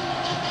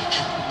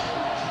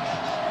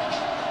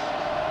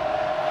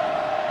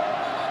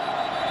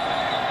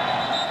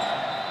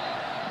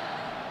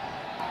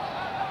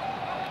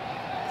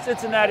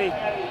 Cincinnati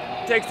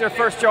takes their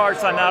first yard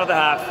sign out of the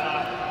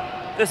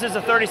half. This is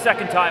a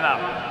 30-second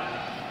timeout.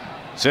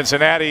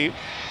 Cincinnati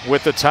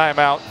with the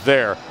timeout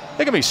there.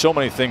 There can be so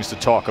many things to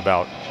talk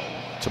about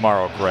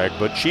tomorrow, Greg,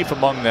 but chief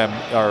among them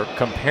are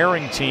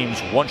comparing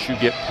teams once you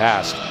get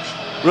past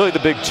really the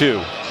big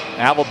two,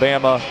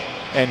 Alabama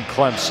and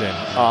Clemson.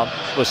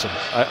 Listen,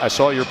 I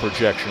saw your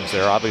projections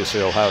there.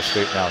 Obviously, Ohio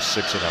State now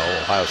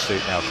 6-0. Ohio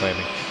State now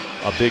claiming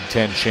a Big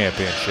Ten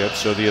championship.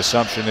 So the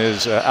assumption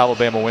is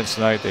Alabama wins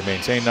tonight. They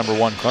maintain number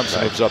 1.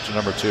 Clemson moves up to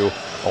number 2.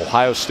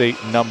 Ohio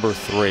State number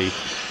 3.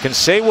 Can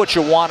say what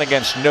you want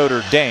against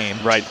Notre Dame,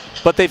 right?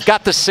 But they've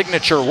got the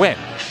signature win.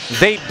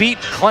 They beat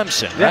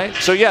Clemson, right?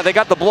 So yeah, they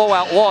got the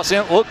blowout loss. It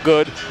didn't look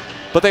good,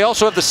 but they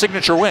also have the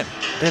signature win.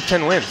 They have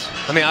 10 wins.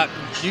 I mean,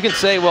 you can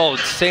say, well,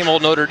 it's the same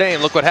old Notre Dame.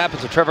 Look what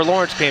happens when Trevor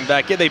Lawrence came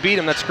back. Yeah, they beat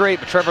him. That's great,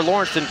 but Trevor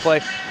Lawrence didn't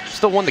play.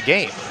 Still won the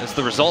game. Does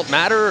the result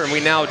matter? Are we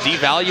now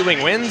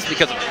devaluing wins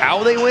because of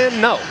how they win?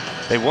 No,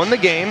 they won the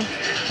game,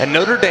 and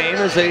Notre Dame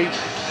is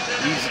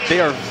they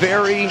are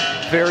very,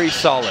 very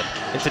solid.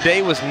 And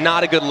today was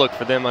not a good look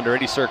for them under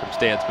any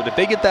circumstance. But if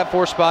they get that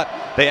 4th spot,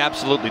 they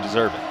absolutely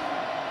deserve it.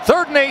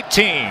 3rd and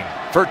 18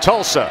 for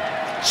Tulsa.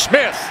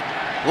 Smith,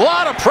 a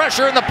lot of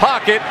pressure in the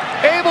pocket,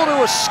 able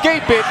to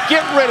escape it,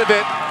 get rid of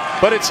it,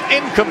 but it's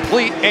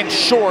incomplete and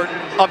short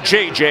of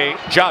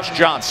JJ, Josh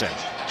Johnson.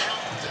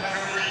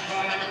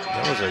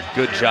 That was a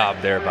good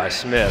job there by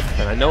Smith.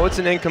 And I know it's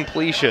an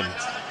incompletion.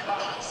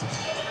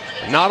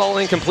 Not all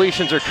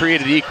incompletions are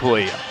created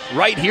equally.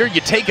 Right here,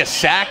 you take a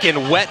sack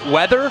in wet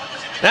weather.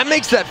 That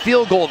makes that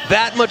field goal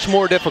that much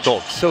more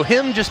difficult. So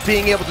him just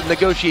being able to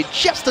negotiate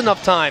just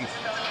enough time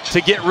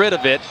to get rid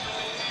of it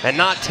and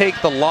not take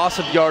the loss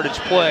of yardage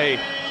play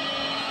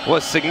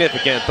was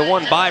significant. The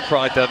one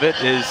byproduct of it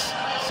is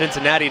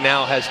Cincinnati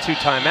now has 2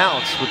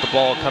 timeouts with the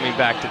ball coming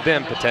back to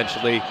them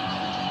potentially.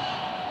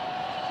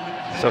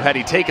 So had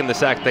he taken the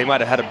sack, they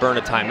might have had to burn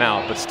a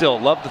timeout, but still,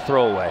 love the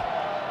throwaway.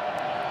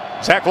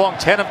 Zach Long,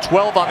 10 of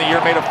 12 on the year,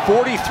 made a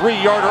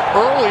 43-yarder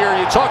earlier.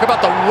 You talk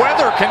about the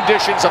weather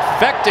conditions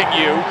affecting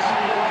you.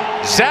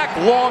 Zach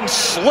Long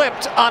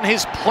slipped on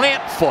his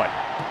plant foot.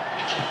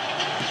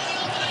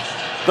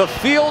 The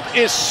field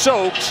is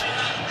soaked,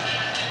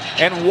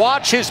 and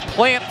watch his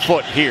plant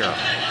foot here.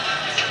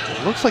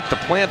 It looks like the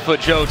plant foot,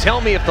 Joe.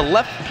 Tell me if the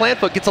left plant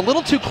foot gets a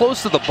little too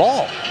close to the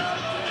ball.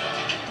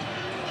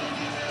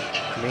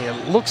 I mean,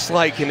 it looks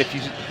like, and if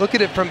you look at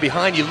it from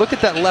behind, you look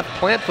at that left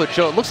plant foot,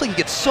 Joe, it looks like he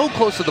gets so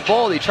close to the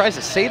ball that he tries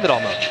to save it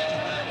almost.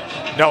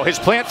 No, his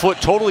plant foot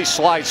totally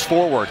slides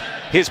forward.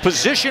 His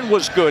position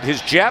was good.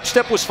 His jab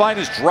step was fine.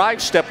 His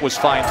drive step was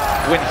fine.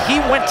 When he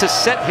went to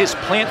set his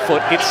plant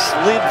foot, it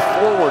slid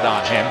forward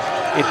on him.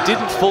 It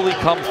didn't fully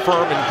come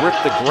firm and grip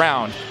the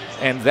ground.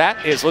 And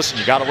that is, listen,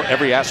 you got to,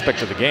 every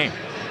aspect of the game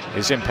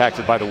is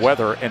impacted by the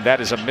weather, and that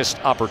is a missed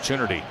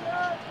opportunity.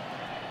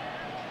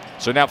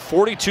 So now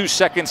 42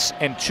 seconds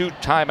and 2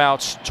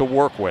 timeouts to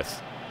work with.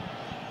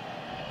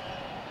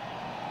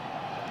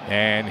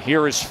 And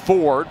here is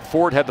Ford.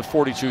 Ford had the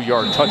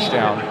 42-yard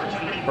touchdown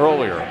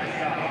earlier.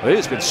 It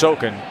has been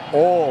soaking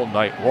all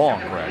night long,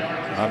 Greg.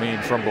 I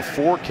mean, from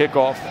before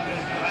kickoff,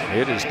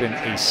 it has been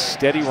a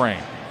steady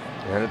rain.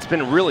 And it's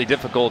been really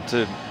difficult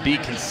to be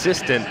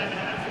consistent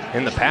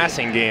in the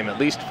passing game, at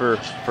least for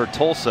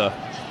Tulsa.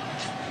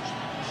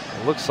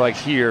 It looks like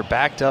here,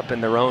 backed up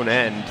in their own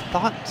end.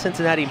 Thought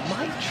Cincinnati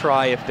might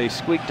try, if they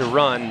squeaked a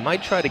run,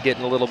 might try to get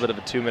in a little bit of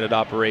a 2-minute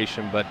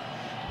operation, but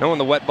knowing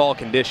the wet ball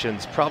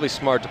conditions, probably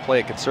smart to play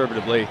it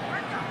conservatively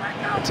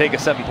and take a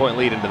 7-point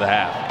lead into the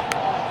half.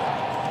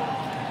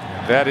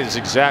 That is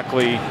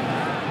exactly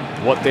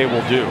what they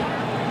will do.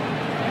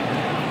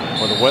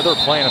 Well, the weather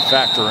playing a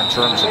factor in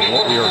terms of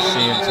what we are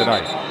seeing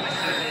tonight.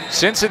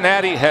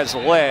 Cincinnati has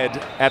led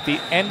at the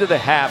end of the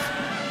half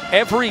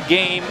every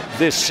game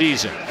this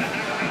season.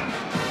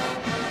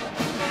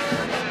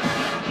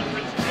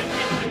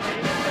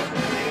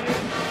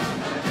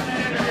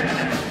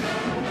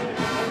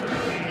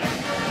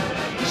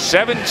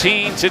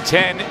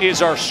 (17-10)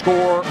 is our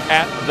score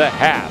at the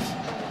half.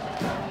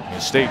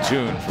 Stay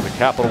tuned for the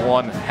Capital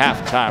One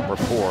halftime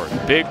report.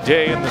 Big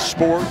day in the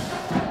sport.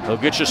 They'll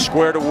get you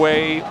squared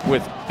away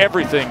with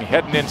everything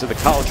heading into the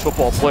college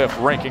football playoff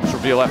rankings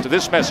reveal after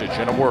this message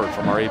and a word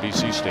from our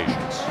ABC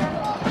stations.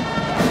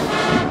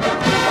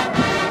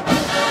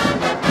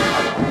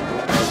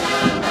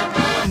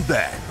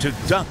 Back to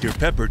Dr.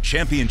 Pepper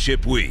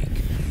Championship Week.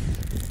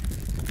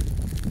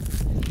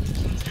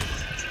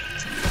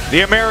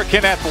 The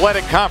American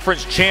Athletic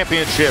Conference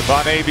Championship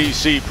on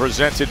ABC,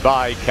 presented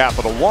by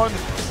Capital One.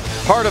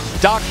 Part of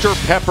Dr.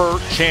 Pepper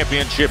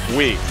Championship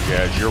Week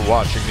as you're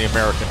watching the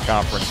American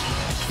Conference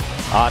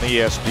on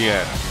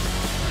ESPN.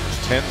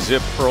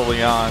 10-zip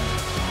early on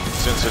in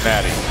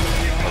Cincinnati.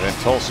 And then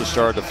Tulsa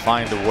started to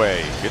find a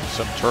way, getting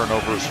some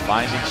turnovers,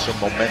 finding some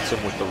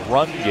momentum with the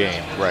run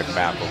game, Greg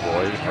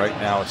McElroy. Right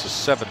now it's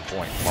a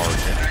 7-point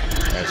margin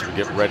as we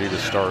get ready to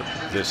start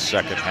this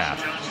second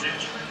half.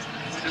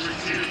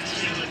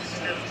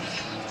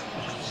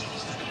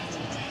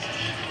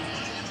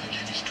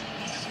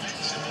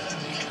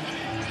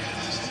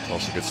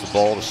 Tulsa gets the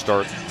ball to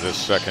start this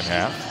second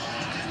half.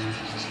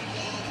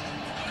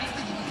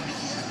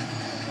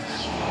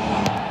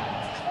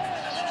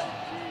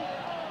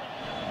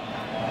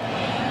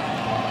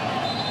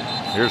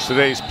 Here's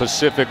today's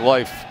Pacific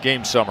Life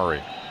game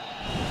summary.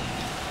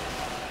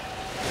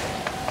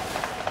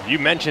 You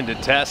mentioned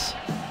it, Tess.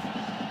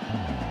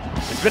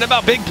 It's been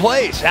about big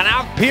plays, and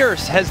Alec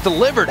Pierce has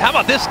delivered. How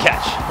about this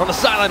catch on the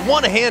sideline,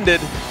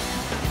 one-handed?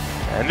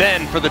 And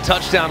then for the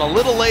touchdown a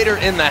little later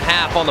in the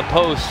half on the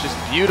post, just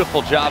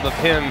beautiful job of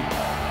him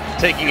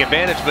taking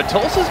advantage. But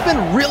Tulsa's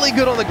been really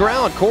good on the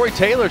ground. Corey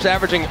Taylor's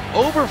averaging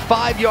over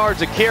 5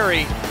 yards a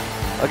carry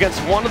against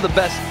one of the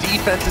best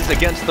defenses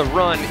against the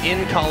run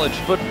in college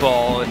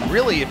football. And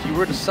really, if you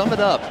were to sum it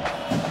up,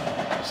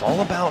 it's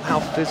all about how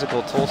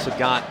physical Tulsa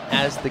got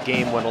as the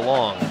game went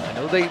along. I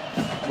know they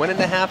went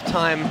into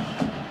halftime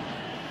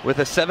with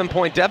a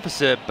 7-point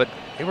deficit, but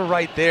they were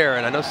right there,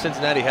 and I know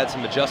Cincinnati had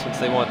some adjustments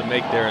they wanted to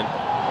make there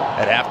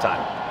at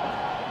halftime.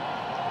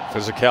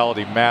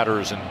 Physicality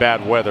matters in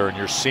bad weather, and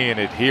you're seeing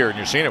it here, and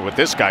you're seeing it with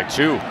this guy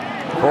too,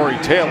 Corey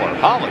Taylor.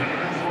 Holly.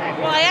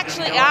 Well, I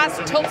actually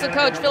asked Tulsa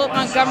coach Philip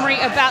Montgomery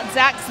about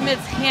Zach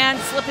Smith's hand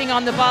slipping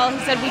on the ball. He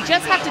said, we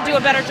just have to do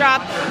a better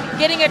job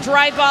getting a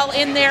dry ball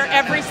in there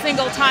every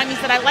single time. He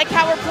said, I like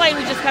how we're playing,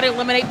 we just got to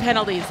eliminate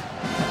penalties.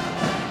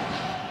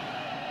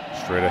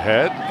 Straight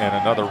ahead, and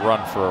another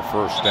run for a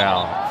first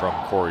down from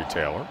Corey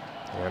Taylor.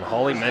 And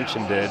Holly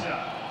mentioned it.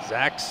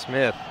 Zach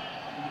Smith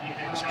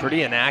was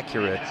pretty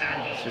inaccurate.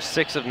 It's just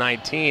 6 of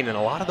 19, and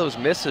a lot of those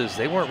misses,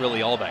 they weren't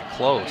really all that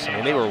close. I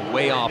mean, they were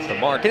way off the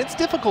mark, and it's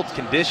difficult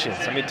conditions.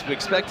 I mean, to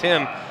expect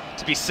him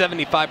to be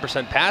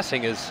 75%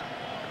 passing is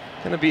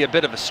going to be a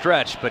bit of a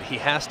stretch, but he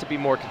has to be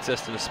more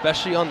consistent,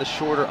 especially on the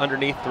shorter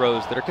underneath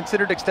throws that are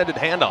considered extended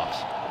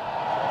handoffs.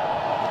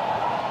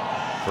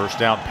 First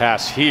down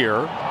pass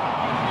here.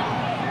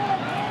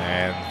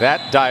 And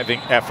that diving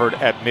effort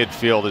at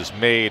midfield is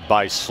made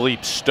by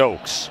Sleep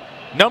Stokes.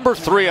 Number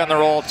 3 on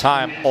their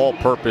all-time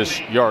all-purpose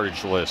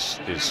yardage list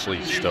is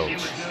Sleep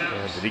Stokes.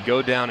 Did he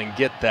go down and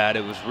get that?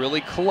 It was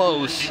really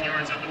close.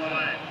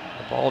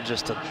 The ball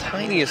just a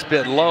tiniest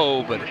bit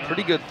low, but a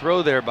pretty good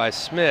throw there by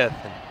Smith.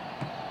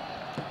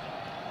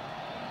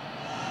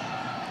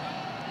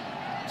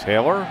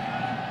 Taylor,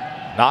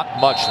 not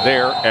much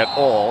there at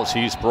all as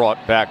he's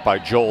brought back by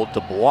Joel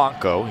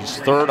DeBlanco. He's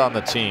 3rd on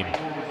the team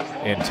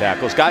in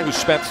tackles. Guy who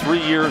spent 3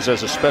 years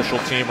as a special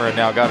teamer and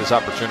now got his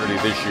opportunity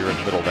this year in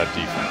the middle of that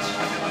defense.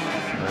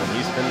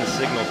 He's been the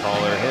signal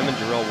caller. Him and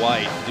Jarrell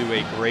White do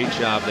a great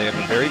job. They have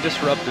a very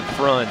disruptive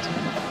front.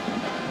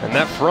 And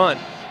that front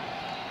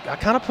got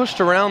kind of pushed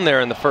around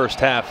there in the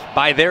first half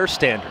by their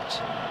standards.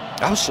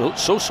 I was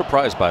so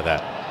surprised by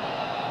that.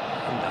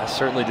 I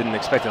certainly didn't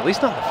expect it, at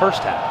least not in the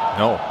first half.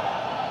 No.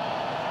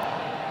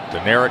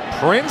 Deneric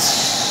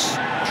Prince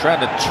trying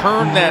to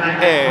turn that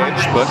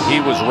edge, but he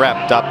was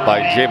wrapped up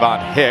by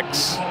Javon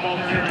Hicks.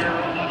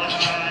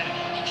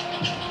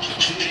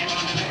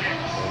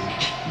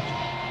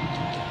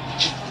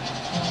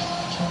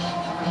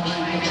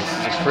 This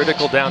is a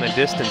critical down and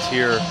distance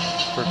here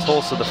for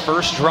Tulsa. The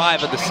first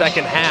drive of the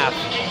second half.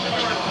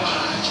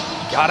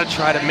 Got to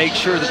try to make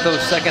sure that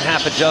those second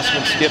half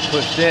adjustments get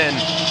pushed in.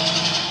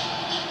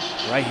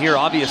 Right here,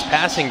 obvious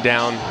passing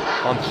down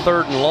on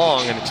 3rd and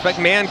long, and expect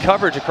man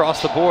coverage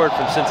across the board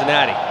from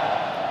Cincinnati.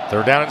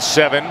 3rd down and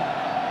 7.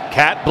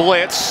 Cat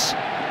blitz,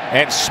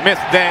 and Smith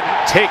then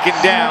taken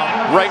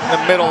down right in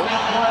the middle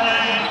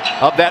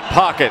of that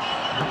pocket.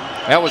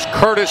 That was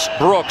Curtis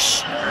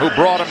Brooks who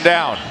brought him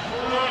down.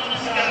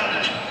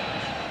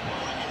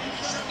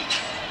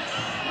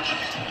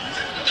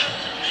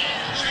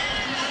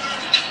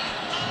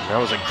 That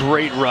was a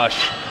great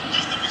rush.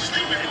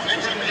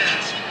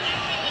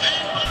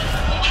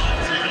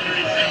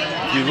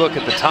 If you look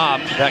at the top,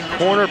 that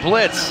corner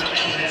blitz,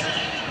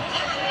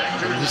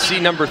 you see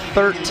number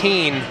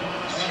 13,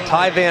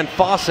 Ty Van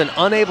Fossen,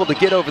 unable to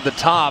get over the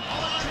top.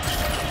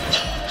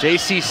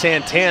 J.C.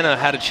 Santana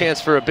had a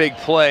chance for a big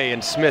play,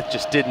 and Smith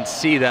just didn't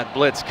see that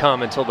blitz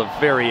come until the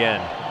very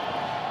end.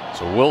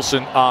 So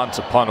Wilson on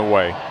to punt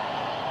away.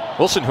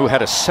 Wilson, who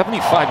had a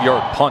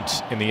 75-yard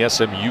punt in the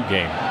SMU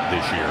game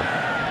this year.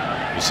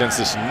 He sends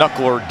this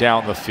knuckler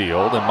down the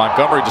field, and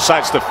Montgomery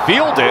decides to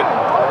field it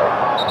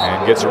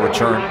and gets a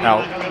return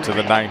out to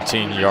the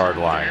 19-yard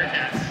line.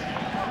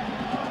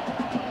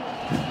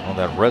 Well,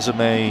 that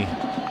resume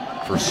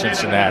for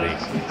Cincinnati.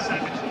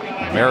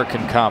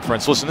 American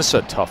Conference. Listen, this is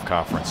a tough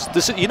conference.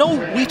 You know,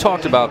 we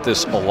talked about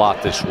this a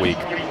lot this week,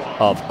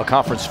 of a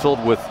conference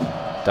filled with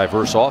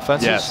diverse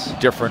offenses, yes,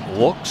 different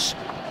looks,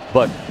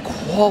 but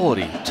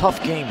quality,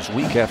 tough games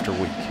week after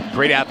week.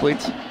 Great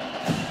athletes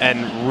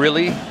and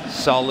really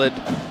solid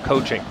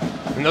coaching.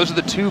 And those are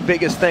the 2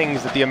 biggest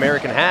things that the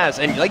American has.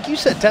 And like you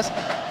said, Tess,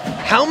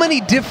 how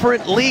many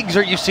different leagues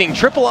are you seeing?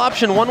 Triple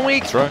option one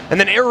week, that's right, and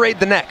then air raid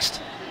the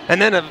next.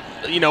 And then,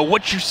 you know,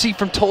 what you see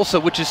from Tulsa,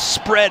 which is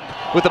spread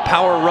with a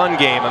power run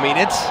game. I mean,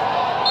 it's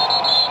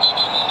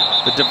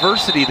the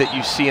diversity that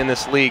you see in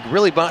this league,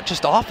 really not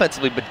just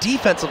offensively, but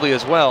defensively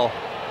as well.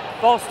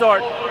 False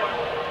start.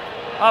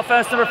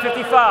 Offense number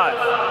 55.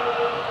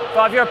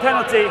 5-yard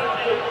penalty.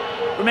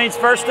 Remains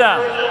first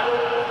down.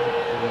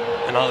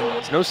 And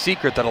it's no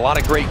secret that a lot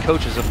of great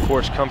coaches, of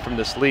course, come from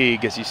this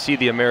league as you see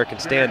the American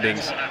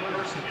standings.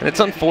 And it's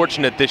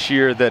unfortunate this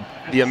year that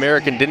the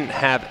American didn't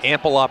have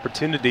ample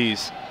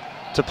opportunities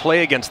to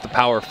play against the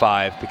Power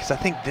 5, because I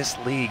think this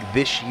league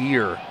this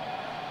year,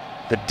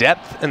 the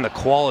depth and the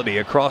quality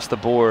across the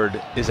board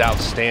is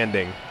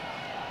outstanding.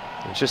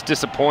 It's just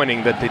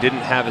disappointing that they didn't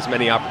have as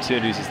many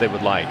opportunities as they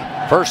would like.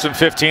 1st and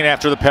 15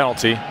 after the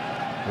penalty.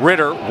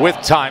 Ritter with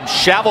time,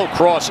 shallow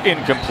cross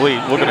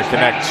incomplete, looking to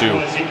connect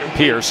to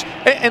Pierce.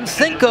 And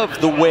think of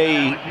the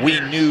way we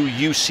knew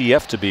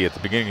UCF to be at the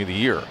beginning of the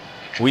year.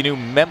 We knew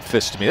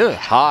Memphis to be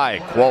high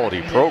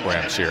quality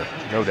programs here.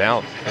 No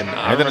doubt. And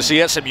then to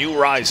see SMU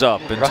rise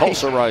up and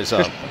Tulsa rise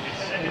up.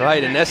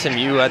 Right, and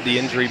SMU had the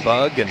injury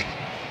bug, and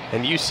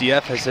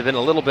UCF has been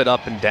a little bit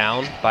up and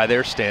down by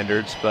their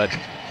standards, but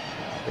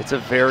it's a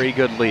very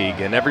good league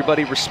and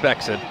everybody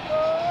respects it.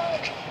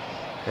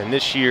 And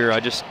this year, I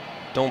just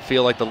don't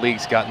feel like the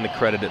league's gotten the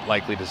credit it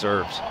likely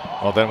deserves.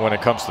 Well, then when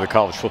it comes to the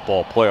college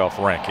football playoff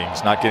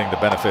rankings, not getting the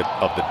benefit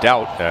of the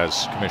doubt,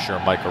 as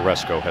Commissioner Mike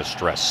Oresco has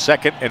stressed.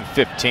 2nd and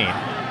 15.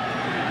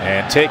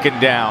 And taken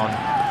down,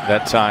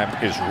 that time,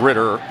 is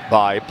Ritter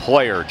by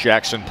Player.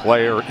 Jackson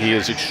Player, he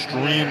is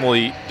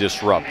extremely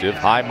disruptive,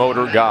 high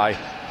motor guy,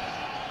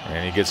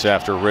 and he gets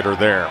after Ritter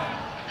there.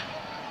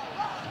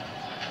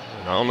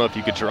 And I don't know if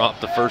you could drop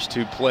the first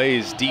 2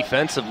 plays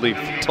defensively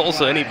for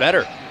Tulsa any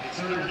better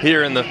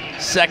here in the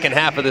second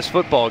half of this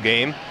football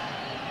game.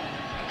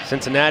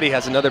 Cincinnati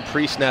has another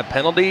pre-snap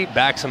penalty,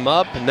 backs him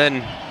up, and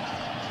then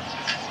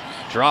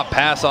drop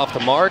pass off the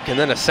mark, and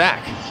then a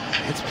sack.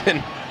 It's been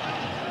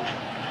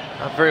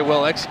not very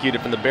well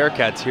executed from the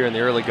Bearcats here in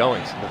the early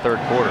goings in the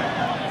 3rd quarter.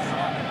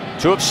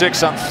 2 of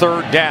 6 on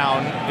 3rd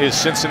down is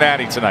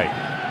Cincinnati tonight.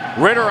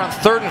 Ritter on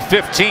 3rd and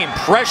 15.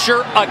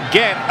 Pressure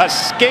again,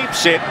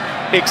 escapes it,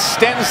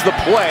 extends the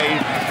play,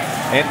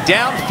 and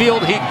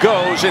downfield he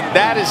goes, and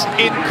that is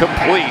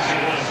incomplete.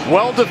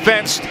 Well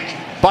defensed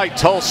by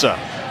Tulsa.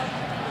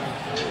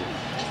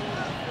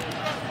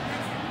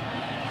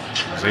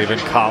 Zaven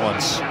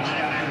Collins,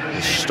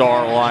 the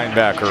star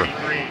linebacker,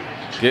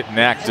 getting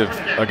active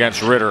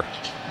against Ritter.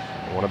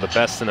 One of the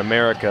best in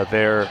America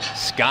there,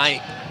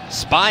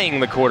 spying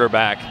the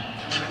quarterback.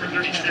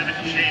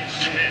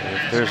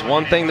 If there's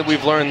one thing that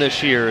we've learned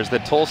this year is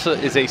that Tulsa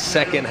is a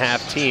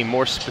second-half team.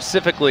 More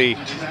specifically,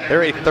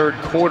 they're a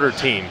third-quarter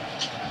team.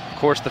 Of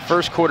course, the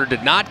first quarter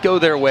did not go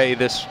their way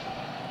this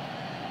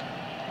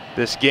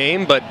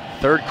game, but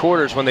third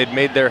quarter is when they'd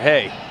made their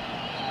hay.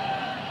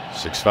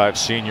 6'5"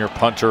 senior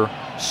punter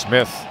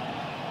Smith,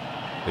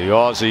 the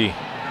Aussie,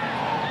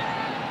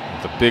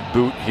 with the big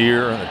boot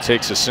here, and it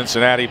takes a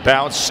Cincinnati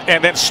bounce,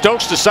 and then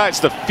Stokes decides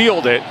to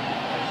field it,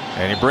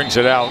 and he brings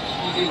it out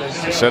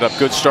to set up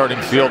good starting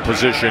field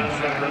position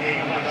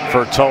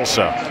for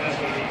Tulsa.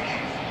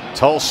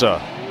 Tulsa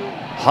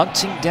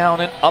hunting down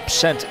an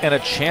upset and a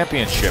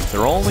championship.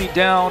 They're only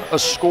down a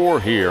score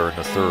here in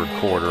the 3rd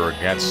quarter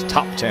against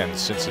top 10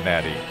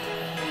 Cincinnati.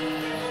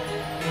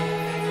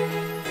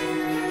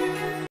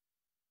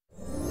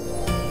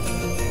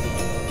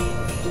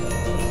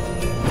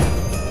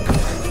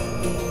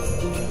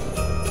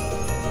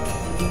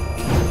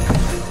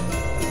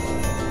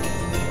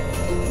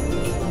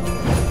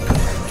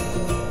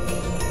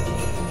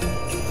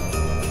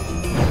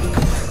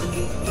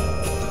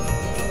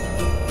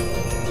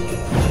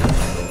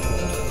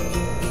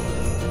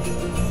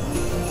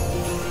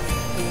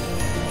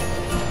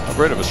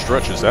 How great of a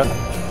stretch is that?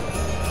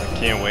 I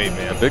can't wait,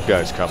 man. The big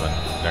guy's coming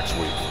next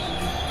week.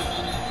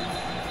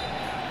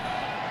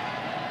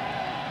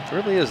 It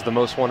really is the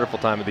most wonderful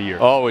time of the year.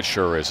 Oh, it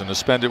sure is. And to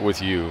spend it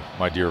with you,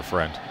 my dear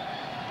friend.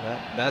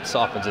 That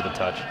softens it a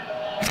touch.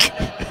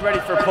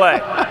 Ready for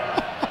play.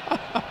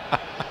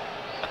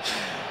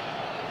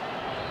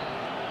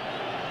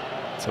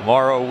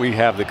 Tomorrow we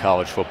have the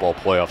college football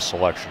playoff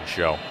selection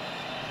show.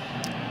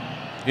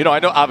 You know, I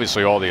know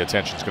obviously all the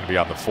attention is going to be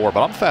on the 4,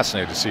 but I'm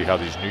fascinated to see how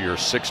these New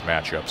Year's 6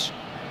 matchups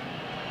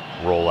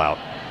roll out.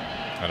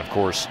 And of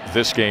course,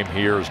 this game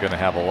here is going to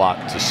have a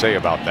lot to say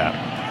about that.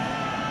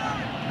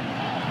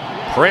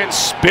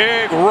 Prince,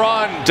 big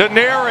run,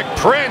 Deneric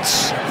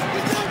Prince.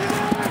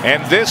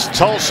 And this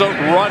Tulsa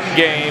run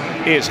game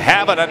is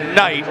having a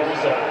night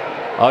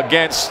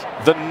against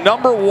the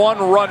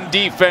 #1 run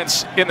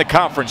defense in the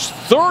conference.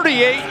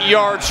 38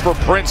 yards for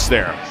Prince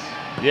there.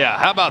 Yeah,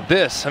 how about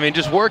this? I mean,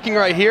 just working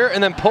right here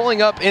and then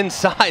pulling up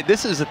inside.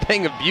 This is a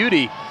thing of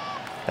beauty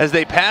as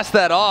they pass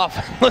that off.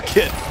 Look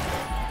at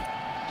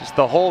just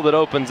the hole that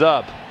opens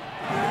up.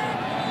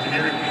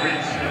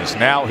 As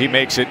now he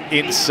makes it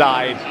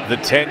inside the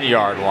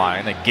 10-yard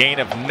line. A gain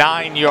of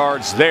 9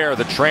 yards there.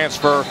 The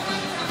transfer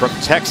from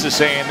Texas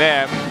A&M,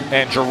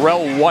 and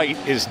Jarrell White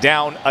is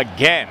down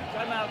again.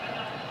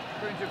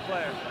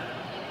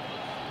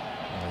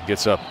 He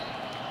gets up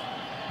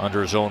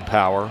under his own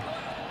power.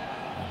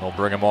 They'll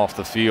bring him off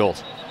the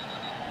field.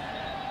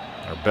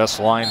 Their best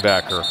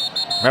linebacker.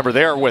 Remember,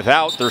 they're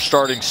without their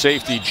starting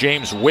safety,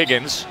 James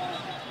Wiggins,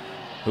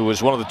 who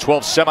was one of the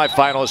 12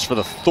 semifinalists for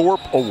the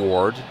Thorpe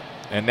Award.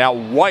 And now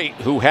White,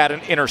 who had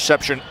an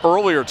interception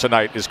earlier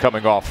tonight, is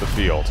coming off the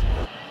field.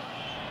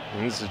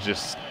 And this is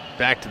just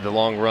back to the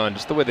long run.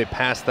 Just the way they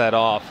passed that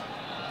off.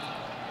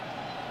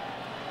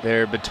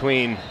 There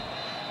between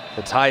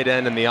the tight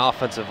end and the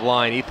offensive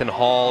line, Ethan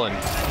Hall and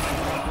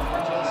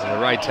the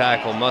right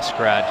tackle,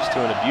 Muskrat, just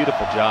doing a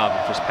beautiful job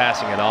of just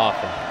passing it off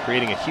and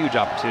creating a huge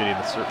opportunity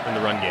in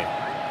the run game.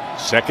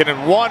 2nd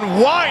and 1,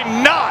 why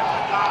not?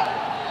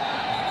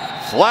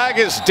 Flag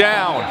is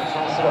down.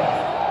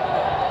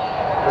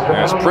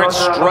 As Prince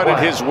strutted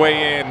his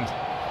way in,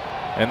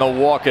 and they'll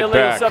walk it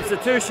back.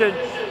 Substitution,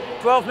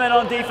 12 men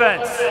on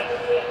defense.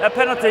 That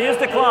penalty is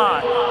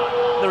declined.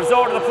 The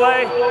result of the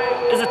play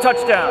is a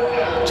touchdown.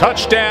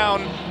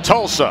 Touchdown,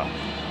 Tulsa.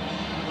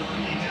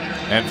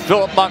 And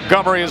Philip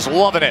Montgomery is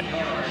loving it.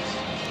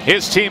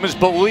 His team is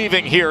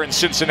believing here in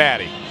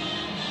Cincinnati.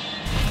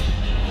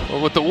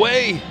 Well, with the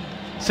way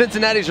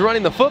Cincinnati's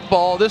running the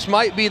football, this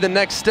might be the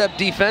next step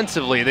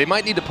defensively. They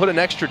might need to put an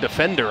extra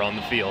defender on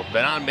the field,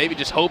 but maybe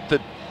just hope that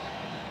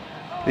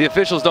the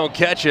officials don't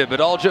catch it. But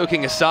all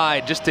joking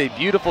aside, just a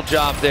beautiful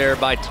job there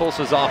by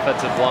Tulsa's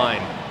offensive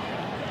line.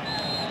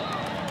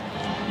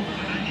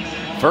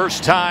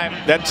 First time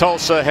that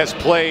Tulsa has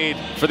played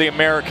for the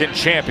American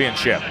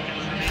Championship.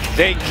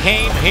 They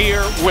came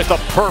here with a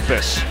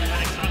purpose.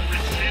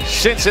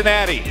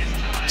 Cincinnati,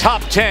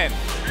 top 10,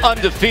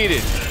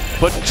 undefeated,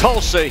 but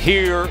Tulsa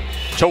here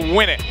to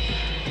win it.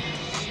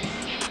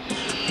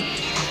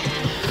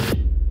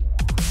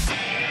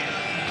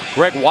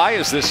 Greg, why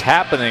is this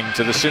happening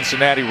to the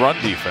Cincinnati run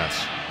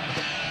defense?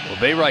 Well,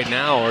 they right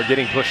now are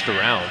getting pushed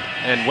around.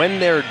 And when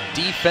their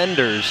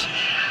defenders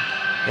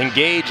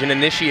engage and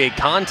initiate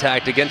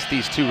contact against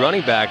these two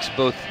running backs,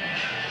 both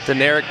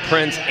Deneric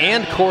Prince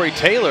and Corey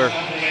Taylor,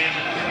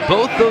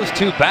 both those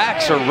two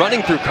backs are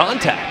running through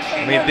contact.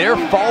 I mean, they're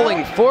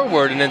falling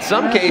forward, and in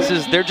some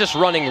cases, they're just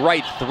running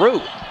right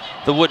through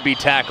the would-be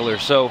tackler.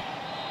 So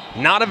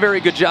not a very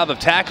good job of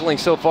tackling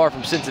so far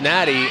from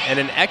Cincinnati, and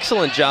an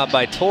excellent job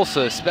by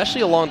Tulsa,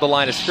 especially along the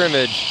line of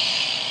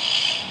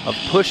scrimmage, of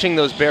pushing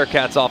those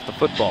Bearcats off the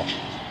football.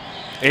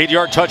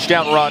 8-yard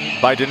touchdown run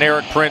by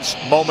Deneric Prince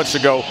moments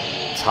ago.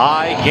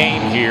 Tie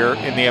game here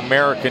in the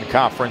American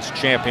Conference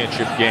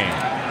Championship game.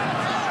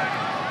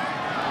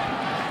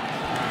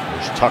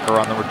 There's Tucker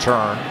on the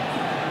return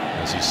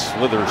as he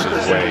slithers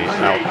his way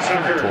out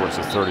towards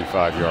the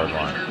 35-yard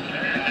line.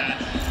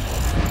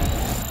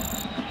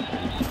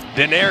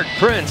 Deneric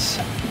Prince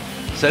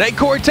said, "Hey,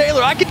 Corey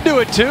Taylor, I can do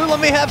it too. Let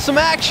me have some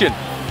action."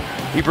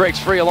 He breaks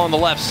free along the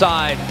left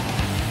side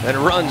and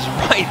runs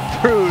right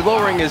through,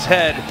 lowering his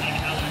head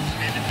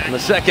on the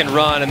second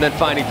run and then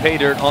finding pay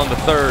dirt on the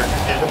third.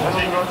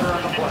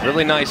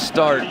 Really nice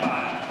start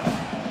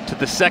to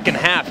the second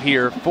half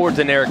here for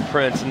Deneric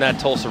Prince in that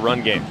Tulsa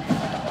run game.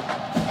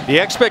 The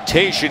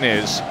expectation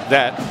is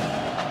that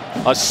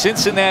a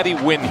Cincinnati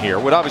win here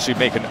would obviously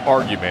make an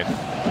argument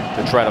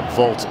to try to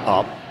vault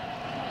up,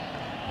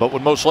 but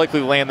would most likely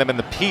land them in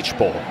the Peach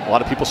Bowl. A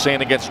lot of people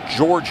saying against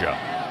Georgia.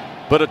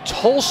 But a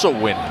Tulsa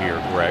win here,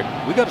 Greg,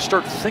 we got to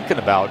start thinking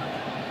about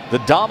the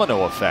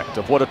domino effect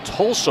of what a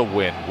Tulsa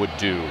win would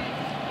do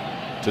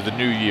to the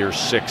New Year's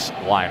 6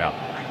 lineup.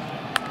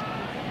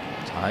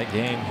 Tie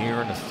game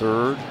here in the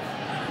third.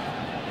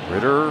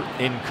 Ritter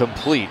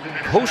incomplete.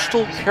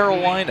 Coastal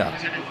Carolina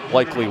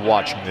likely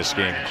watching this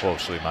game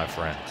closely, my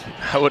friend.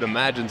 I would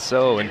imagine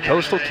so. And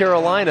Coastal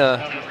Carolina,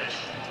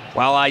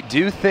 while I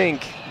do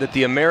think that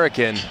the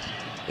American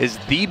is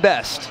the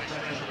best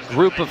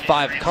group of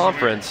 5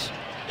 conference,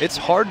 it's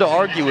hard to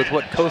argue with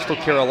what Coastal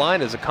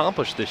Carolina has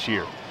accomplished this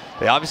year.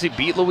 They obviously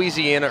beat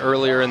Louisiana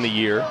earlier in the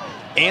year,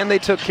 and they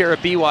took care of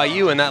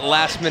BYU in that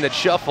last-minute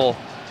shuffle.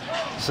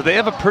 So they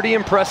have a pretty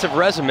impressive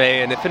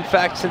resume, and if in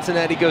fact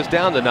Cincinnati goes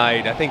down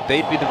tonight, I think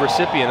they'd be the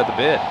recipient of the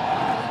bid.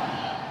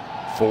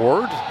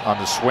 Ford on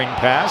the swing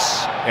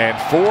pass, and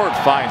Ford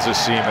finds a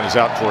seam and is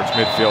out towards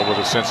midfield with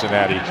a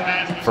Cincinnati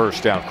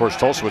first down. Of course,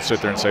 Tulsa would sit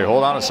there and say,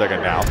 hold on a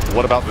second now.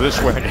 What about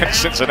this win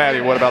against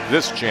Cincinnati? What about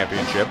this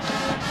championship?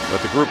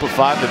 But the group of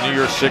 5, the New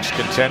Year's 6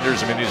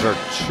 contenders, I mean, these are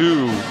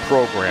 2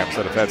 programs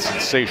that have had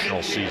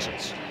sensational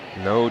seasons.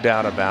 No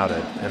doubt about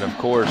it. And of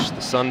course,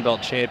 the Sun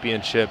Belt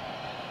Championship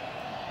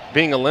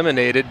being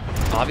eliminated.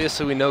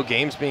 Obviously, we know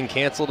games being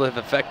canceled have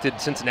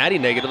affected Cincinnati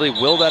negatively.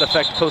 Will that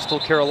affect Coastal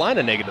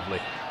Carolina negatively?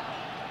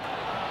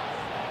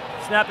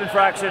 Snap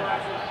infraction.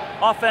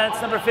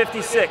 Offense number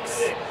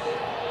 56.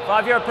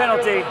 5-yard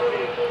penalty.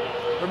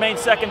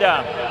 Remains second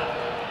down.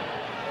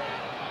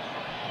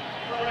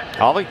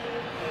 Holly?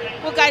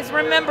 Well, guys,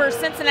 remember,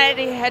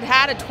 Cincinnati had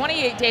had a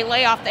 28-day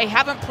layoff. They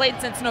haven't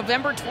played since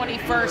November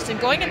 21st. And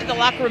going into the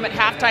locker room at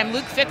halftime,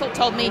 Luke Fickell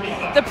told me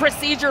the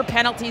procedure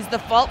penalties, the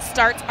false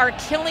starts, are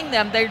killing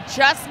them. They're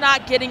just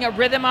not getting a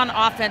rhythm on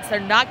offense.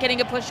 They're not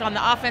getting a push on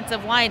the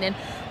offensive line. And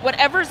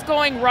whatever's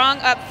going wrong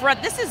up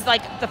front, this is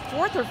like the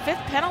 4th or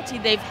 5th penalty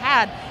they've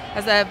had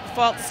as a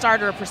false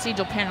start or a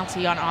procedural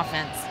penalty on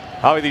offense.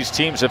 How these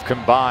teams have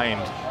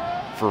combined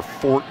for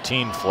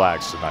 14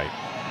 flags tonight.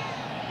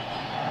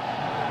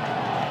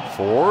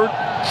 Ford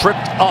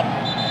tripped up.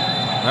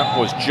 That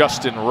was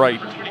Justin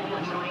Wright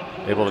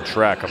able to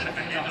track him.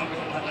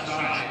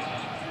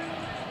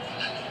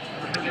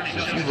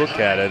 If you look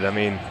at it, I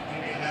mean,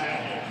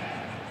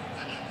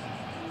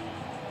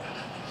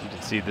 you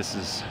can see this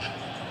is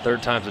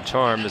 3rd time's a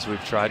charm as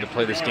we've tried to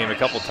play this game a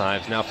couple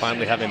times. Now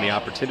finally having the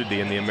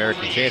opportunity in the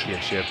American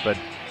Championship. But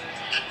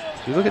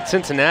if you look at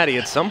Cincinnati,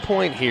 at some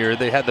point here,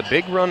 they had the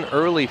big run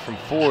early from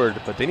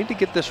Ford, but they need to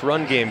get this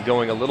run game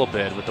going a little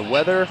bit. With the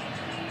weather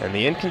and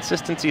the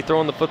inconsistency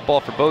throwing the football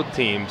for both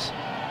teams,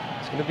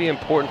 it's going to be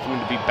important for them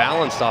to be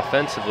balanced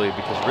offensively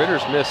because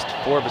Ritter's missed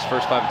 4 of his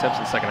first 5 attempts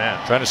in the second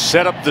half. Trying to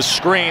set up the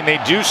screen. They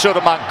do so to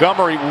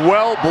Montgomery.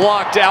 Well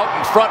blocked out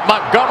in front.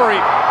 Montgomery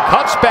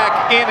cuts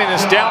back in and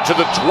is down to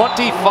the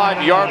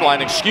 25-yard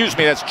line. Excuse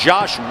me, that's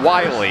Josh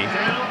Wiley.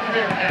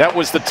 That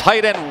was the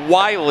tight end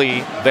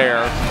Wiley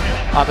there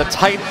on the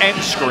tight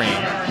end screen.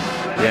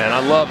 Yeah, and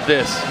I love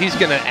this. He's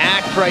going to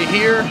act right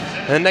here,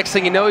 and the next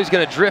thing you know, he's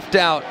going to drift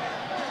out.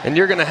 And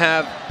you're going to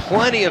have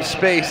plenty of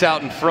space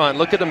out in front.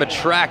 Look at him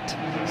attract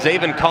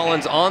Zaven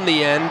Collins on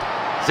the end.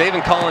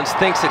 Zaven Collins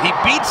thinks that he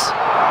beats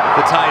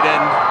the tight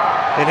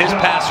end in his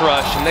pass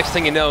rush. And next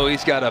thing you know,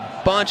 he's got a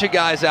bunch of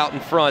guys out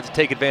in front to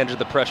take advantage of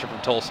the pressure from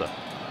Tulsa.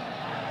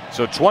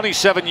 So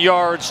 27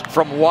 yards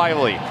from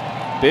Wiley.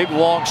 Big,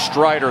 long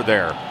strider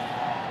there.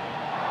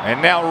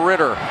 And now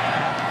Ritter,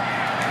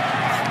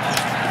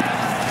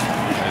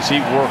 as he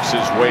works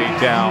his way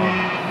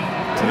down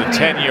to the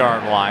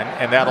 10-yard line,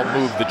 and that'll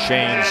move the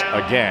chains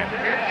again.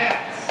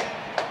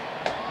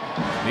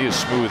 He is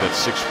smooth at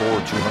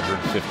 6'4",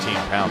 215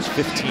 pounds,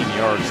 15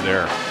 yards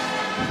there.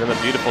 He's done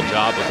a beautiful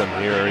job with him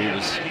here. He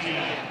was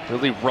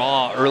really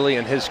raw early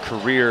in his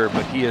career,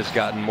 but he has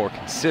gotten more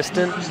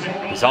consistent.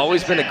 He's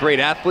always been a great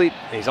athlete.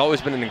 He's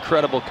always been an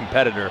incredible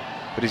competitor.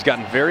 but he's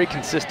gotten very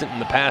consistent in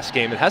the pass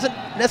game. It hasn't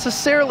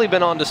necessarily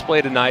been on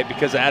display tonight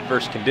because of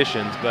adverse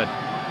conditions, but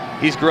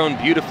he's grown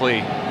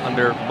beautifully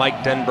under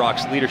Mike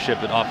Denbrock's leadership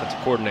as offensive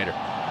coordinator.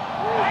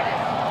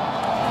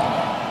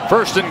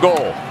 First and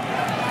goal.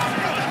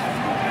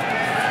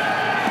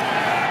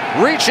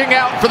 Reaching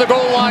out for the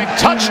goal line,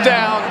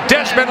 touchdown,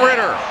 Desmond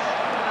Ridder.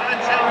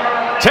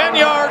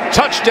 10-yard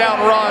touchdown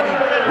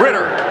run,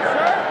 Ridder.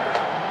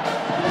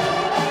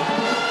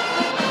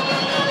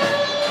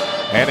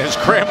 And his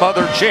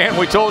grandmother, Jan,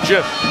 we told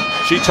you,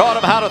 she taught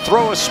him how to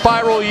throw a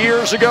spiral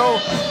years ago.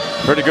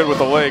 Pretty good with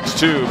the legs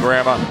too,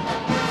 Grandma.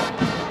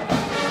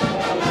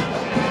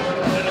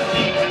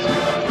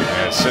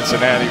 And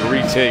Cincinnati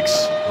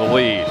retakes the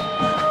lead.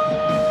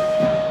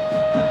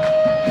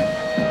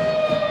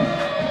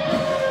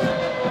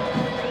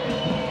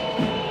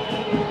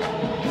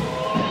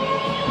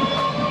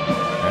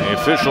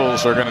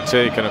 Officials are going to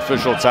take an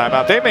official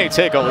timeout. They may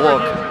take a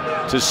look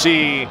to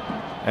see,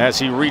 as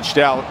he reached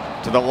out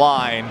to the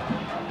line,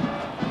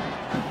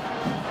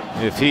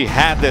 if he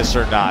had this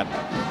or not.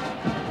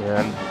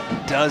 And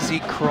does he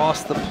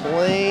cross the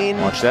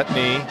plane? Watch that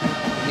knee.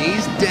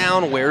 Knees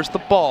down. Where's the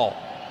ball?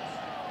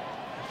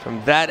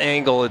 From that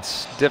angle,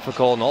 it's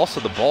difficult, and also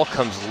the ball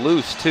comes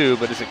loose too.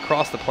 But as it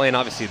crossed the plane,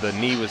 obviously the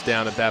knee was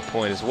down at that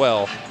point as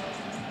well.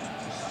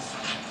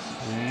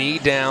 Knee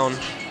down.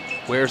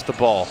 Where's the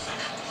ball?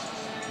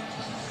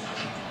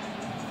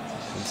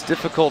 It's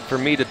difficult for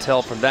me to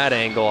tell from that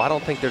angle. I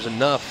don't think there's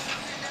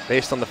enough,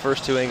 based on the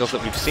first two angles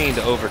that we've seen,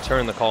 to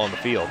overturn the call on the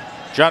field.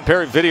 John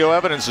Perry, video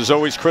evidence is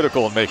always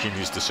critical in making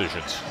these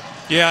decisions.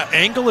 Yeah,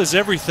 angle is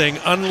everything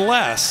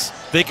unless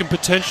they can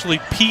potentially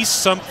piece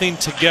something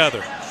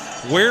together.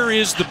 Where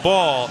is the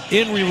ball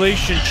in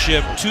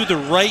relationship to the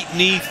right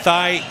knee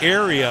thigh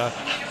area?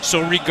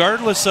 So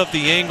regardless of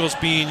the angles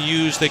being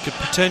used, they could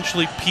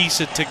potentially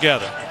piece it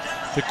together.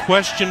 The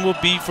question will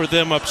be for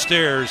them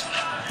upstairs,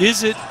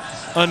 is it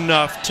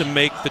enough to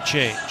make the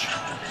change?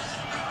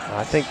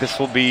 I think this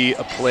will be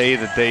a play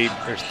that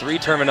there's three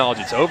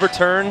terminology. It's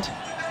overturned,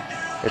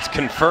 it's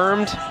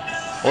confirmed,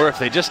 or if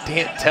they just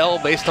can't tell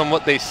based on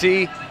what they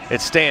see,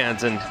 it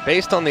stands. And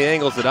based on the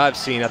angles that I've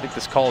seen, I think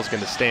this call is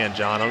going to stand,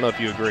 John. I don't know if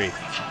you agree.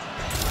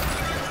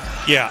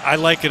 Yeah, I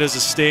like it as a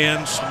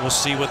stand. We'll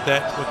see what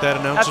that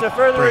announcement After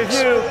further brings.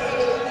 review,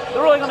 the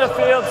ruling on the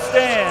field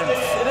stands.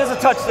 It is a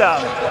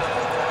touchdown.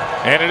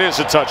 And it is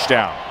a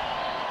touchdown.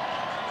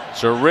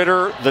 So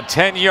Ridder, the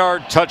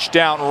 10-yard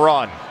touchdown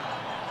run.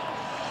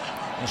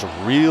 It was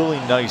a really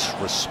nice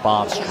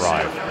response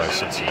drive by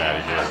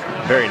Cincinnati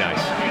here. Very nice.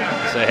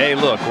 Say, hey,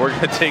 look, we're going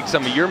to take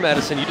some of your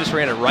medicine. You just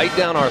ran it right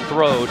down our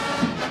throat,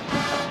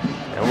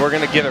 and we're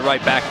going to give it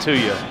right back to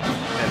you.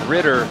 And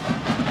Ridder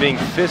being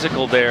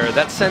physical there,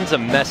 that sends a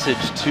message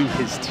to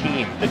his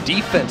team. The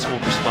defense will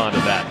respond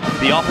to that.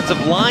 The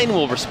offensive line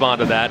will respond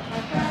to that.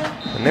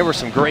 And there were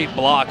some great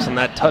blocks on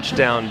that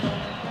touchdown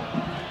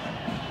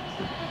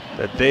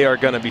that they are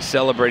going to be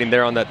celebrating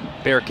there on that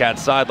Bearcats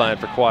sideline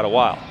for quite a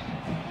while.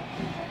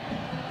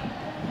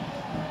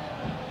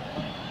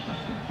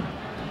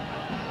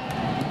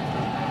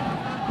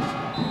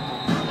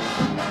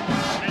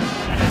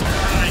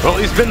 Well,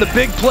 he's been the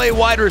big play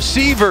wide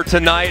receiver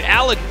tonight.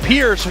 Alec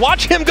Pierce,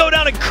 watch him go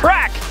down and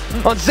crack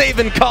on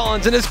Zaven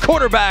Collins, and his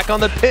quarterback on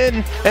the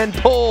pin and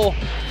pull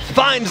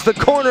finds the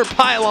corner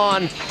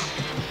pylon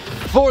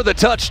for the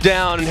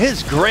touchdown. And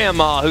his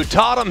grandma, who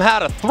taught him how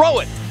to throw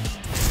it,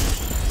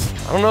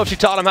 I don't know if she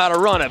taught him how to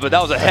run it, but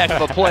that was a heck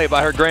of a play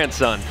by her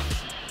grandson.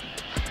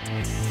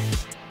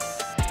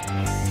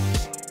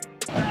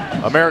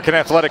 American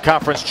Athletic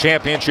Conference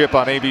Championship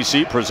on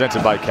ABC,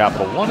 presented by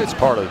Capital One. It's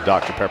part of the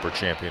Dr. Pepper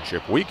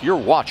Championship Week. You're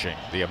watching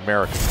the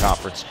American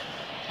Conference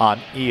on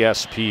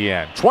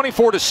ESPN.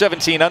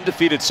 24-17,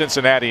 undefeated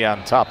Cincinnati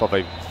on top of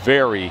a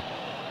very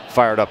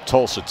fired-up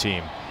Tulsa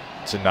team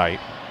tonight.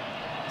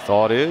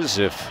 Thought is,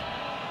 if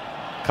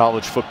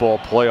college football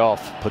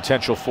playoff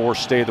potential four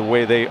stay the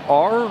way they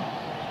are,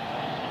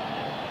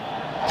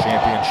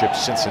 championship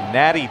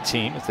Cincinnati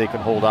team, if they can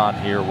hold on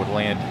here, would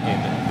land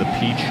in the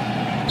Peach,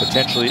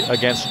 potentially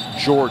against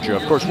Georgia.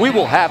 Of course, we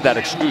will have that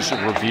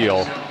exclusive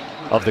reveal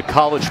of the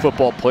college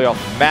football playoff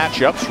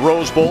matchups.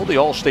 Rose Bowl, the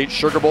All-State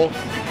Sugar Bowl,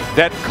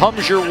 that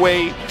comes your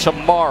way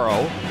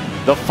tomorrow.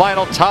 The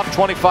final top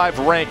 25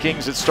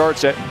 rankings. It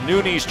starts at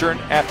noon Eastern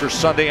after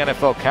Sunday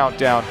NFL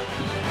Countdown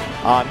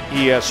on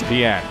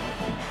ESPN.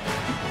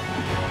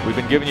 We've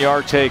been giving you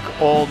our take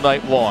all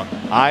night long.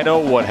 I know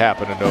what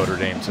happened to Notre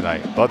Dame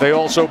tonight, but they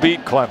also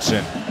beat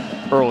Clemson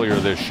earlier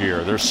this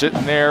year. They're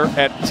sitting there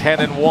at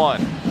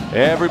 10-1.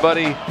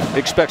 Everybody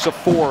expects a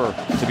 4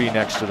 to be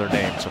next to their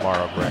name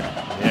tomorrow, Greg.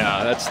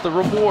 Yeah, that's the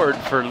reward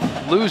for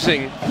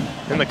losing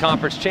in the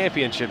conference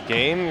championship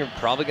game. You're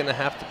probably going to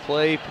have to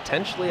play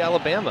potentially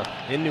Alabama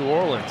in New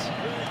Orleans.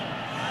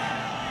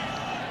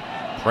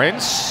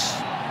 Prince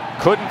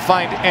couldn't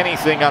find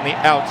anything on the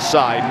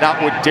outside,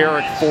 not with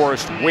Derek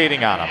Forrest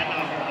waiting on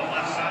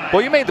him.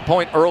 Well, you made the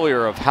point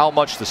earlier of how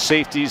much the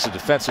safeties, the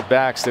defensive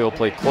backs, they will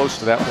play close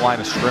to that line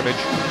of scrimmage,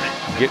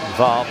 get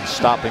involved in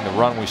stopping the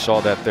run. We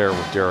saw that there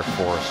with Derek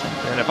Forrest.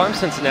 And if I'm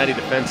Cincinnati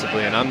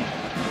defensively and I'm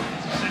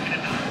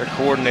their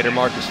coordinator,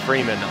 Marcus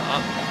Freeman,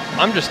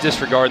 I'm just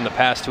disregarding the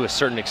pass to a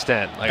certain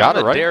extent. Like, I'm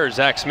gonna dare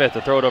Zach Smith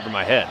to throw it over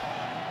my head.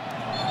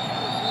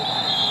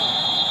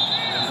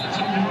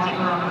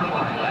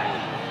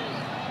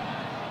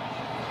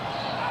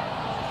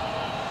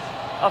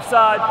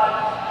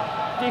 Offside.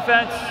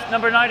 Defense,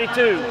 number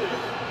 92.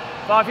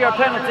 5-yard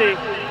penalty.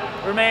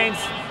 Remains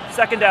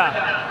second down.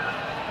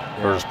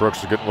 Whereas Brooks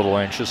is getting a little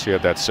anxious. He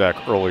had that sack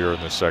earlier in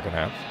the second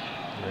half.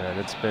 Yeah, and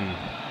it's been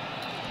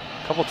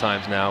a couple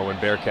times now when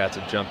Bearcats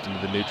have jumped into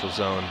the neutral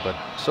zone, but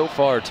so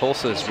far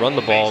Tulsa has run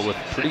the ball with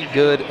pretty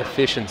good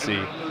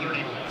efficiency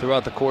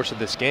throughout the course of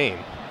this game.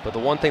 But the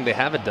one thing they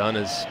haven't done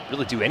is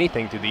really do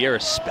anything through the air,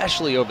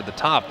 especially over the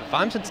top. If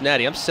I'm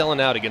Cincinnati, I'm selling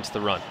out against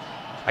the run.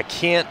 I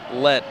can't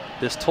let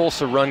this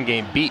Tulsa run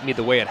game beat me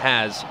the way it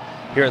has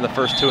here in the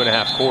first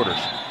 2.5 quarters.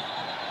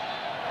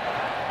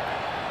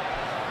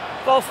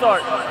 False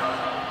start.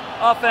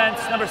 Offense,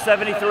 number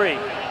 73.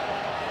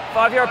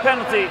 5-yard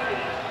penalty.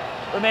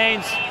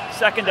 Remains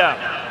second down.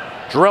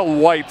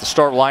 Jarrell White, the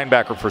star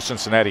linebacker for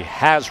Cincinnati,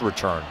 has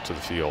returned to the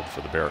field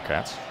for the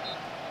Bearcats.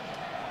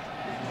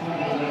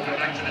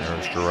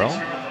 There's Jarrell.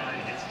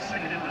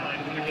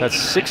 That's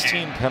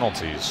 16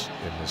 penalties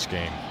in this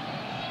game.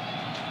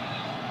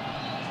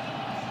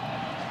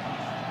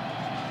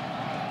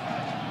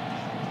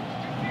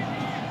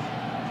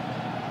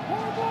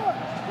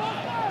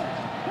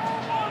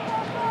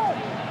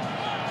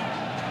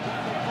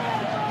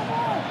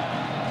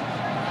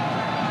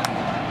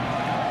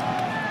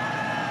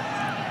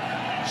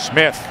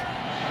 Smith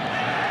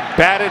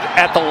batted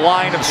at the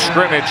line of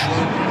scrimmage.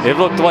 It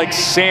looked like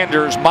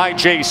Sanders,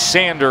 Myjai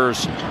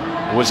Sanders,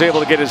 was able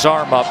to get his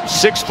arm up.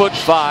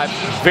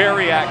 6'5",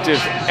 very active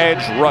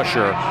edge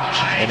rusher,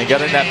 and he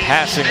got in that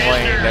passing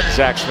lane that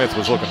Zach Smith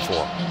was looking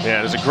for. Yeah,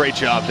 it was a great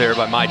job there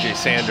by Myjai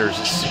Sanders.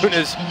 As soon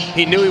as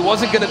he knew he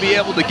wasn't going to be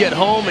able to get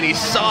home and he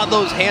saw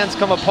those hands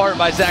come apart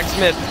by Zach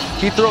Smith,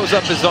 he throws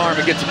up his arm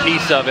and gets a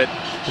piece of it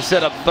to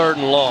set up 3rd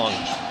and long.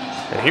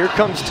 And here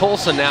comes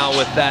Tulsa now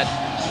with that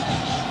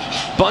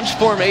bunch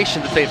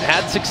formation that they've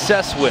had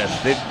success with.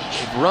 They've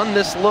run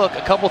this look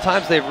a couple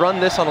times. They've run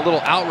this on a little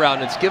out route,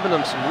 and it's given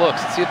them some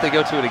looks. Let's see if they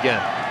go to it again.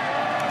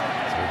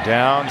 So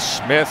down,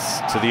 Smith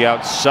to the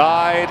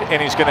outside,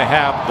 and he's going to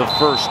have the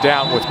first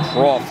down with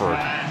Crawford.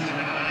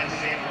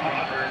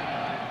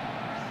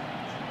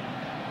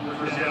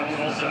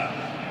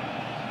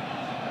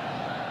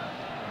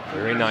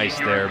 Very nice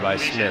there by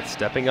Smith,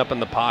 stepping up in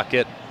the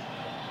pocket.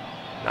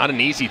 Not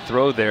an easy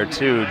throw there,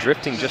 too.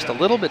 Drifting just a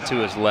little bit to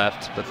his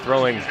left, but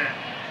throwing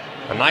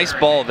a nice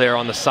ball there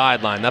on the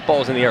sideline. That ball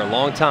was in the air a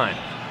long time.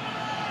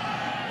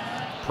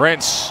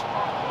 Prince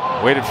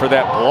waited for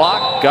that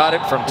block, got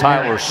it from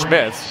Tyler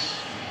Smith.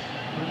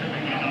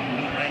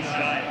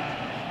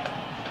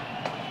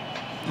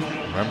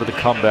 Remember the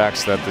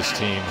comebacks that this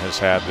team has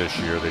had this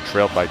year. They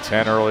trailed by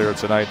 10 earlier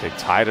tonight. They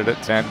tied it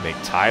at 10. They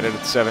tied it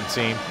at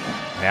 17.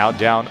 Now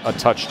down a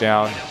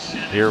touchdown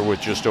here with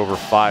just over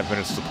 5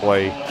 minutes to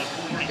play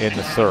in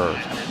the 3rd.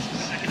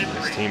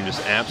 This team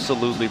just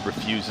absolutely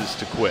refuses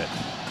to quit.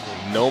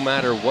 No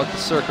matter what the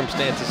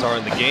circumstances are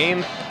in the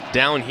game,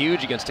 down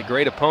huge against a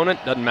great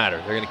opponent, doesn't matter.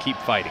 They're going to keep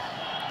fighting.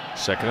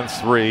 2nd and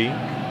 3.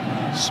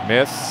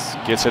 Smith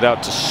gets it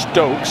out to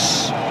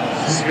Stokes.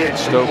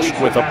 Stokes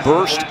with a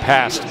burst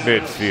past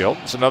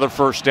midfield. It's another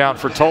first down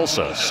for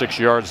Tulsa. 6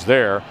 yards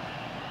there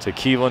to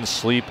Keelan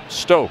Sleep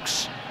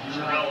Stokes.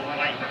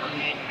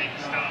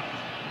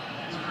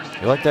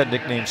 You like that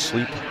nickname,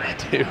 Sleep? I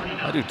do.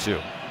 I do too.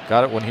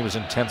 Got it when he was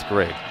in 10th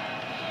grade.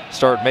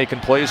 Started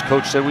making plays.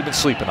 Coach said, we've been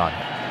sleeping on you.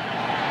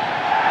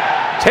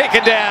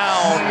 Taken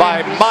down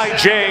by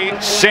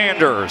Myjai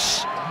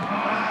Sanders.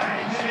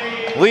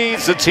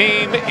 Leads the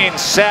team in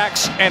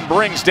sacks and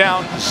brings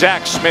down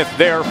Zach Smith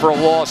there for a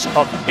loss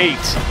of 8.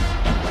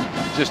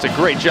 Just a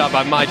great job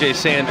by Myjai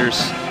Sanders.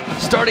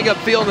 Starting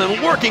upfield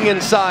and working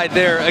inside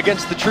there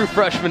against the true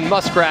freshman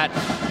Muskrat,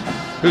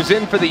 who's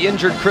in for the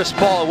injured Chris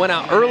Paul, who went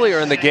out earlier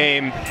in the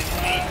game.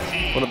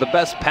 One of the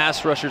best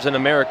pass rushers in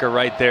America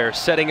right there,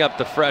 setting up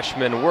the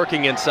freshman,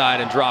 working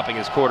inside and dropping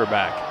his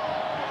quarterback.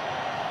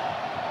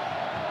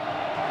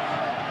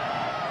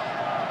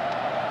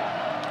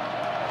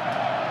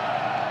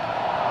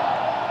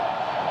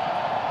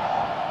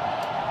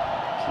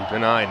 Keep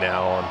an eye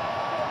now on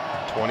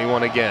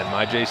 21 again,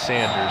 Myjai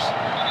Sanders.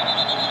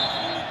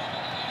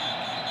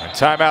 And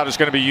timeout is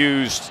going to be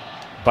used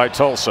by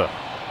Tulsa.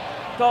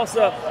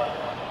 Tulsa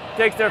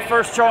takes their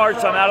first charge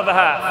time out of the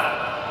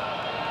half.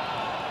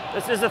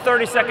 This is a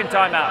 30-second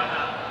timeout.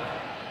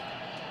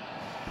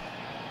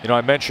 You know, I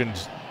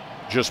mentioned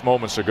just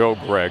moments ago,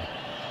 Greg,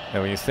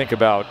 and when you think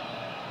about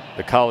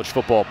the college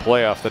football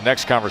playoff, the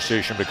next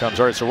conversation becomes,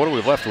 all right, so what are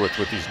we left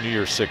with these New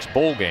Year's 6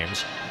 bowl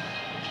games?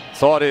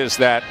 Thought is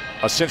that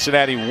a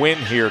Cincinnati win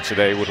here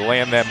today would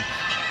land them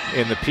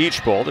in the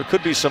Peach Bowl. There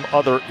could be some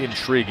other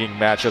intriguing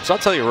matchups. I'll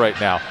tell you right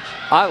now,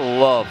 I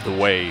love the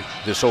way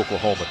this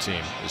Oklahoma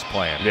team is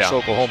playing. This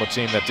Oklahoma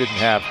team that didn't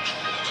have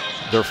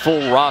their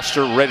full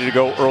roster ready to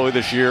go early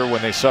this year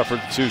when they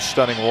suffered 2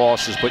 stunning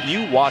losses. But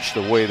you watch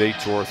the way they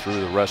tore through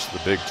the rest of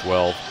the Big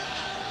 12.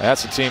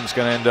 That's a team that's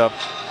going to end up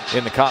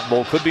in the Cotton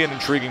Bowl. Could be an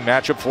intriguing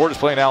matchup. Florida's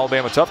playing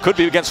Alabama tough. Could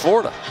be against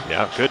Florida.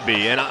 Yeah, could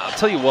be. And I'll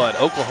tell you what,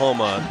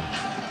 Oklahoma,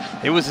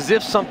 it was as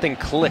if something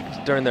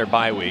clicked during their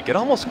bye week. It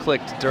almost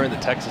clicked during the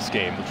Texas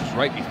game, which was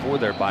right before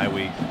their bye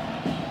week.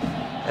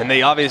 And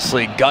they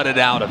obviously gutted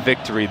out a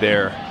victory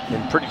there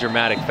in pretty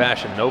dramatic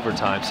fashion in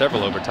overtime,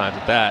 several overtimes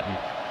at that. And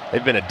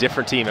they've been a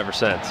different team ever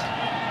since.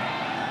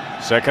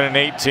 2nd and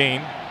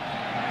 18.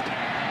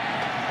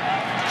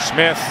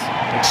 Smith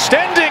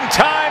extending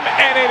time,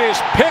 and it is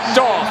picked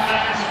off.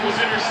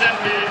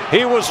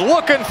 He was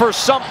looking for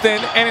something,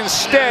 and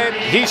instead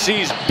he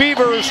sees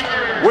Beavers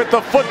with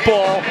the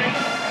football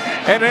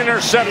and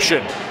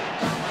interception.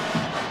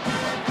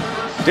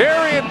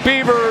 Darian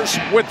Beavers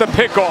with the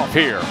pickoff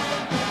here.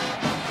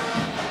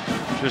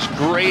 Just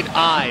great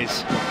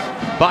eyes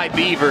by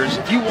Beavers.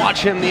 If you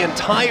watch him the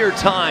entire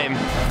time,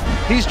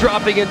 he's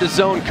dropping into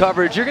zone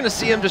coverage. You're going to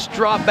see him just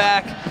drop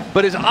back,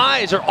 but his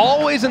eyes are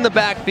always in the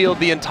backfield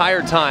the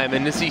entire time.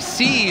 And as he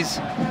sees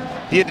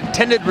the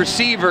intended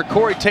receiver,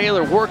 Corey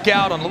Taylor, work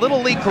out on a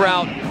little leak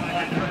route,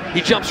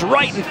 he jumps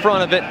right in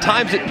front of it,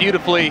 times it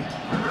beautifully,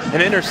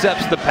 and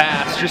intercepts the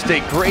pass. Just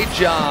a great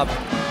job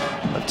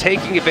of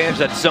taking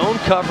advantage of that zone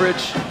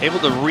coverage, able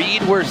to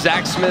read where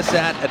Zach Smith's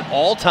at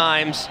all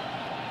times,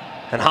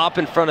 and hop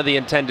in front of the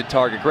intended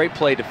target. Great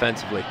play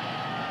defensively.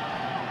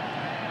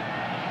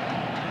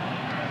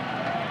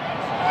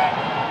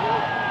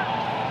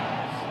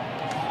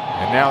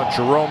 And now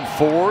Jerome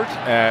Ford,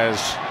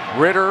 as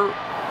Ritter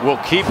will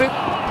keep it,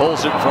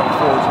 pulls it from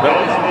Ford's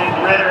belly,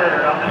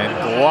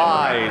 and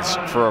glides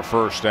for a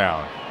first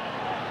down.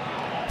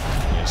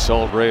 You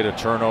celebrate a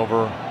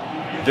turnover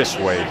this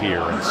way here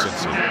in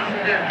Cincy.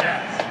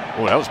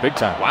 Oh, that was big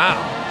time. Wow,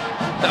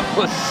 that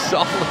was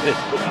solid.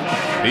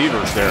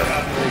 Beavers there.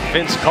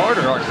 Vince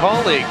Carter, our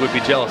colleague, would be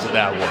jealous of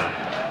that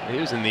one.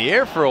 He was in the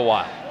air for a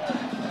while.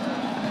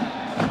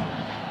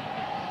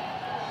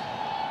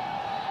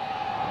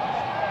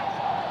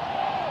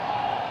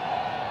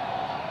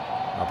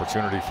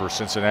 Opportunity for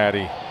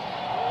Cincinnati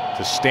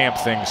to stamp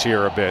things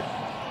here a bit.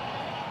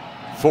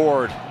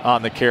 Ford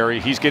on the carry.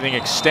 He's getting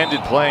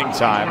extended playing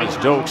time as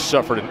Dokes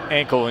suffered an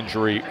ankle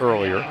injury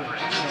earlier.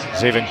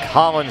 Zaven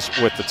Collins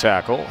with the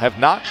tackle. Have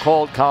not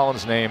called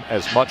Collins' name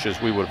as much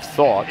as we would have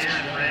thought.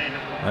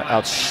 An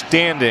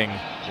outstanding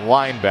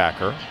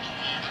linebacker.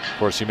 Of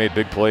course, he made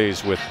big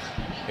plays with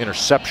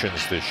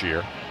interceptions this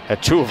year.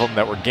 Had 2 of them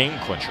that were game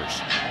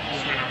clinchers.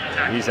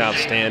 He's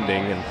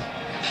outstanding, and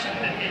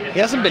he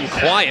hasn't been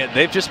quiet.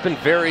 They've just been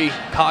very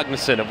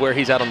cognizant of where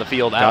he's at on the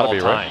field at all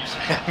times.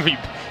 Right?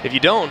 If you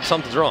don't,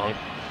 something's wrong.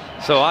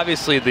 So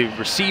obviously the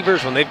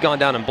receivers, when they've gone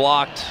down and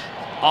blocked,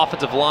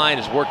 offensive line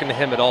is working to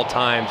him at all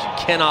times.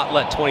 You cannot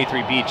let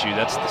 23 beat you.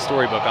 That's the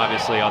storybook,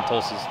 obviously, on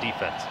Tulsa's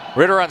defense.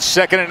 Ritter on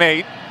 2nd and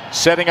 8,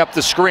 setting up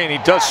the screen. He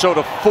does so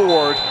to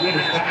Ford,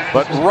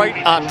 but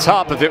right on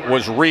top of it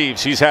was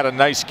Reeves. He's had a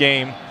nice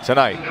game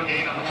tonight.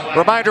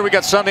 Reminder, we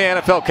got Sunday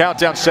NFL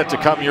Countdown set to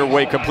come your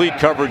way. Complete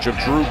coverage of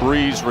Drew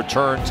Brees'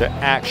 return to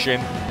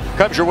action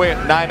comes your way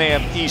at 9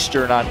 a.m.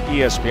 Eastern on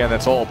ESPN.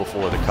 That's all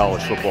before the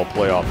College Football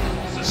Playoff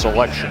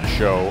Selection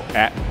Show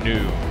at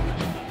noon.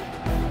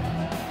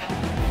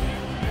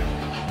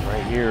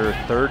 Right here,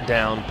 3rd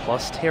down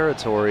plus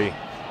territory.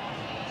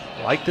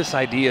 I like this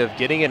idea of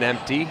getting it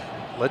empty.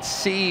 Let's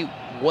see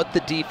what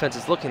the defense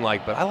is looking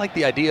like, but I like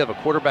the idea of a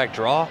quarterback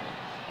draw.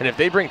 And if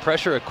they bring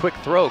pressure, a quick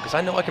throw, because I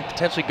know I can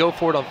potentially go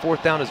for it on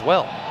 4th down as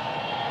well.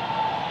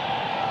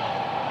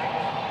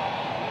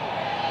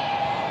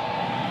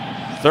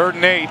 3rd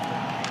and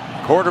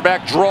 8.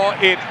 Quarterback draw,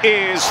 it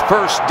is.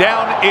 1st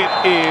down, it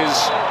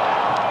is.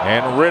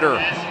 And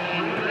Ritter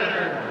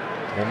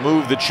will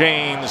move the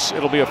chains.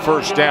 It'll be a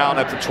 1st down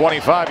at the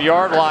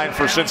 25-yard line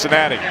for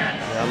Cincinnati.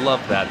 Yeah, I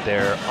love that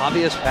there.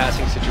 Obvious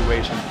passing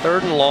situation.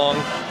 3rd and long.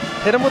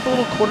 Hit him with a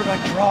little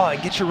quarterback draw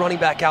and get your running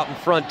back out in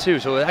front too.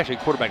 So actually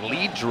quarterback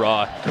lead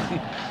draw.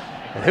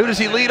 And who does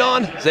he lead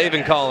on?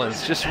 Zaven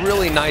Collins. Just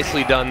really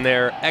nicely done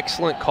there.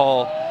 Excellent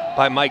call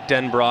by Mike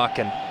Denbrock.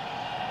 And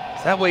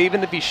that way,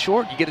 even if he's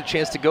short, you get a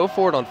chance to go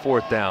for it on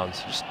 4th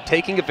downs. Just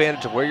taking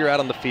advantage of where you're at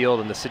on the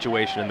field and the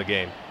situation in the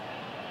game.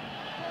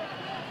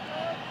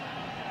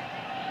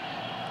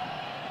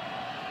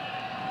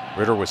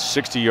 Ritter with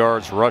 60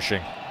 yards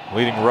rushing,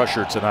 leading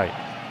rusher tonight.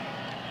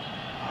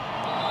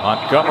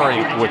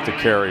 Montgomery with the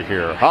carry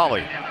here.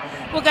 Holly.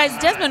 Well, guys,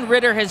 Desmond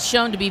Ritter has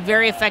shown to be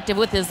very effective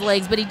with his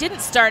legs, but he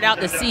didn't start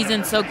out the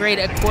season so great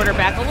at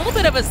quarterback. A little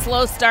bit of a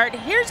slow start.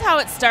 Here's how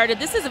it started.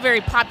 This is a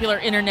very popular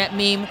internet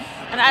meme,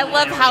 and I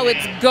love how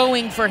it's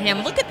going for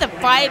him. Look at the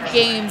 5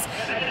 games,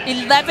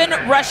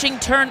 11 rushing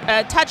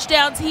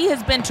touchdowns. He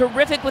has been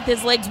terrific with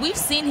his legs. We've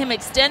seen him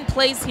extend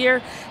plays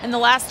here in the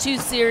last 2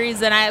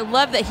 series, and I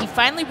love that he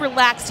finally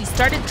relaxed. He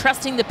started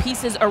trusting the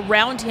pieces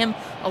around him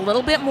a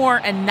little bit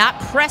more and not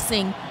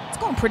pressing. It's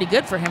going pretty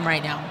good for him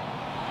right now.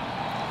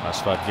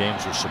 Last 5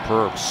 games are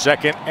superb.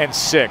 2nd and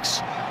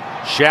 6.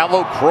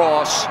 Shallow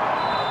cross,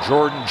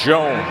 Jordan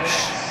Jones.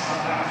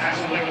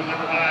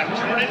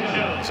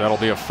 So that'll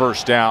be a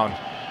first down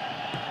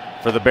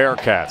for the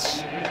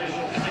Bearcats.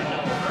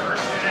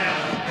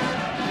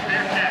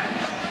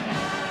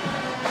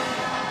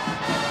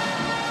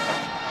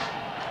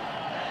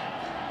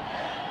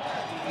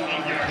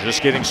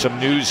 Just getting some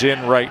news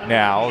in right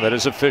now that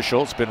is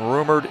official. It's been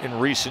rumored in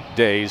recent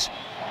days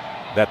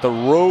that the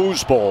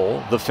Rose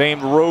Bowl, the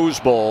famed Rose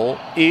Bowl,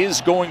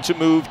 is going to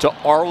move to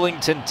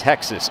Arlington,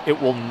 Texas.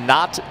 It will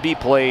not be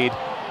played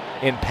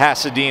in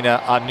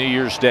Pasadena on New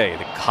Year's Day.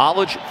 The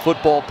college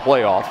football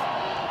playoff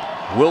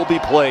will be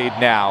played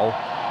now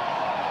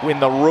in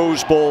the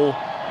Rose Bowl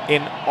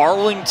in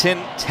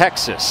Arlington,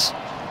 Texas.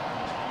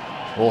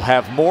 We'll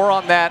have more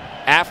on that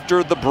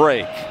after the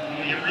break.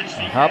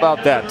 How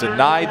about that?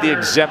 Denied the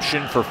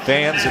exemption for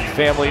fans and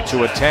family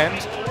to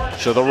attend.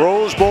 So the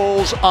Rose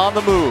Bowl's on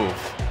the move.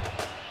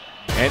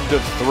 End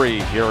of 3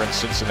 here in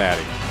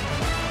Cincinnati.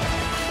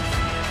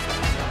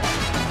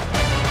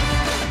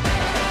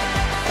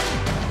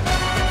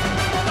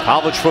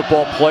 College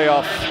football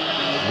playoff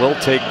will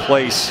take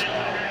place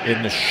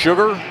in the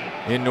Sugar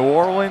in New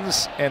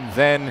Orleans and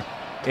then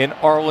in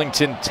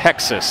Arlington,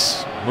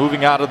 Texas.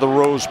 Moving out of the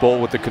Rose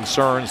Bowl with the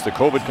concerns, the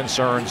COVID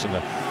concerns and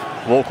the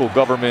local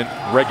government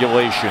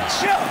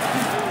regulations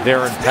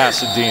there in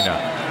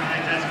Pasadena.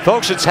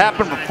 Folks, it's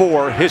happened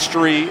before.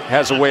 History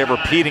has a way of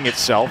repeating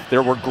itself.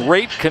 There were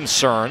great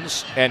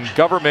concerns and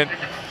government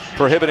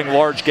prohibiting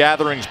large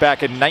gatherings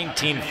back in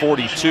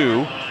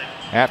 1942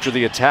 after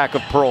the attack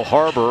of Pearl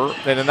Harbor.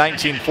 And the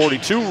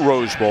 1942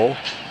 Rose Bowl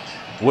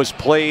was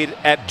played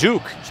at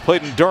Duke. It's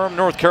played in Durham,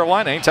 North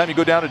Carolina. Anytime you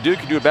go down to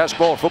Duke, you do a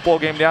basketball or football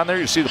game down there,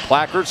 you see the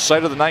placards,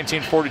 site of the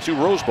 1942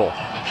 Rose Bowl.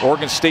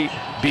 Oregon State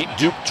beat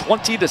Duke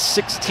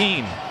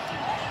 20-16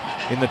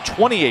 in the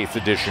 28th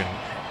edition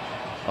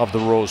of the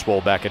Rose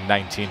Bowl back in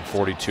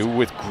 1942,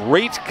 with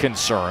great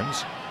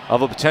concerns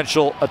of a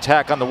potential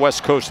attack on the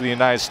west coast of the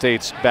United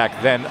States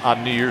back then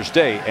on New Year's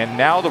Day. And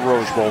now the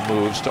Rose Bowl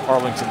moves to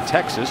Arlington,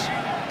 Texas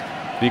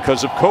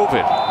because of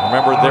COVID.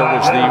 Remember, there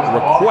was the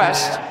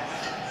request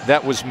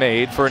that was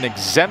made for an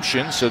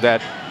exemption so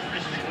that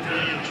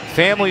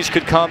families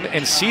could come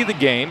and see the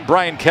game.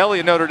 Brian Kelly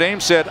at Notre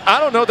Dame said, I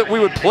don't know that we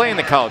would play in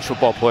the college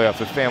football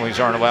playoff if families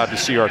aren't allowed to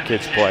see our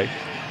kids play.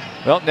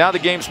 Well, now the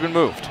game's been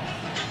moved.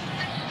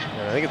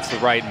 I think it's the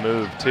right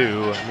move,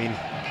 too. I mean,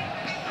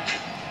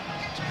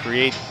 to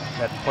create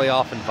that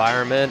playoff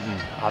environment,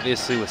 and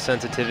obviously with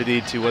sensitivity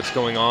to what's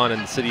going on in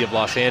the city of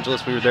Los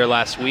Angeles. We were there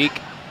last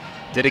week,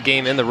 did a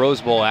game in the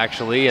Rose Bowl,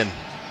 actually, and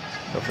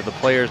for the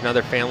players and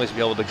other families to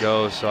be able to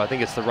go. So I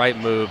think it's the right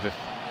move if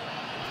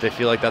they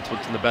feel like that's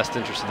what's in the best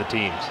interest of the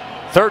teams.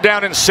 3rd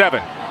down and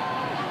 7.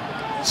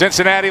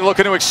 Cincinnati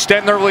looking to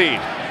extend their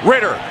lead.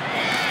 Ritter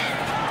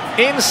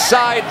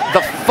inside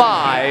the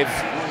 5.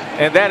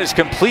 And that is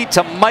complete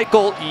to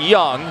Michael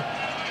Young,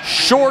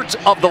 short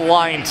of the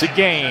line to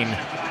gain.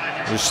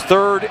 It was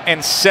 3rd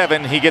and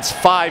 7. He gets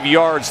 5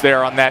 yards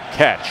there on that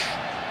catch.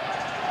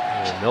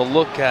 And they'll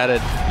look at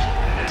it.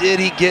 Did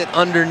he get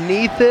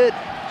underneath it?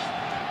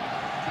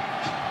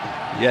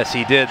 Yes,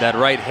 he did. That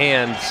right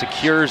hand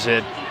secures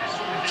it.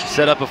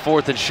 Set up a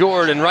 4th and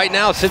short. And right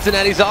now,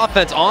 Cincinnati's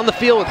offense on the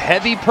field with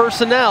heavy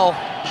personnel.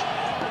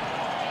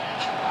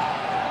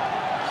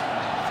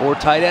 4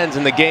 tight ends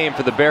in the game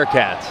for the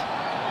Bearcats.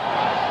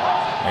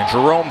 And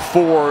Jerome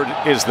Ford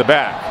is the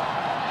back.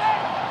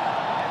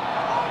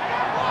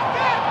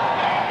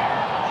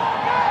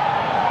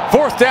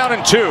 Fourth down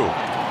and 2.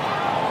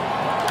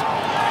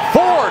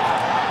 Ford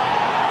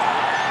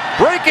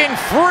breaking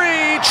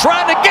free,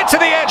 trying to get to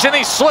the edge, and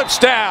he slips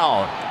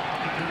down.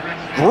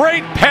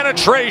 Great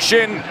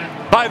penetration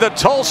by the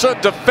Tulsa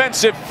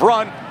defensive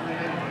front.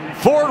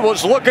 Ford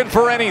was looking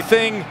for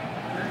anything,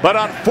 but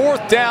on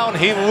 4th down,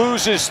 he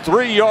loses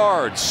 3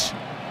 yards.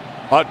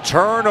 A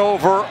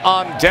turnover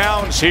on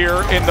downs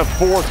here in the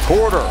 4th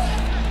quarter.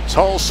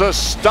 Tulsa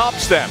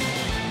stops them.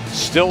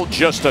 Still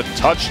just a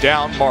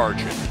touchdown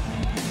margin.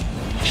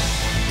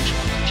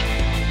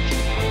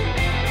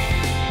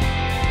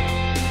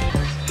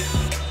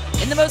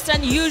 In the most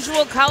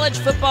unusual college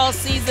football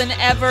season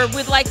ever,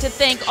 we'd like to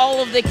thank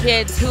all of the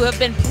kids who have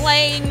been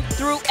playing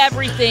through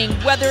everything,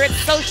 whether it's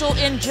social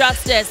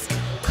injustice,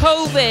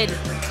 COVID,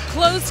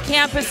 closed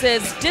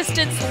campuses,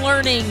 distance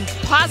learning,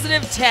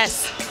 positive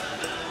tests,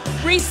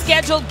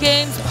 rescheduled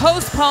games,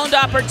 postponed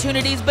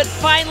opportunities, but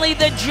finally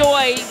the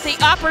joy, the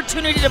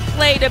opportunity to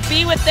play, to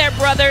be with their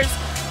brothers.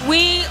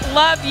 We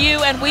love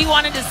you, and we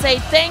wanted to say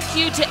thank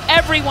you to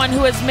everyone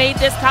who has made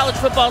this college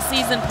football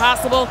season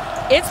possible.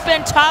 It's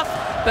been tough,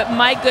 but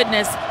my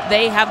goodness,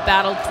 they have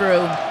battled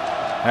through.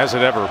 Has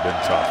it ever been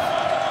tough?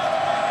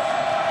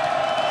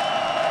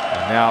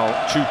 And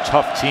now 2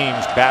 tough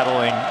teams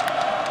battling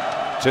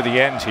to the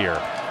end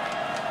here.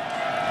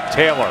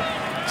 Taylor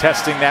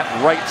testing that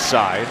right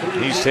side.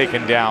 He's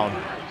taken down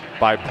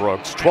by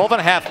Brooks.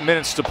 12.5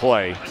 minutes to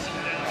play.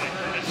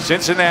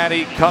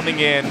 Cincinnati coming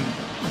in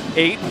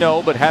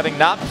 8-0, but having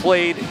not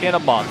played in a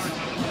month.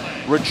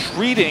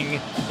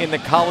 Retreating in the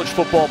college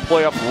football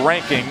playoff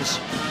rankings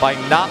by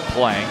not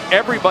playing.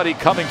 Everybody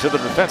coming to the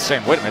defense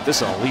saying, wait a minute,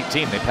 this is an elite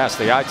team. They passed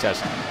the eye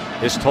test.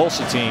 This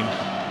Tulsa team,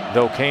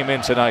 though, came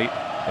in tonight,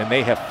 and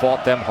they have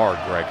fought them hard,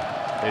 Greg.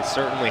 They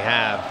certainly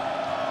have.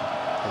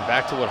 And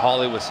back to what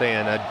Holly was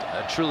saying,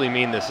 I truly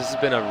mean this. This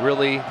has been a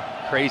really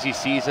crazy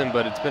season,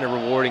 but it's been a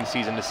rewarding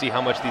season to see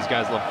how much these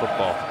guys love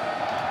football.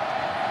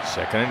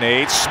 2nd and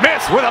 8.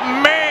 Smith with a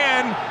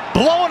man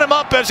blowing him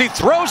up as he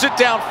throws it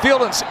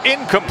downfield, and it's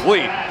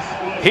incomplete.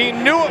 He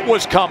knew it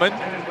was coming.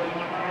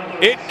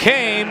 It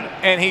came,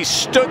 and he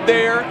stood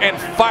there and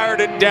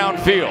fired it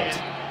downfield.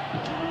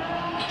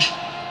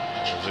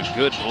 There's a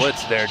good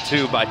blitz there,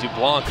 too, by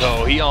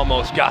Dublanco. He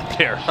almost got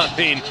there. I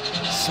mean,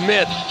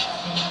 Smith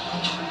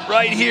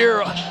right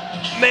here,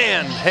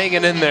 man,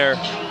 hanging in there.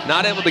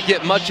 Not able to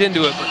get much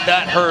into it, but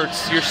that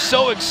hurts. You're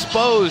so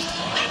exposed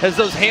as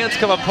those hands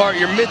come apart.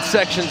 Your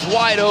midsection's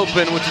wide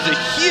open, which is a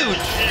huge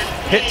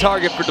hit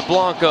target for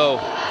Dublanco.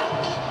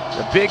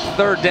 A big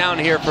 3rd down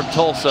here from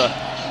Tulsa.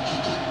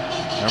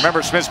 Now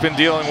remember, Smith's been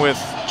dealing with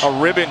a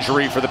rib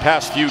injury for the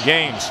past few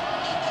games.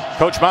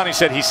 Coach Monty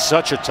said he's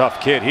such a tough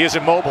kid. He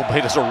isn't mobile, but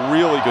he does a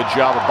really good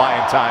job of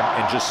buying time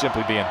and just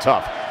simply being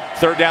tough.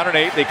 3rd down and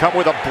 8. They come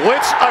with a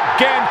blitz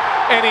again,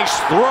 and he's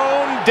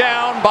thrown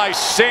down by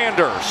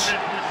Sanders.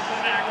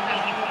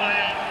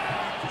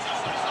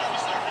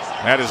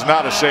 That is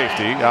not a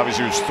safety.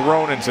 Obviously, he was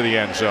thrown into the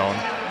end zone.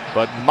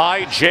 But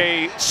my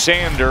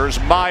Sanders,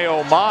 my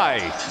oh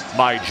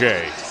my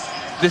Jay.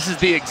 This is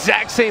the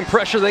exact same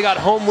pressure they got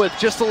home with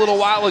just a little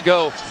while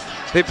ago.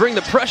 They bring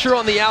the pressure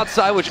on the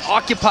outside, which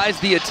occupies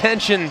the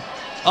attention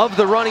of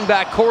the running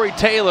back, Corey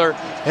Taylor.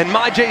 And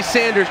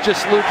Sanders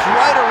just loops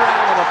right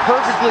around on a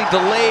perfectly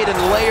delayed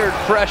and layered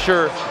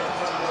pressure.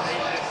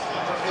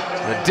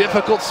 A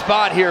difficult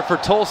spot here for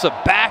Tulsa,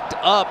 backed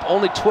up,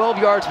 only 12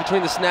 yards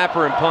between the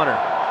snapper and punter.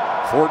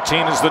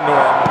 14 is the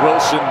norm.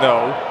 Wilson,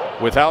 though,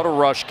 without a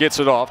rush, gets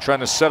it off,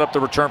 trying to set up the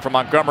return for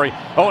Montgomery.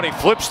 Oh, and he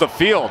flips the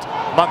field.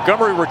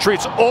 Montgomery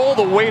retreats all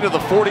the way to the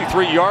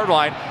 43-yard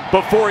line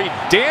before he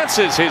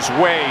dances his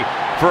way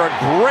for a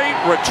great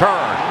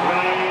return.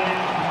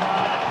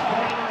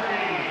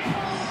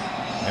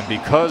 And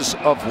because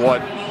of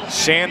what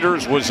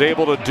Sanders was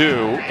able to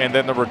do, and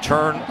then the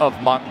return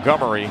of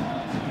Montgomery,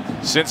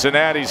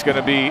 Cincinnati's going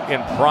to be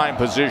in prime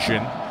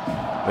position.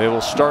 They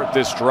will start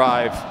this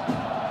drive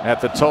at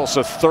the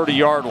Tulsa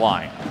 30-yard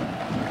line.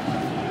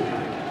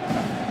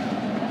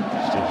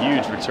 Just a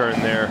huge return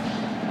there.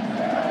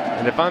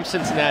 And if I'm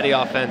Cincinnati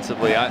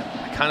offensively, I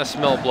kind of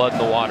smell blood in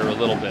the water a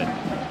little bit.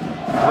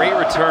 Great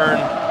return.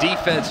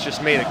 Defense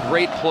just made a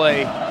great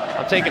play.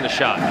 I'm taking a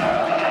shot.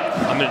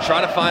 I'm going to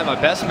try to find my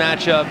best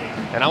matchup,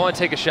 and I want to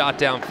take a shot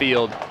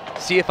downfield,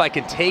 see if I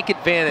can take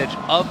advantage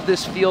of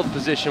this field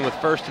position with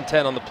 1st and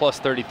 10 on the plus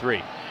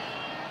 33.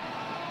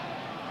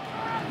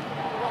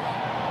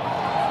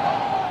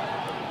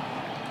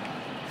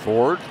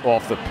 Ford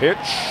off the pitch,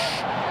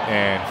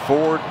 and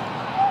Ford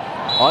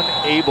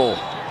unable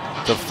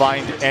to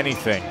find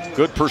anything.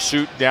 Good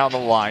pursuit down the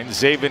line.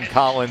 Zaven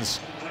Collins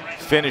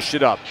finished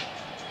it up.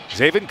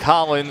 Zaven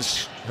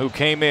Collins, who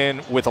came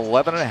in with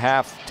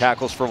 11.5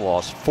 tackles for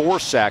loss, 4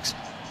 sacks,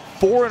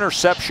 4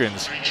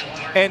 interceptions,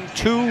 and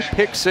 2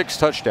 pick-6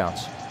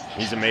 touchdowns.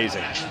 He's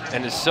amazing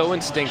and is so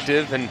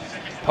instinctive, and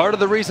part of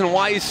the reason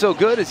why he's so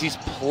good is he's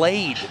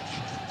played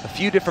a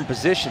few different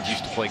positions.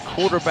 Used to play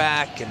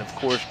quarterback and, of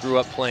course, grew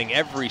up playing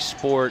every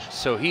sport.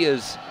 So he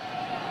is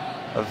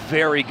a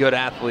very good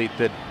athlete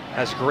that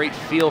has great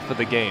feel for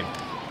the game.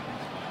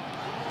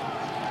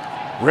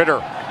 Ritter,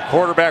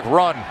 quarterback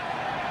run.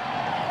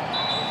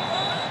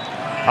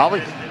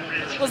 Holly?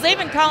 Well,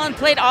 Zaven Collins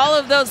played all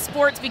of those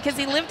sports because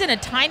he lived in a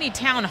tiny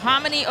town,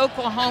 Hominy,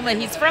 Oklahoma.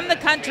 He's from the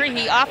country.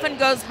 He often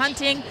goes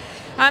hunting.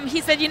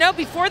 He said, you know,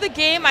 before the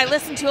game, I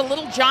listen to a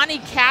little Johnny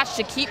Cash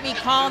to keep me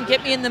calm,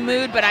 get me in the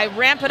mood, but I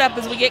ramp it up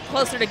as we get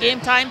closer to game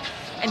time.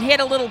 And he had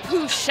a little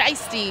Pooh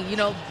Shiesty, you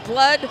know,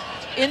 blood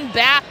in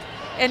back.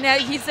 And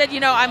he said,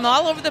 you know, I'm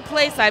all over the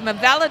place. I'm a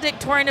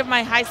valedictorian of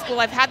my high school.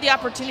 I've had the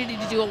opportunity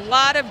to do a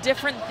lot of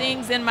different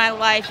things in my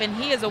life, and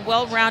he is a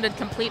well-rounded,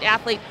 complete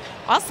athlete.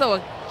 Also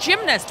a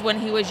gymnast when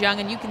he was young,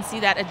 and you can see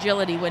that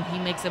agility when he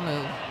makes a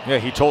move. Yeah,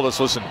 he told us,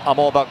 listen, I'm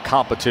all about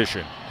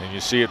competition, and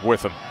you see it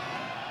with him.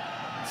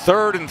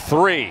 3rd and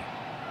 3.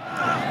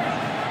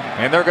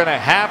 And they're going to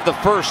have the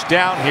first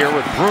down here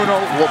with Bruno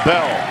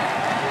LaBelle.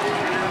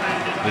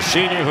 The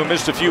senior who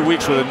missed a few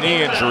weeks with a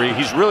knee injury.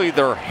 He's really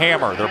their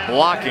hammer, their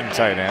blocking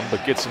tight end,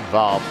 but gets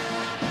involved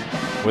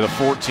with a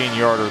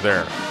 14-yarder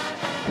there.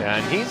 Yeah,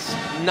 and he's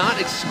not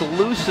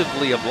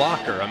exclusively a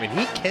blocker. I mean,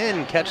 he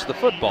can catch the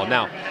football.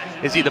 Now,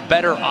 is he the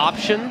better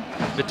option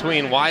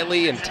between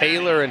Wiley and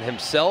Taylor and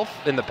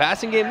himself in the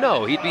passing game?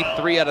 No, he'd be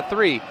 3 out of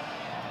 3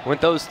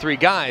 with those 3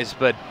 guys,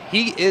 but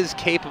he is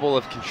capable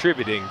of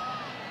contributing.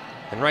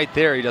 And right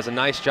there, he does a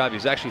nice job.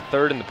 He's actually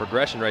 3rd in the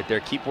progression right there.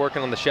 Keep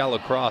working on the shallow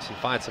cross and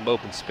find some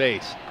open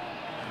space.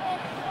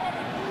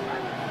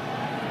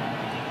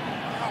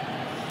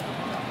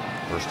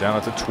 First down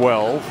at the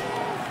 12.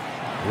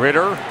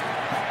 Ritter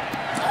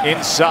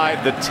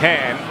inside the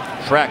 10.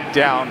 tracked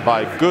down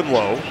by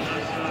Goodlow.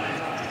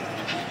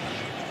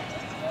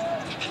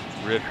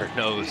 Ritter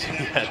knows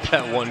he had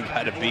that one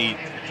guy to beat,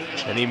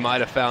 and he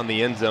might have found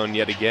the end zone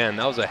yet again.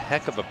 That was a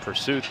heck of a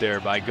pursuit there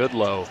by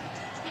Goodlow.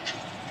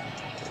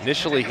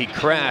 Initially he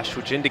crashed,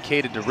 which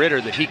indicated to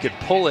Ritter that he could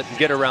pull it and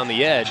get around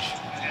the edge,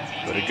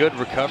 but a good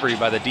recovery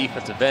by the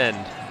defensive end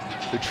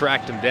who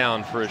tracked him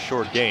down for a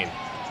short gain.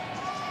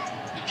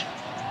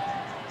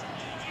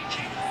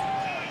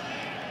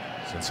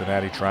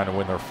 Cincinnati trying to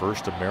win their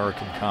first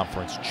American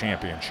Conference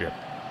championship.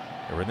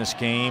 They were in this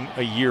game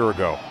a year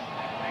ago.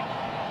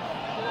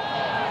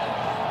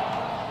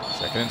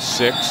 2nd and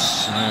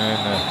 6,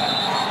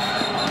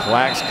 and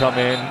flags come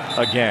in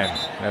again.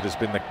 That has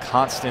been the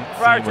constant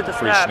theme with the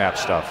pre-snap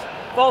stuff.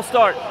 False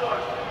start.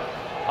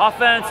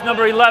 Offense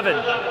number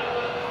 11.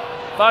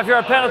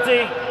 5-yard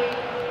penalty.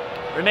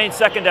 Remains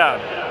 2nd down.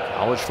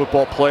 College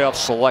football playoff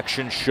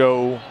selection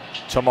show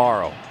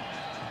tomorrow.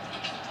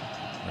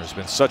 There's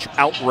been such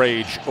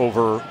outrage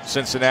over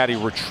Cincinnati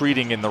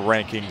retreating in the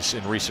rankings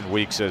in recent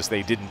weeks as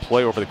they didn't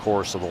play over the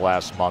course of the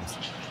last month.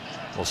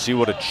 We'll see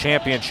what a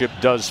championship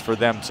does for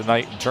them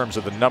tonight in terms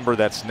of the number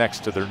that's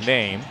next to their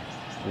name.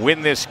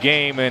 Win this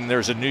game and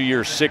there's a New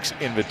Year's 6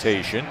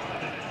 invitation.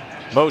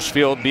 Most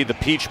feel it'd be the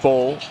Peach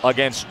Bowl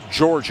against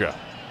Georgia.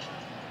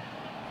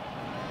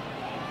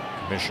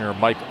 Commissioner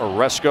Mike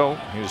Oresco,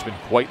 who's been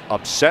quite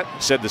upset,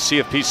 said the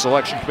CFP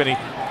selection committee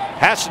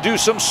has to do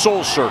some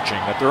soul searching,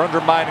 that they're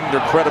undermining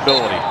their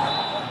credibility.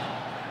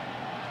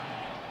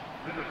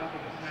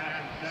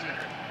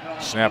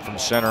 Snap from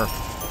center.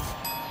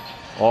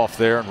 Off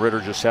there, and Ritter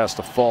just has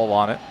to fall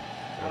on it.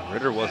 Well,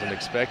 Ritter wasn't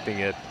expecting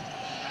it.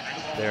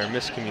 There,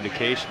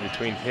 miscommunication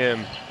between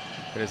him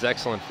and his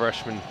excellent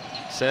freshman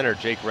center,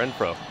 Jake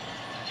Renfro.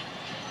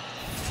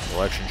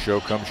 Selection show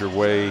comes your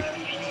way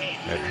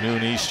at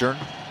noon Eastern.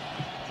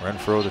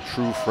 Renfro, the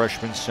true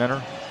freshman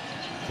center,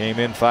 came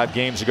in 5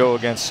 games ago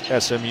against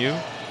SMU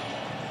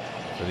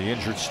for the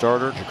injured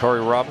starter,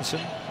 Jakari Robinson,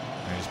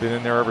 and he's been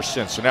in there ever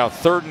since. So now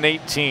 3rd and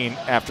 18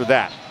 after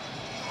that.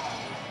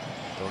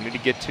 Don't need to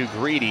get too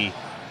greedy.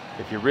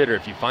 If you're Ritter,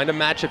 if you find a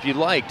matchup you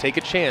like, take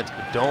a chance,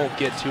 but don't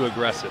get too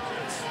aggressive.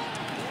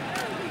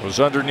 Was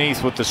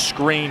underneath with the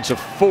screen to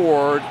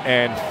Ford,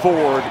 and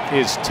Ford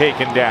is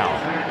taken down.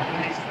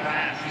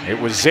 It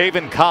was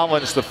Zaven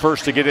Collins the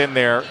first to get in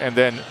there, and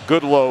then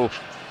Goodlow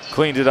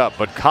cleaned it up,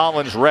 but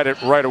Collins read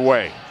it right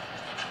away.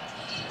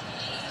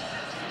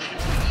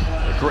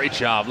 Great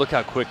job. Look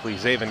how quickly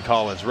Zaven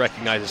Collins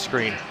recognized the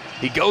screen.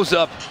 He goes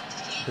up,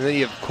 and then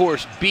he, of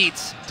course,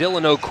 beats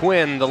Dylan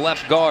O'Quinn, the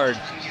left guard,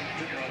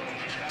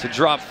 to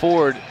drop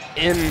Ford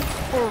in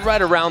or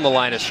right around the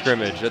line of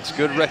scrimmage. That's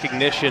good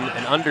recognition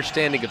and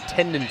understanding of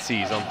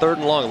tendencies. On 3rd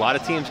and long, a lot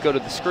of teams go to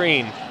the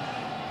screen.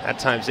 That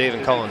time,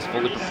 Zaven Collins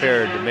fully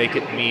prepared to make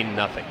it mean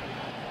nothing.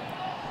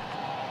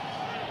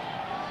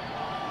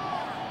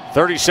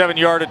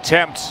 37-yard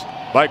attempt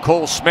by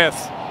Cole Smith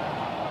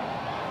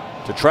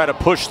to try to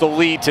push the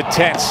lead to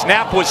 10.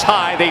 Snap was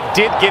high. They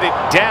did get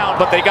it down,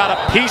 but they got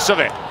a piece of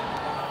it.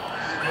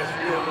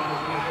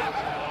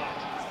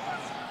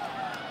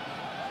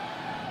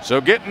 So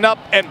getting up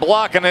and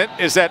blocking it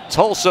is that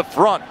Tulsa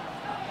front.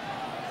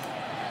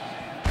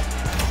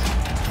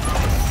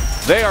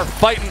 They are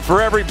fighting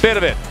for every bit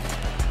of it.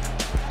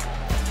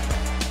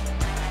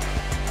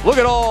 Look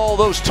at all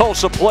those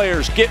Tulsa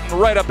players getting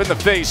right up in the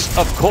face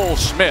of Cole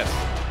Smith.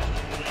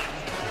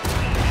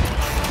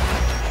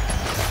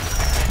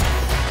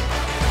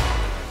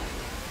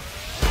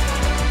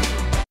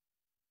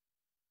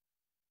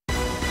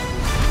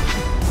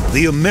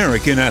 The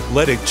American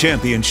Athletic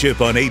Championship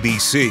on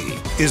ABC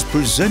is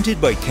presented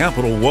by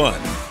Capital One.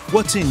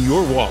 What's in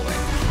your wallet?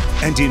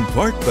 And in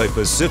part by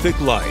Pacific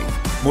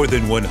Life. More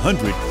than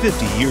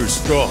 150 years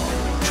strong.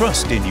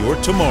 Trust in your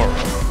tomorrow.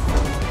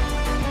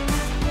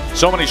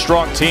 So many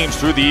strong teams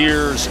through the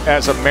years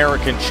as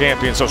American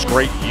champions. Those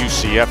great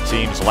UCF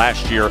teams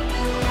last year.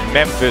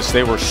 Memphis,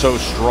 they were so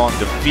strong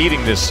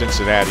defeating this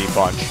Cincinnati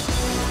bunch.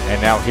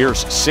 And now here's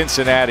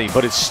Cincinnati,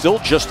 but it's still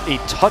just a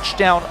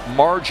touchdown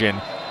margin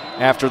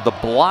after the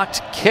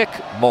blocked kick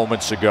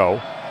moments ago.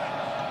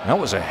 That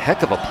was a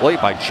heck of a play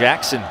by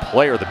Jackson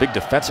Player, the big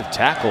defensive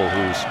tackle,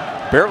 who's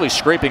barely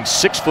scraping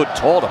 6 foot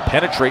tall to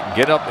penetrate and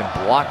get up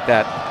and block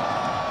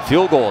that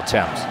field goal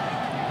attempt.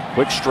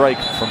 Quick strike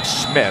from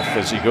Smith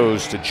as he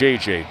goes to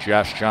JJ,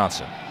 Josh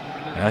Johnson.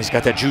 Now he's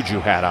got that Juju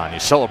hat on. You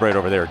celebrate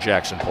over there,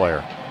 Jackson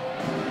Player.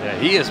 Yeah,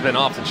 he has been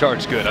off the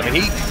charts good. I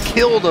mean, he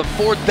killed a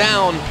 4th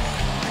down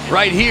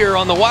right here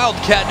on the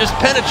Wildcat, just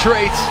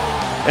penetrates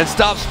and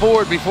stops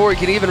Ford before he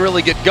can even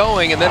really get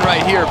going. And then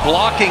right here,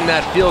 blocking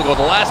that field goal.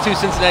 The last 2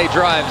 Cincinnati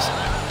drives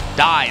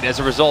died as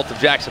a result of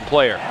Jackson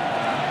Player.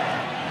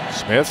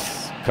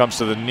 Smith comes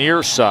to the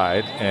near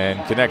side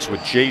and connects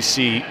with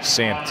J.C.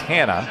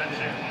 Santana.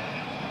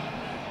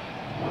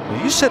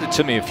 Well, you said it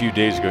to me a few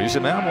days ago. You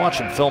said, man, I'm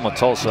watching film of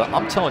Tulsa.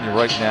 I'm telling you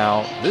right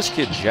now, this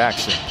kid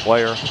Jackson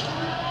Player,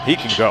 he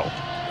can go.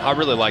 I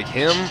really like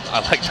him. I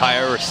like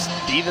Tyra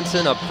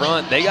Stevenson up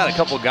front. They got a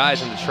couple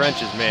guys in the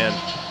trenches, man.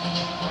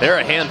 They're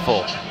a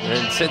handful,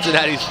 and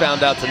Cincinnati's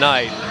found out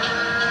tonight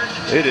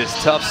It is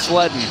tough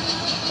sledding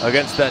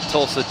against that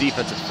Tulsa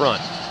defensive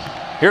front.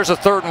 Here's a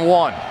 3rd and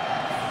 1.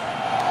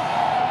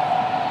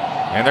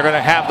 And they're going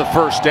to have the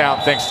first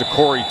down thanks to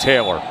Corey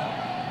Taylor.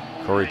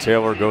 Corey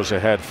Taylor goes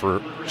ahead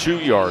for 2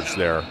 yards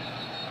there.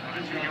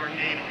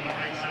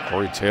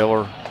 Corey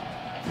Taylor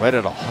led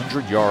at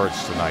 100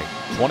 yards tonight.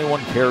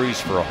 21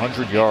 carries for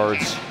 100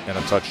 yards and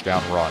a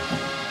touchdown run.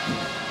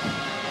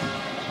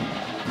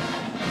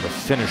 The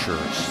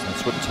finishers,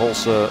 that's what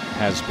Tulsa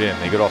has been.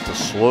 They get off to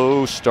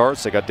slow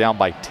starts. They got down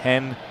by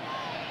 10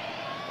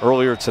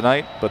 earlier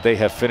tonight, but they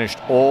have finished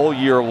all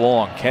year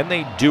long. Can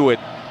they do it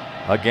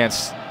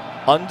against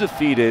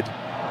undefeated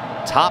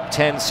top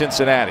 10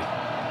 Cincinnati?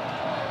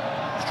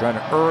 Just trying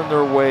to earn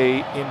their way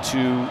into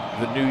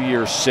the New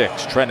Year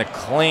 6, trying to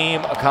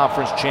claim a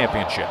conference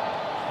championship.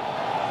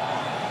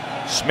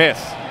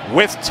 Smith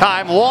with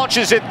time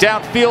launches it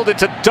downfield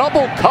into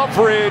double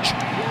coverage,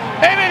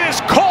 and it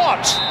is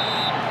caught.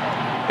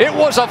 It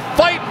was a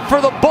fight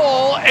for the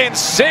ball, and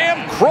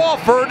Sam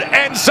Crawford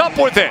ends up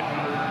with it.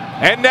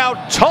 And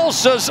now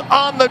Tulsa's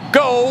on the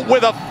go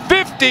with a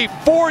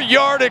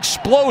 54-yard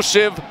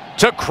explosive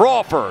to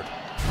Crawford.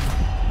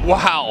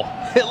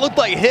 Wow, it looked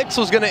like Hicks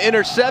was going to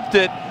intercept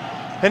it,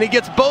 and he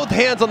gets both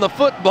hands on the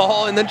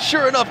football, and then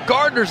sure enough,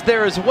 Gardner's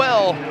there as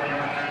well,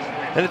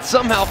 and it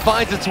somehow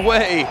finds its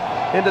way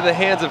into the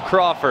hands of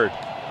Crawford.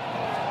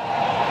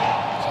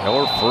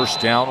 Taylor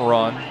first down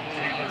run,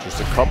 just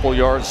a couple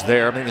yards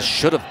there. I mean, this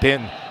should have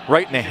been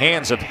right in the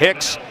hands of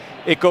Hicks.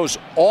 It goes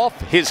off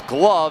his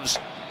gloves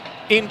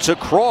into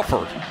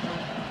Crawford.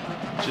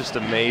 Just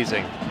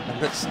amazing. And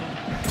that's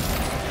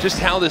just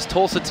how this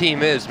Tulsa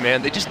team is,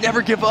 man. They just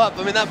never give up.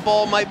 I mean, that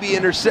ball might be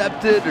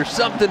intercepted or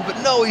something,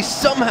 but no, he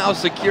somehow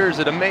secures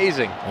it.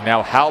 Amazing. And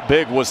now how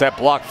big was that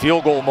blocked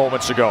field goal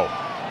moments ago?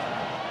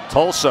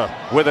 Tulsa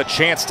with a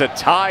chance to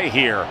tie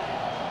here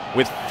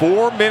with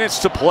 4 minutes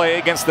to play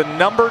against the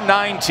number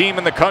 9 team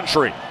in the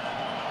country.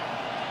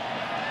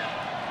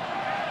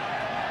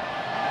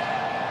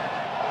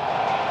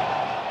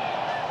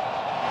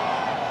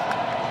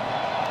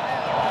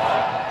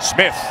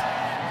 Smith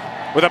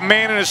with a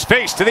man in his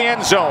face to the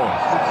end zone.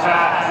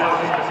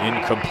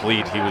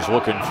 Incomplete. He was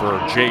looking for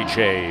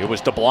JJ. It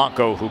was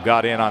DeBlanco who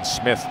got in on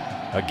Smith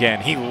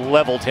again. He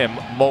leveled him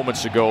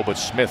moments ago, but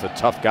Smith, a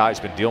tough guy, has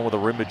been dealing with a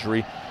rib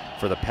injury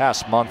for the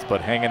past month,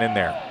 but hanging in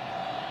there.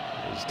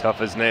 He's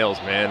tough as nails,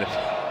 man.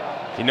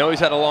 You know he's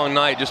had a long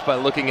night just by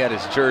looking at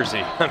his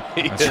jersey. I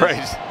mean, that's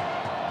right.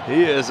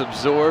 He has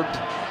absorbed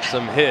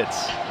some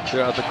hits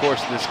throughout the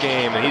course of this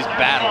game, and he's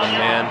battling,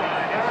 man.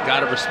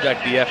 Got to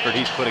respect the effort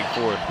he's putting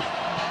forth.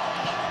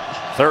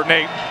 3rd and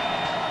 8.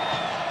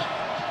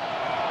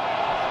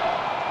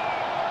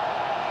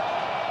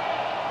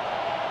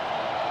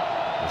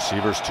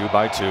 Receivers 2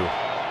 by 2.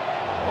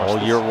 All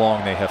year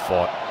long they have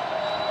fought.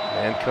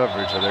 Man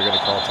coverage, or they're going to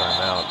call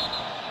timeout.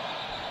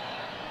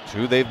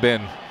 2 they've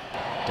been.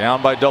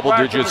 Down by double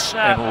digits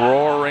and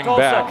roaring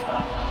back.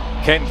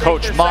 Can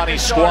Coach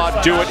Monty's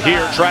squad do it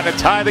here, trying to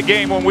tie the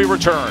game when we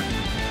return?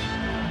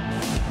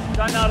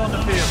 Timeout on the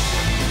field.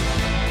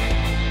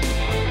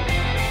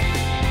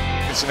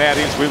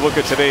 Cincinnati, as we look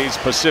at today's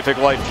Pacific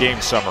Life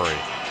game summary.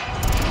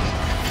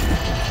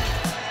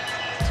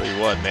 Tell you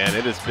what, man,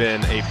 it has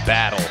been a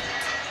battle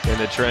in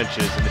the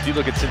trenches. And if you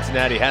look at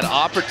Cincinnati, had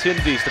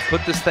opportunities to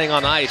put this thing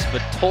on ice,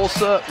 but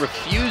Tulsa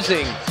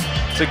refusing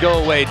to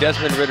go away.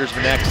 Desmond Ritter's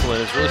been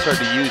excellent. Has really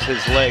started to use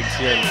his legs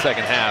here in the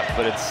second half,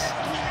 but it's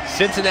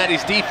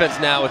Cincinnati's defense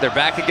now with their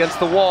back against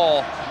the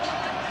wall,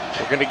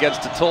 working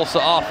against the Tulsa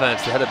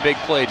offense that had a big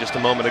play just a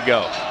moment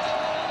ago.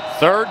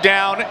 3rd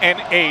down and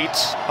 8,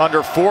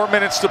 under 4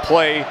 minutes to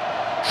play,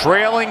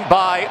 trailing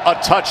by a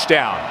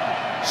touchdown.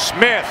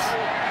 Smith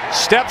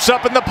steps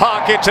up in the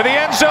pocket to the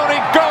end zone. He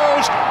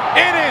goes.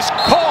 It is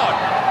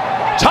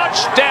caught.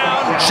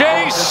 Touchdown,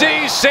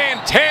 J.C.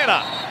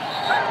 Santana.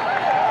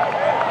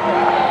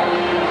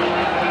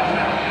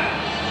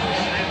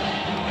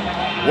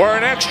 We're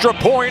an extra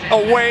point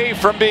away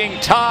from being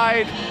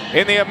tied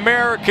in the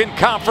American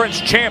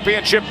Conference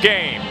Championship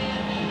game.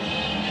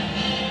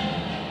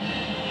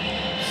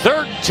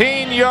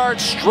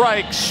 13-yard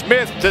strike,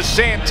 Smith to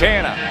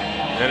Santana.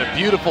 And a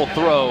beautiful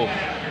throw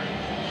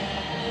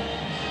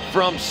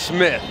from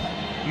Smith.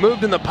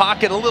 Moved in the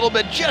pocket a little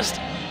bit, just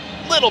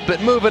a little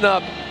bit, moving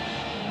up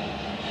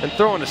and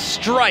throwing a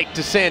strike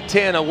to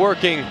Santana,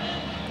 working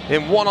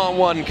in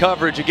one-on-one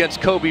coverage against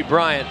Kobe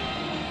Bryant.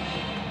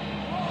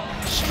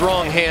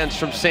 Strong hands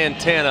from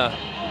Santana,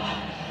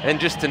 and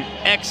just an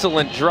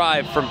excellent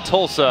drive from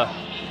Tulsa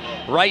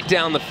right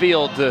down the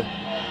field to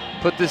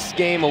put this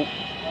game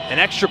an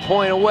extra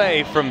point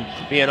away from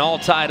being all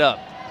tied up.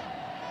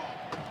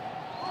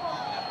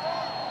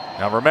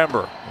 Now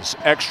remember, this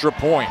extra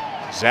point,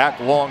 Zach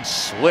Long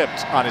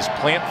slipped on his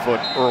plant foot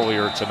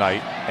earlier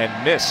tonight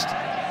and missed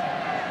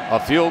a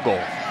field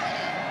goal.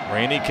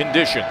 Rainy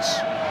conditions,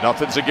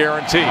 nothing's a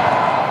guarantee.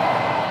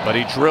 But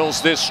he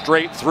drills this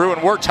straight through,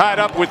 and we're tied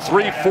up with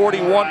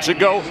 3:41 to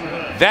go.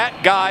 That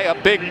guy, a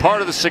big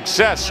part of the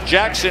success.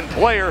 Jackson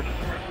Player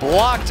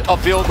blocked a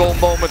field goal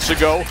moments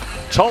ago.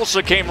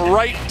 Tulsa came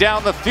right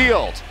down the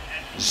field.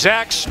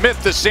 Zach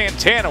Smith to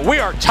Santana. We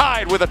are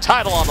tied with a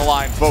title on the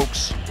line,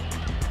 folks.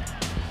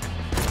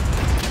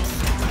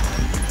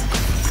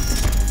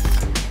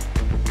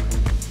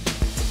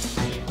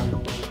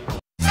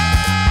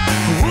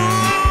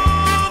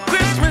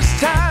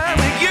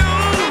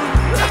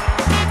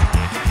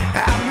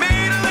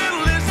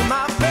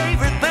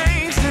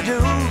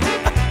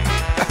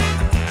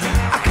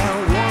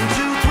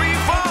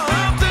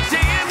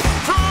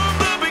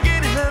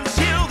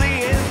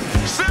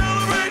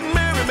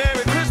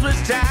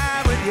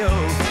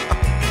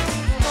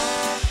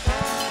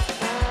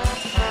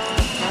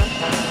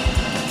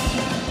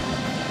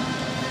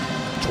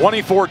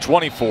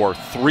 (24-24),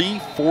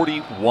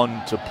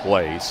 3:41 to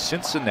play.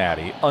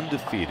 Cincinnati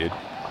undefeated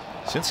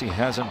since he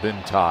hasn't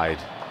been tied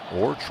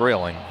or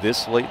trailing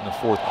this late in the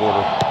fourth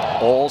quarter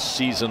all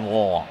season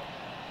long.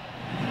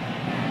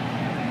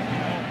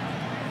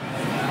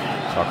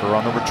 Tucker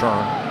on the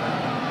return.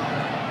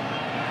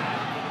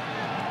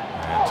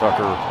 And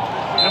Tucker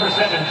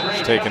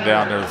is taken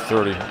down near the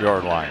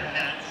 30-yard line.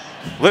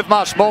 Live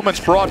Moss Moments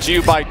brought to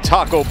you by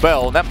Taco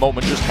Bell. And that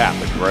moment just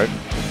happened, Greg.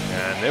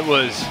 And it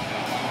was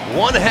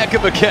one heck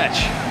of a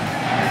catch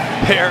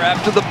there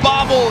after the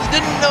bobble.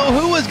 Didn't know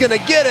who was going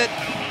to get it,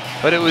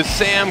 but it was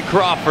Sam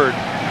Crawford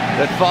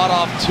that fought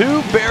off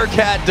two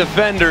Bearcat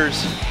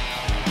defenders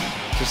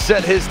to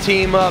set his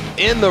team up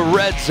in the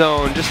red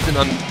zone. Just an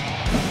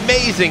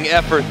amazing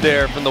effort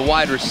there from the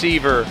wide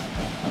receiver.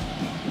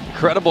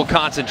 Incredible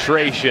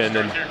concentration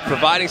and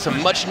providing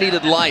some much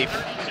needed life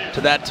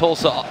to that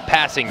Tulsa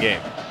passing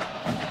game.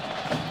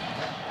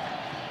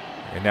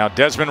 And now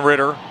Desmond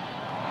Ritter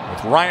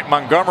with Ryan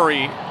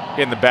Montgomery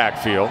in the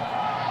backfield.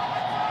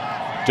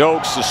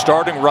 Dokes, the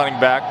starting running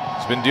back,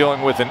 has been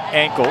dealing with an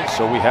ankle,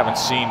 so we haven't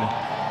seen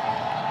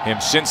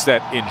him since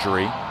that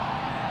injury.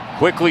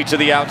 Quickly to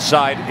the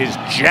outside is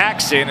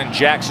Jackson, and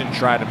Jackson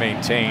tried to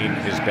maintain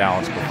his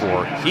balance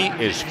before he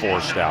is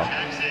forced out.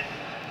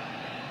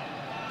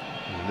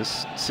 In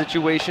this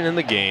situation in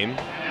the game,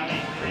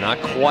 you're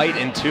not quite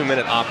in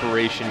 2-minute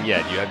operation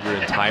yet. You have your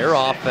entire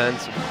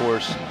offense, of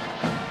course.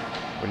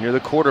 When you're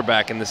the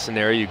quarterback in this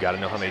scenario, you got to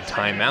know how many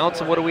timeouts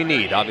and what do we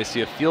need.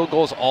 Obviously, a field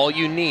goal is all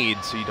you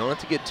need, so you don't have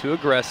to get too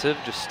aggressive.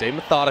 Just stay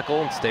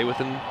methodical and stay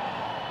within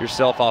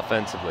yourself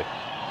offensively.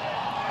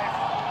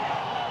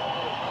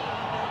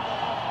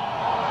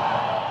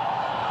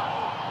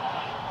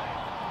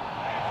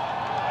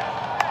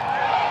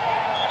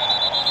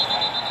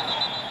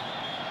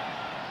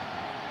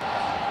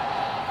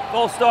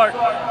 Full start.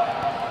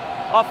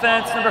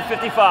 Offense number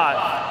 55.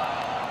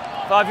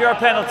 5-yard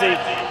penalty.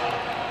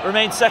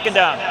 Remains second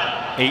down.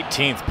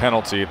 18th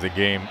penalty of the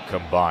game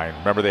combined.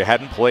 Remember, they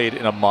hadn't played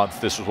in a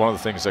month. This was one of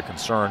the things that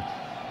concerned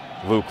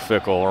Luke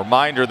Fickell. A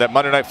reminder that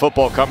Monday Night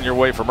Football coming your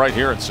way from right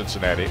here in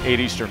Cincinnati. 8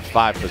 Eastern,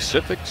 5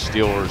 Pacific.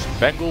 Steelers,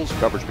 Bengals.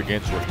 Coverage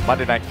begins with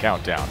Monday Night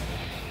Countdown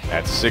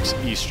at 6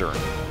 Eastern.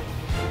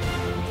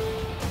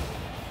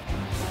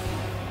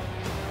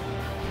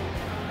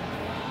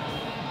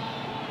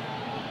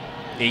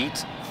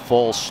 Eight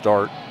false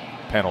start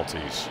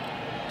penalties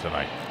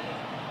tonight.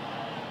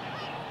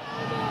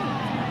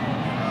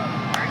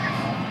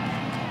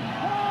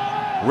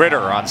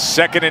 Ritter on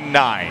 2nd and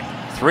 9.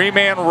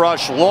 3-man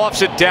rush,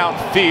 lofts it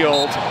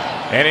downfield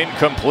and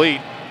incomplete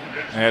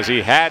as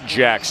he had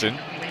Jackson.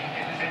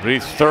 The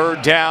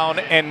 3rd down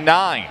and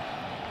 9.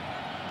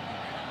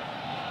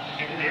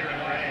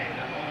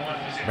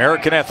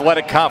 American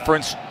Athletic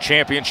Conference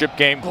Championship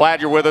game. Glad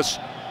you're with us.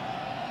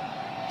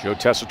 Joe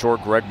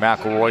Tessitore, Greg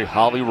McElroy,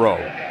 Holly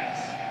Rowe.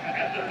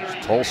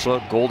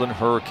 Tulsa Golden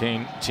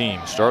Hurricane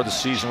team started the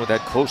season with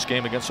that close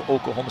game against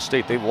Oklahoma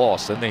State. They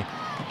lost. Then they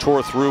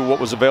tore through what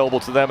was available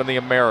to them in the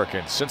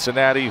American.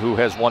 Cincinnati, who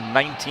has won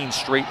 19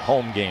 straight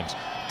home games.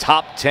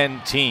 Top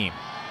 10 team.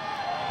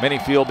 Many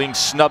feel being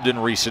snubbed in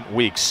recent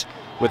weeks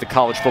with the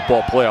college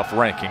football playoff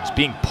rankings.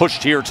 Being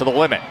pushed here to the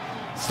limit.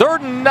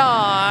 3rd and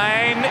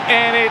 9,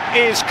 and it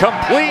is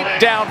complete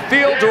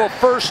downfield to a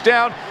 1st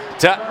down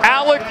to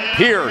Alec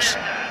Pierce.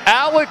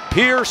 Alec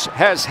Pierce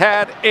has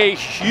had a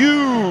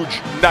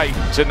huge night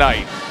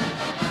tonight.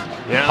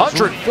 Yeah,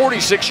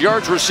 146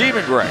 yards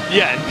receiving, Greg.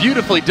 Yeah, and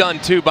beautifully done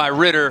too by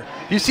Ritter.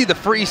 You see the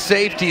free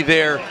safety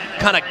there,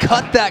 kind of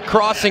cut that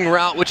crossing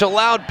route, which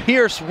allowed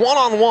Pierce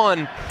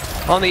one-on-one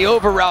on the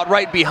over route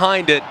right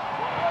behind it.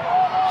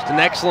 Just an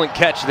excellent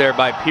catch there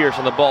by Pierce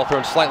on the ball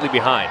thrown slightly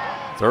behind.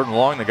 3rd and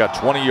long, they got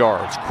 20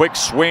 yards. Quick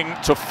swing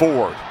to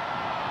Ford.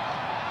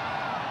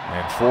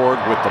 And Ford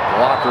with the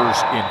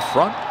blockers in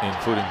front,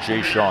 including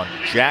Ja'Shawn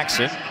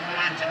Jackson.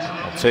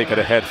 Will take it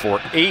ahead for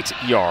 8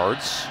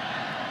 yards.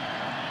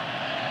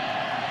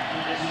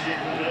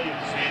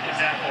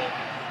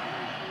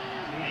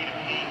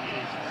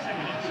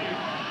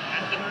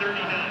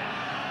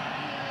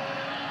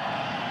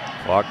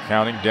 Clock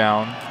counting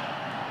down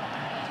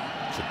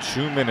to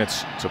 2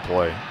 minutes to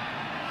play.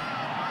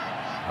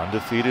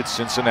 Undefeated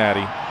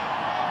Cincinnati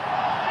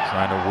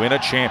trying to win a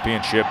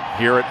championship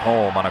here at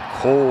home on a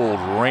cold,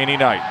 rainy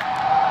night.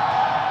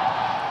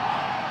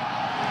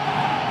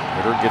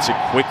 Ritter gets it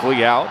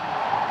quickly out.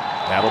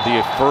 That'll be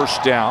a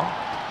first down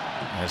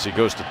as he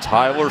goes to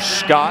Tyler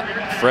Scott,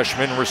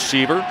 freshman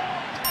receiver.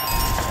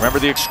 Remember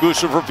the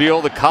exclusive reveal,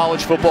 the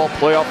college football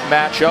playoff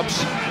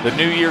matchups, the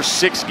New Year's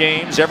 6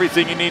 games,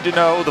 everything you need to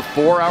know, the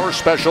 4-hour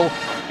special.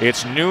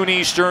 It's noon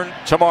Eastern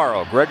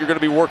tomorrow. Greg, you're going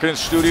to be working in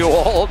studio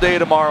all day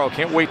tomorrow.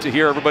 Can't wait to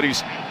hear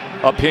everybody's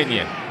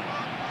opinion.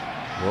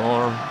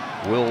 Or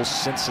will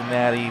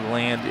Cincinnati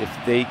land if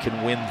they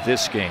can win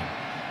this game?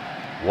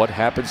 What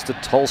happens to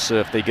Tulsa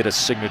if they get a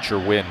signature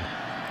win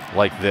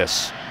like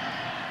this?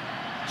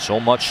 So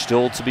much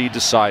still to be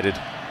decided.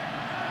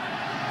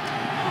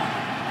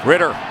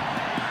 Ritter,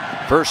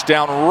 first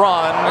down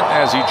run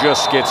as he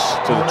just gets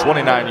to the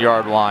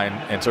 29-yard line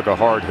and took a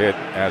hard hit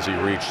as he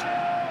reached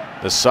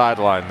the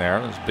sideline there.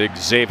 There's big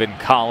Zaven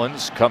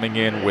Collins coming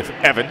in with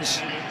Evans.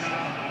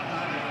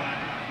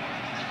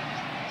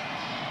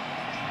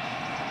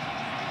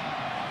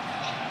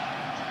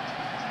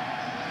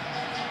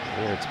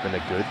 Yeah, it's been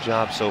a good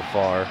job so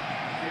far.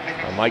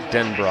 Mike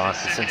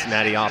Denbrock, the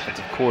Cincinnati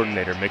offensive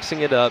coordinator,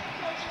 mixing it up.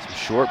 Some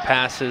short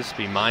passes,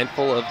 be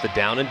mindful of the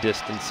down and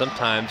distance.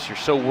 Sometimes you're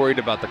so worried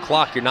about the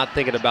clock, you're not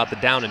thinking about the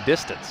down and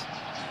distance.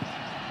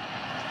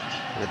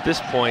 And at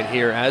this point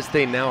here, as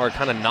they now are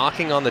kind of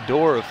knocking on the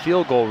door of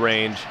field goal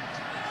range,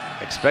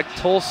 expect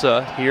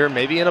Tulsa here,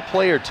 maybe in a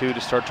play or two,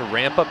 to start to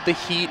ramp up the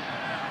heat,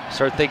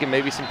 start thinking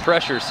maybe some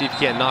pressure, see if you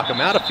can't knock them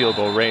out of field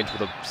goal range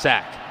with a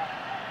sack.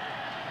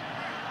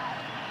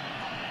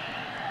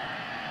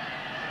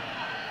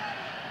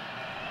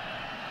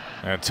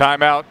 And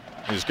timeout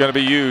is going to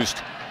be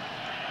used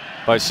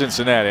by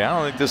Cincinnati. I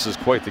don't think this is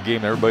quite the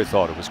game everybody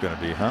thought it was going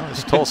to be, huh?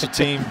 This Tulsa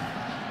team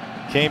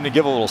came to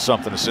give a little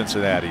something to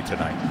Cincinnati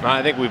tonight.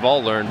 I think we've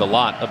all learned a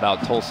lot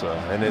about Tulsa,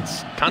 and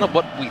it's kind of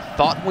what we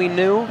thought we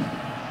knew,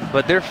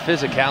 but their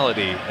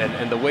physicality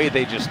and the way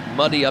they just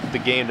muddy up the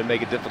game to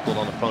make it difficult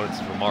on opponents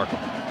is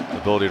remarkable. The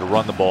ability to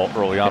run the ball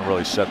early on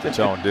really set the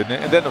tone, didn't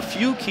it? And then a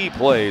few key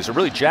plays, a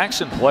really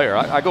Jackson player.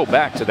 I go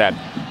back to that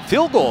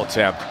field goal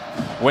attempt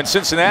when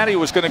Cincinnati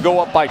was going to go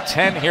up by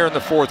 10 here in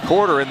the fourth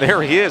quarter, and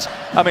there he is.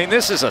 I mean,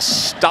 this is a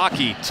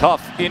stocky,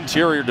 tough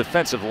interior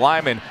defensive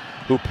lineman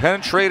who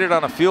penetrated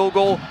on a field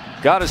goal,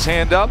 got his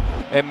hand up,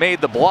 and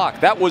made the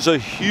block. That was a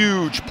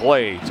huge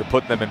play to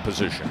put them in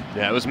position.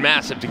 Yeah, it was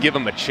massive to give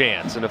them a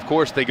chance. And of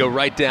course, they go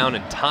right down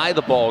and tie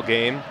the ball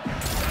game.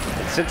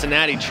 And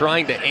Cincinnati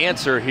trying to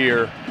answer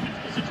here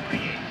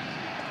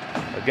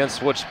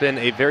against what's been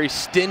a very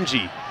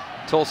stingy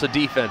Tulsa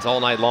defense all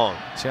night long.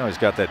 See how he's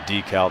got that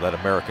decal, that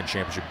American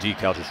Championship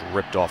decal just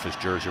ripped off his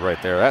jersey right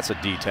there. That's a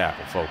D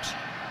tackle, folks.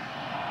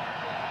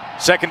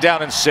 Second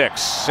down and 6.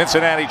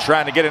 Cincinnati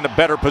trying to get in a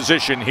better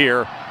position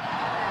here.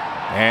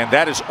 And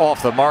that is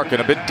off the mark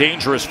and a bit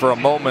dangerous for a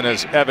moment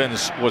as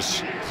Evans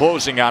was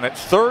closing on it.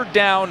 Third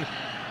down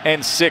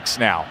and 6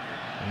 now.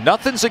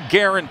 Nothing's a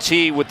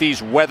guarantee with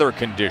these weather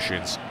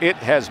conditions. It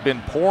has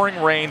been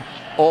pouring rain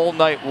all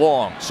night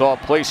long. Saw a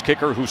place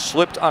kicker who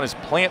slipped on his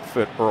plant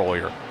foot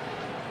earlier.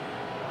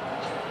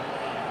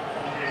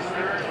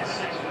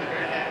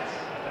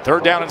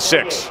 Third down and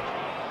 6.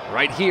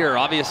 Right here,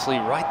 obviously,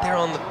 right there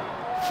on the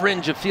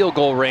fringe of field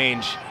goal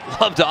range.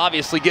 Love to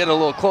obviously get a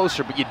little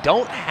closer, but you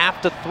don't have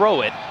to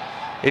throw it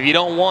if you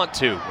don't want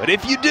to. But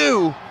if you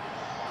do,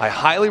 I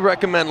highly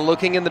recommend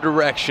looking in the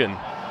direction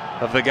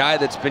of the guy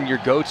that's been your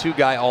go-to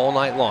guy all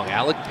night long.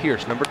 Alec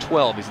Pierce, number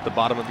 12. He's at the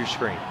bottom of your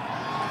screen.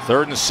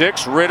 Third and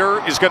 6.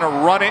 Ritter is going to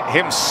run it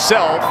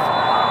himself.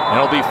 And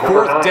it'll be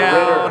fourth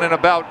down and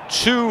about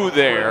 2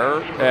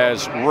 there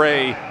as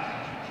Ray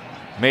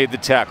made the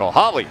tackle.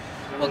 Holly.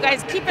 Well,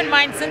 guys, keep in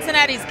mind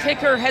Cincinnati's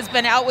kicker has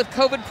been out with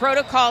COVID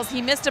protocols.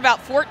 He missed about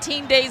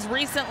 14 days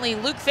recently.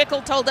 Luke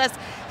Fickell told us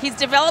he's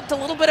developed a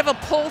little bit of a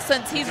pull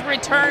since he's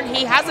returned.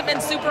 He hasn't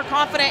been super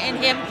confident in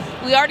him.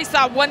 We already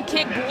saw one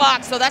kick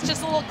block, so that's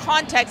just a little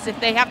context if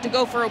they have to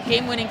go for a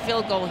game-winning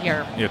field goal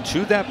here. Yeah,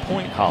 to that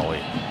point,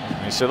 Holly,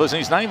 he said, listen,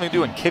 he's not even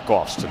doing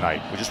kickoffs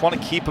tonight. We just want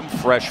to keep him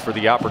fresh for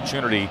the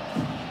opportunity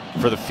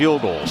for the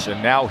field goals,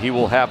 and now he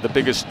will have the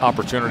biggest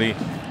opportunity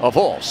of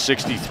all.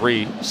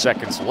 63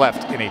 seconds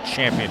left in a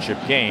championship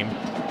game,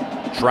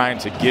 trying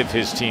to give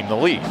his team the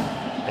lead.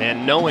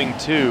 And knowing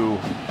too,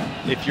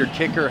 if your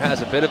kicker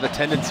has a bit of a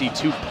tendency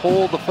to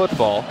pull the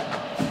football,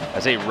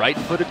 as a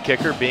right-footed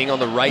kicker, being on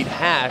the right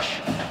hash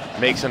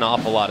makes an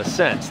awful lot of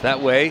sense.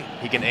 That way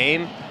he can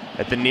aim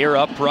at the near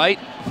upright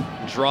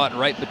and draw it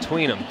right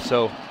between them.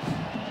 So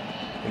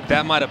I think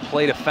that might have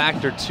played a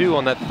factor too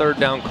on that third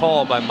down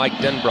call by Mike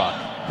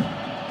Denbrock.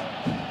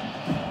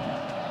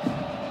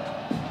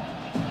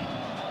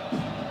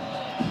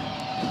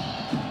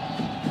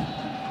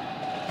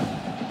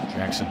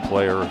 Jackson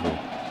player who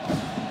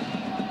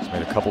has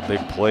made a couple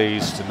big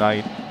plays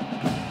tonight,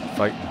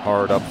 fighting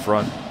hard up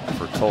front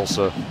for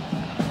Tulsa.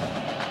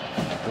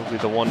 He'll be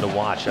the one to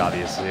watch,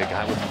 obviously, a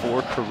guy with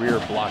 4 career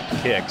blocked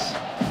kicks.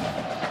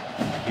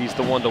 He's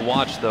the one to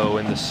watch, though,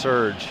 in the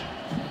surge.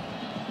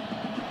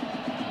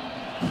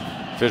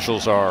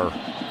 Officials are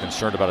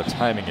concerned about a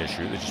timing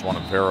issue. They just want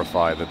to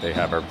verify that they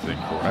have everything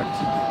correct.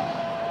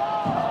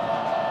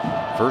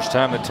 First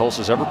time that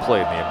Tulsa's ever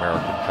played in the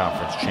American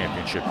Conference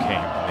Championship game,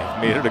 and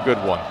they've made it a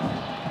good one,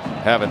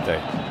 haven't they?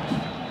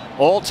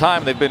 All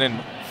time they've been in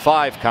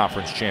 5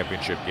 conference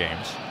championship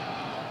games,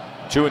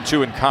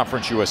 2-2 in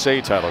Conference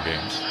USA title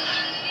games.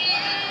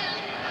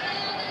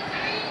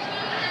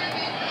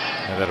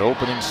 And that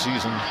opening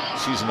season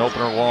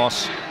opener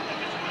loss,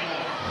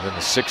 and then the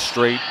 6th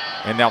straight,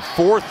 and now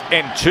 4th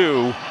and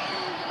 2,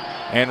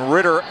 and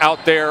Ritter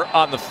out there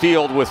on the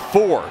field with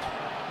Ford.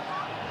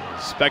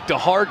 Expect a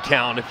hard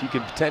count if you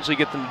can potentially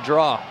get them to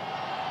draw.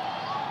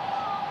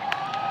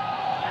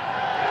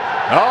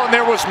 Oh, and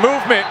there was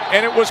movement,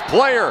 and it was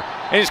Player,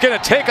 and he's going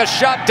to take a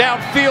shot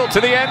downfield to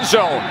the end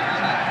zone.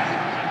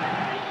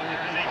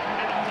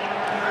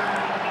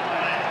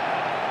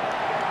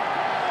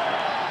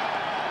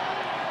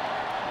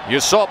 You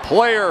saw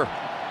Player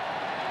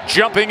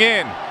jumping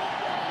in,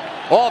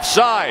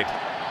 offside.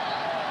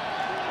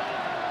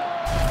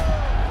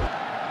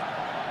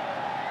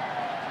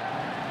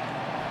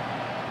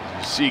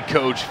 You see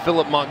Coach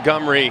Philip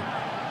Montgomery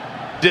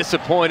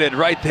disappointed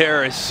right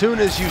there. As soon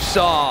as you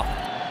saw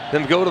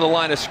them go to the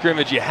line of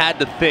scrimmage, you had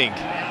to think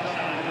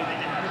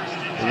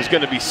it was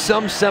going to be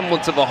some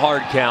semblance of a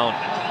hard count.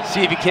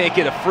 See if you can't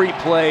get a free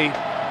play,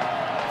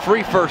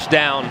 free first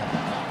down.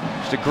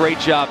 Just a great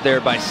job there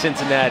by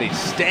Cincinnati,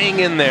 staying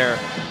in there,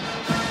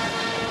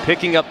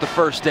 picking up the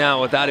first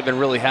down without even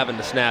really having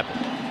to snap it.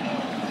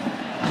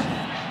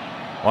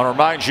 I want to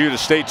remind you to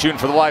stay tuned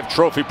for the live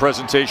trophy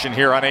presentation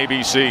here on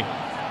ABC.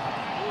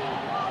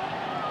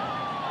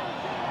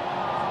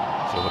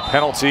 So the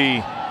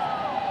penalty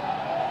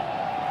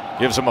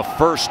gives him a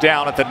first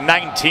down at the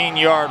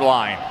 19-yard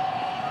line.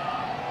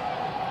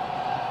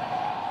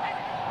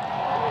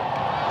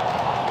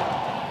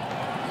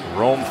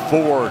 Jerome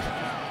Ford.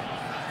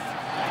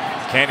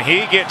 Can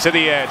he get to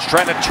the edge?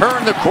 Trying to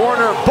turn the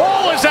corner.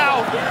 Ball is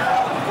out.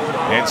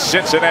 And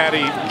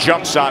Cincinnati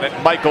jumps on it.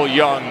 Michael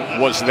Young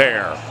was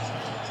there.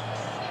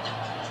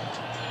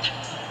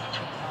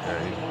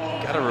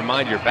 Got to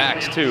remind your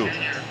backs, too.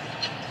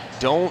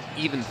 Don't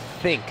even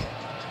think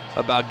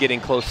about getting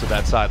close to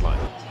that sideline.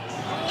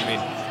 I mean,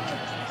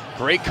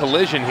 great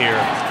collision here.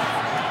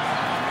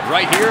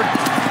 Right here.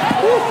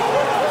 Woo.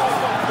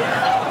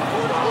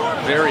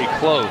 Very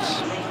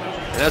close.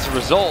 And as a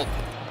result,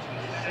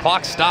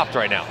 clock stopped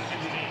right now.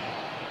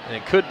 And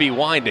it could be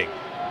winding.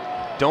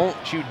 Don't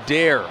you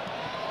dare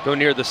go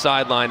near the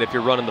sideline if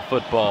you're running the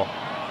football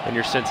and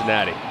you're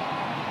Cincinnati.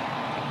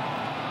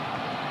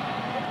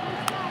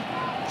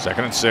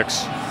 2nd and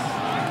 6.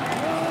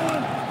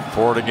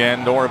 Forward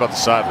again. Don't worry about the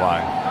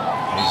sideline.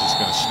 He's just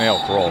going to snail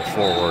crawl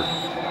forward.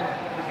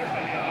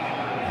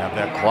 Have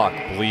that clock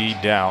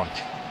bleed down.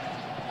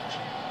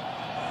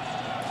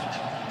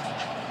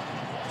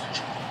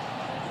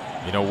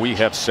 You know, we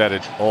have said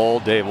it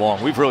all day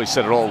long. We've really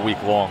said it all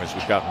week long as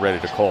we've gotten ready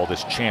to call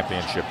this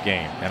championship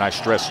game. And I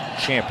stress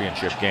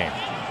championship game.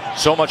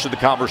 So much of the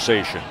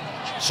conversation,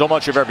 so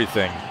much of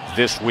everything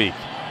this week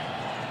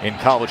in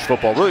college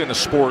football, really in the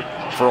sport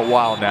for a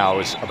while now,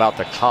 is about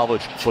the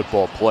college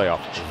football playoff,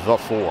 the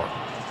 4.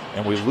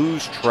 And we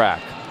lose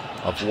track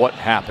of what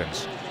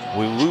happens.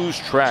 We lose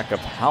track of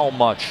how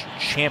much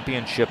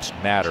championships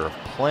matter.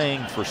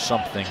 Playing for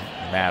something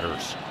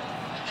matters.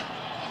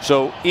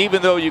 So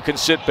even though you can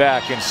sit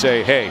back and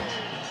say, hey,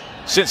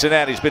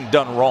 Cincinnati's been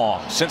done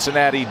wrong.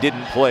 Cincinnati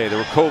didn't play. There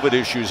were COVID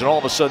issues, and all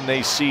of a sudden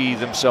they see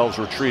themselves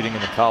retreating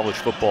in the college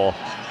football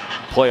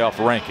playoff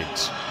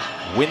rankings.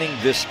 Winning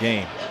this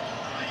game,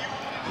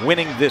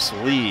 winning this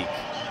league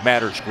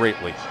matters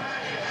greatly.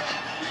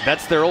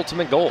 That's their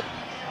ultimate goal.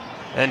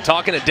 And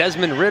talking to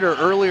Desmond Ritter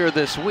earlier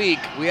this week,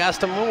 we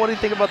asked him, well, what do you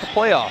think about the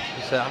playoff?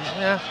 He said,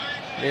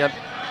 yeah,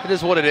 it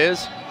is what it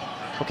is.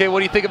 Okay, what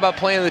do you think about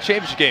playing in the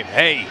championship game?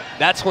 Hey,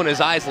 that's when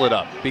his eyes lit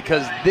up,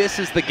 because this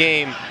is the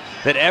game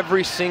that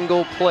every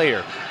single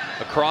player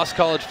across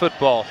college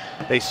football,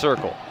 they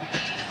circle.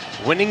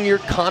 Winning your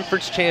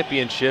conference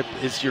championship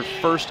is your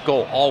first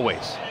goal,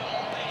 always.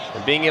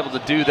 And being able to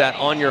do that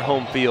on your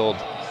home field,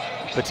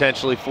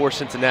 potentially for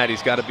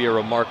Cincinnati's got to be a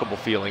remarkable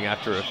feeling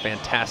after a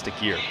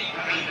fantastic year.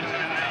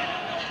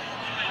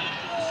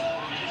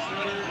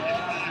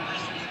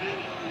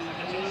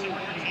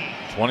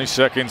 "20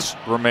 seconds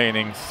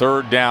remaining,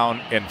 3rd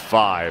down and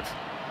 5.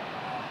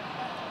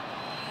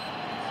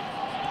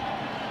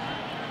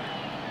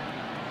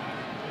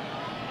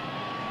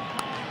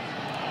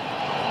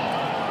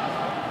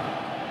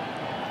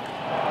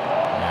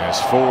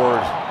 As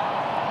Ford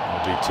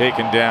will be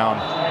taken down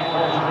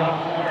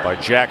by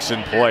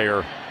Jackson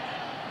Player.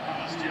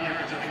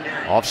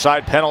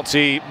 Offside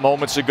penalty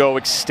moments ago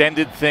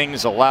extended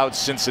things, allowed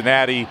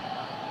Cincinnati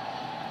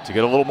to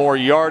get a little more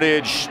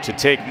yardage, to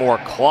take more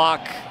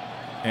clock,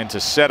 and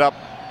to set up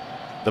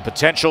the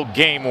potential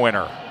game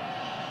winner.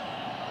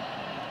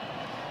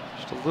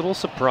 Just a little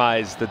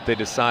surprised that they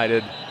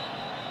decided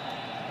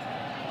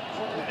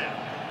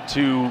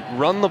to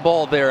run the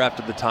ball there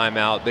after the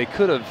timeout. They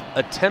could have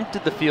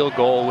attempted the field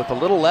goal with a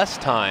little less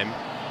time.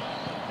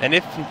 And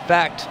if, in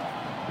fact,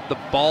 the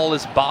ball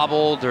is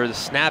bobbled or the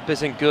snap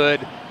isn't good,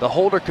 the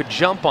holder could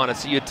jump on it.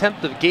 So you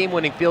attempt the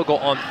game-winning field goal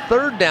on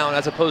 3rd down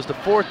as opposed to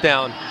 4th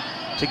down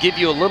to give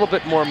you a little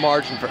bit more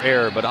margin for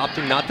error, but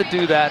opting not to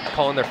do that,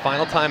 calling their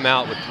final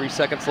timeout with 3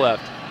 seconds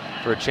left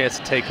for a chance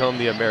to take home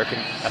the American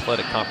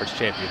Athletic Conference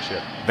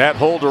Championship. That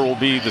holder will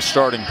be the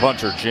starting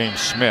punter, James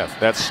Smith.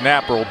 That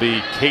snapper will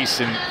be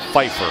Kason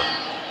Pfeiffer.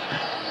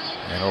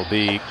 And it'll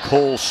be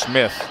Cole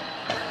Smith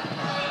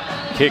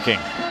kicking,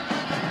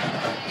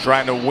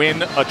 trying to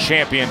win a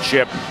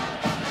championship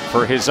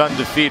for his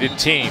undefeated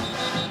team.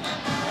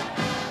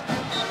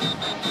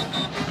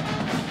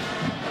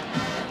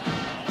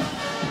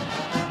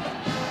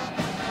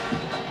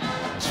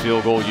 This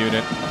field goal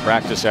unit,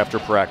 practice after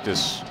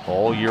practice,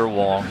 all year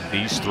long,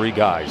 these 3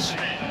 guys,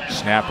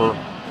 snapper,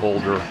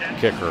 holder,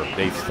 kicker,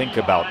 they think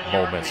about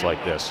moments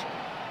like this.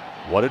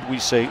 What did we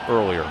say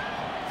earlier?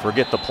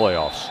 Forget the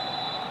playoffs.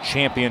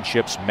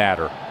 Championships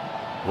matter.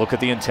 Look at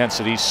the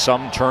intensity,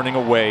 some turning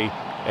away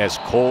as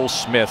Cole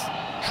Smith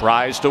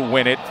tries to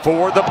win it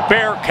for the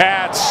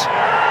Bearcats.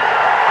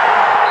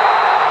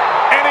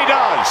 And he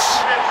does.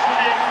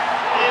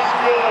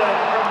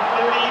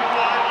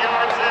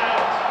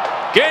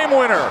 Game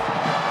winner,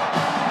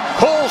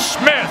 Cole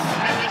Smith.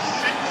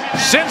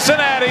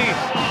 Cincinnati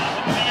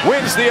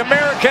wins the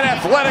American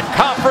Athletic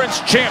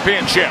Conference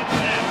Championship.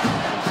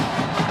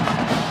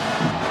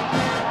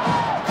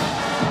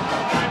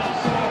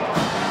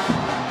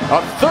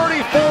 A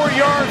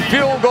 34-yard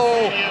field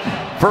goal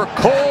for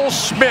Cole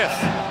Smith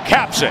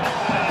caps it.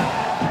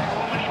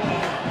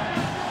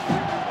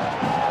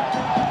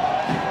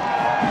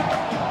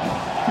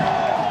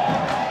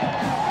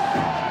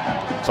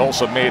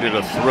 Tulsa made it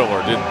a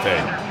thriller, didn't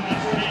they?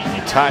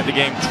 He tied the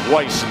game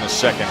twice in the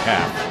second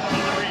half,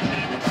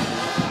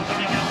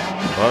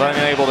 but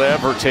unable to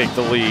ever take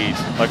the lead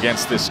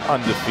against this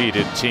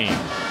undefeated team.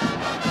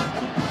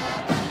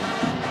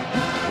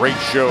 Great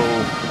show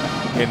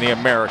in the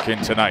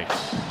American tonight.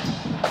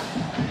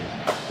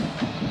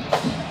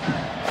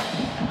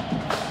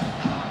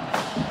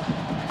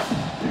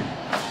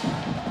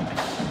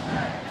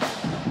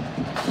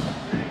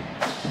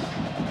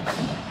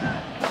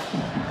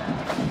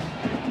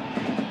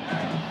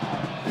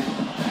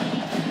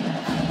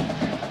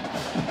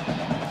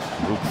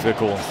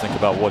 Fickle, think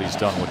about what he's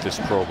done with this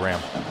program.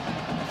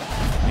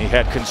 He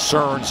had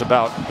concerns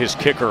about his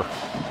kicker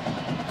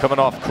coming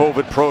off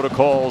COVID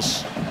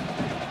protocols,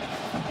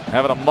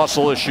 having a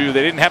muscle issue.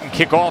 They didn't have him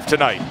kick off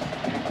tonight,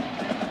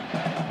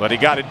 but he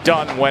got it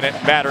done when it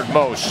mattered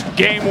most.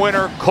 Game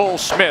winner, Cole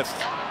Smith.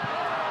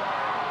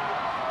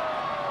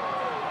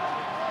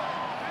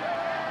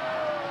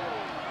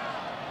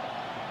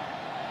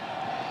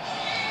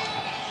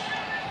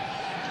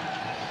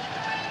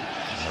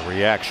 The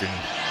reaction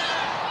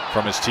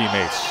from his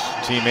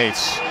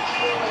teammates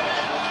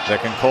that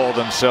can call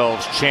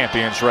themselves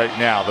champions right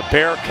now. The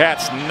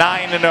Bearcats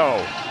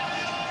 9-0.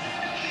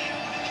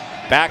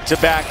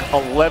 Back-to-back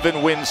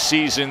 11-win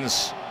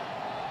seasons.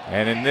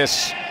 And in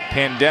this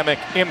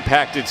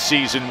pandemic-impacted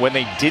season, when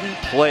they didn't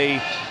play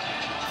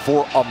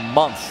for a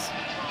month,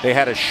 they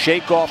had to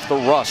shake off the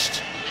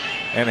rust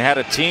and had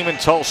a team in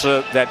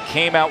Tulsa that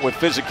came out with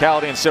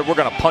physicality and said, we're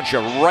going to punch you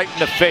right in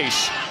the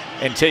face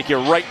and take you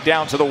right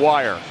down to the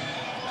wire.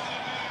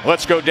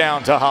 Let's go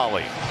down to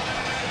Holly.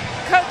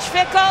 Coach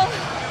Fickle,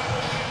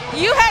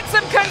 you had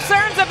some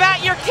concerns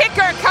about your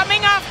kicker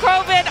coming off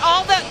COVID,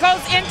 all that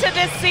goes into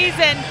this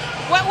season.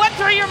 What went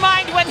through your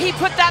mind when he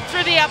put that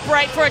through the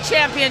upright for a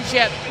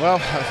championship? Well,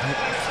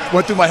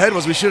 what through my head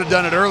was we should have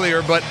done it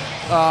earlier, but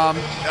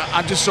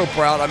I'm just so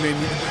proud. I mean,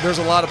 there's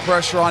a lot of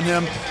pressure on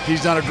him.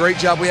 He's done a great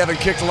job. We haven't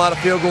kicked a lot of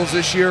field goals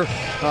this year,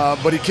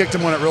 but he kicked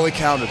them when it really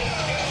counted.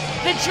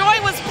 The joy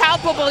was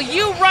palpable.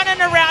 You running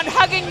around,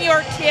 hugging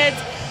your kids.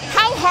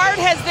 How hard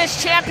has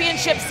this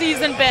championship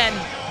season been?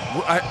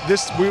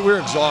 We're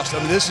exhausted. I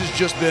mean, this has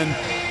just been,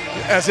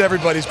 as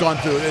everybody's gone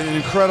through, an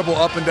incredible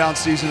up and down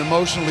season,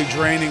 emotionally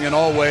draining in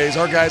all ways.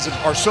 Our guys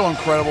are so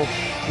incredible.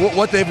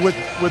 What they've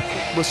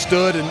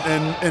withstood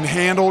and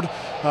handled,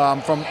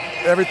 from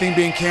everything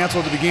being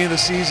canceled at the beginning of the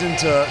season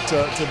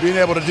to being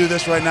able to do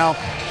this right now,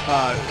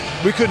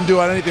 we couldn't do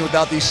anything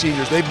without these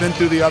seniors. They've been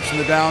through the ups and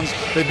the downs.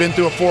 They've been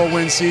through a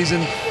 4-win season,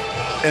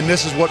 and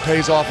this is what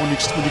pays off when you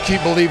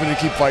keep believing and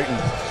keep fighting.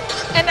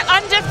 An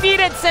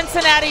undefeated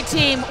Cincinnati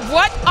team.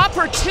 What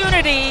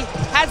opportunity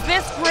has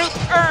this group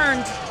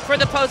earned for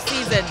the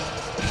postseason?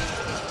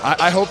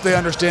 I hope they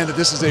understand that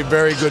this is a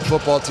very good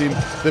football team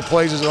that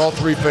plays at all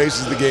 3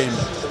 phases of the game.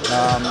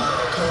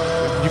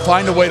 You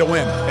find a way to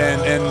win,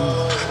 and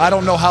I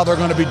don't know how they're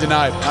going to be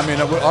denied. I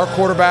mean, our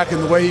quarterback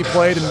and the way he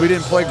played, and we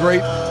didn't play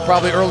great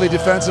probably early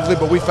defensively,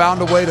 but we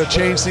found a way to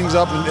change things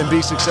up and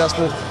be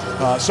successful.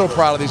 So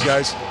proud of these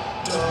guys.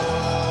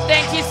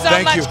 Thank you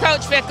so much,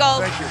 Coach Fickle.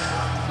 Thank you.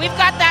 We've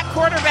got that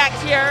quarterback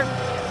here.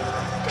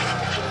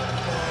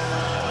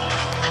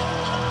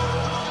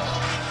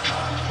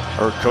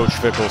 Heard Coach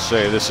Fickle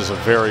say this is a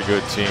very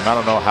good team. I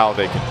don't know how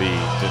they can be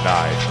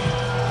denied.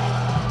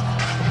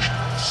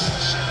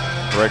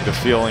 Greg, the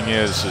feeling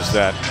is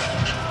that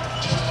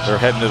they're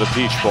heading to the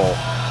Peach Bowl.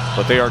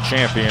 but they are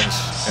champions,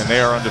 and they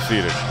are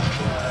undefeated.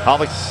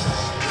 Holly?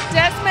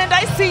 Desmond,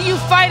 I see you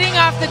fighting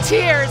off the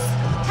tears.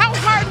 How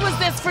hard was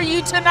this for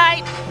you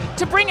tonight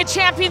to bring a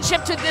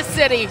championship to this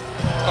city?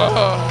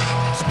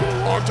 It's been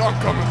a long time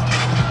coming.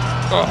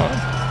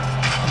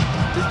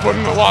 We've put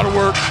in a lot of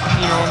work,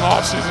 you know, in the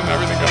offseason and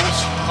everything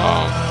else.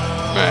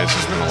 Man, it's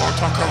just been a long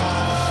time coming.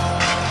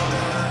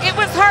 It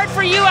was hard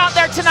for you out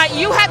there tonight.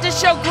 You had to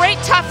show great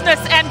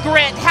toughness and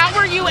grit. How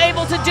were you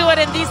able to do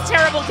it in these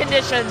terrible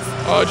conditions?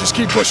 Just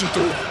keep pushing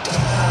through.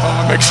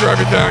 Make sure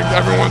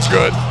everyone's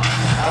good.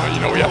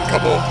 You know, we had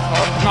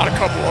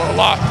a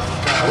lot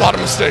of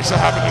mistakes that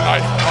happened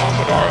tonight.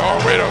 But our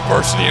way to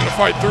adversity and to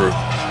fight through,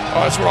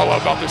 that's what I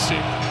love about this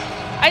team.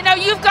 I know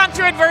you've gone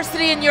through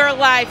adversity in your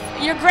life.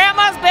 Your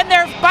grandma's been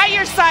there by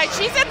your side.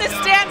 She's in the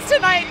stands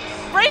tonight,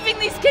 braving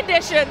these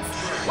conditions.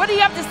 What do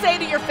you have to say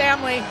to your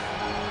family?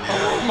 I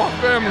love my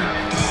family.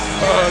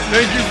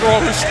 Thank you for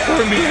always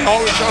supporting me and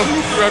always helping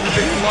me through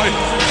everything in life.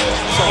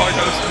 That's all I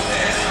gotta say.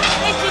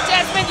 Thank you,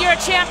 Desmond. You're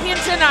a champion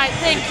tonight.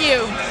 Thank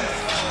you.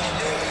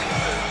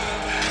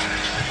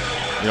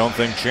 You don't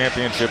think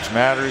championships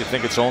matter? You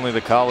think it's only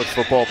the college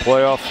football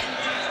playoff?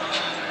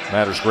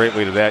 Matters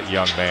greatly to that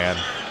young man.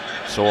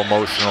 So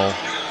emotional,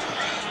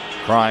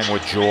 crying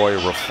with joy,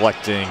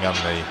 reflecting on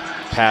the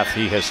path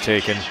he has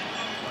taken.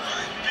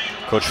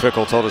 Coach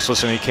Fickell told us,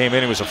 listen, he came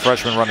in, he was a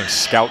freshman running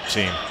scout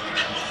team.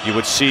 You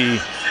would see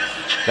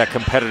that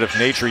competitive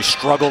nature. He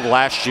struggled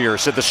last year,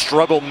 said the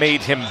struggle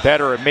made him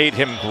better, it made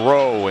him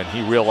grow, and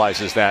he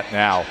realizes that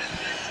now.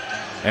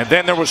 And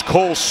then there was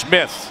Cole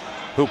Smith,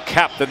 who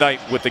capped the night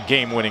with the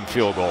game-winning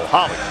field goal.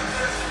 Holly.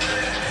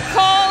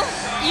 Cole,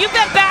 you've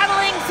been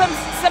battling some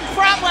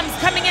problems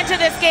coming into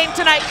this game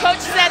tonight. Coach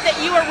said that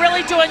you were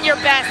really doing your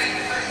best.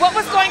 What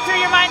was going through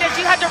your mind as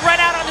you had to run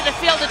out onto the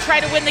field to try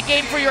to win the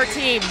game for your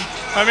team?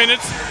 I mean,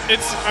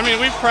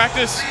 we've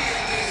practiced.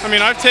 I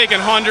mean, I've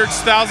taken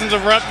hundreds, thousands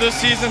of reps this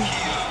season.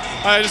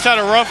 I just had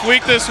a rough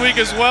week this week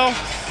as well,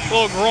 a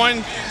little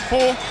groin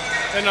pull,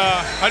 and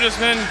I've just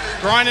been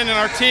grinding in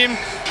our team.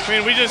 I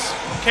mean, we just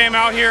came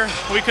out here.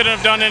 We couldn't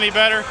have done any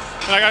better.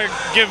 And I got to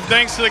give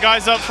thanks to the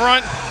guys up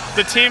front,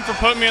 the team for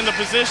putting me in the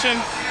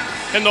position,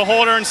 and the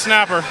holder and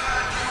snapper.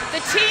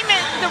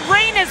 The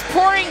rain is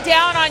pouring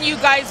down on you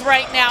guys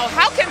right now.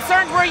 How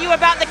concerned were you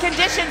about the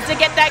conditions to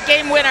get that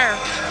game winner?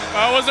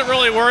 I wasn't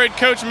really worried.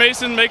 Coach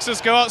Mason makes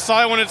us go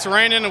outside when it's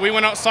raining, and we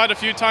went outside a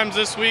few times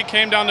this week,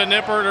 came down to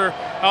Nippert or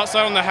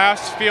outside on the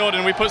half field,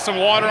 and we put some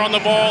water on the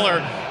ball,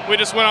 or we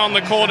just went out in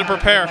the cold to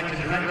prepare.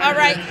 All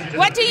right.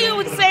 What do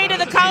you say to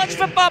the College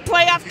Football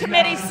Playoff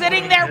Committee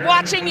sitting there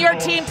watching your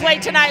team play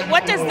tonight?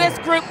 What does this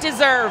group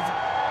deserve?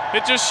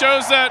 It just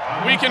shows that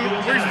we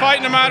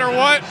fight no matter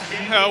what,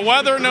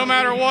 weather no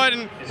matter what,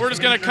 and we're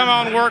just going to come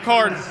out and work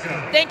hard.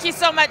 Thank you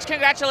so much.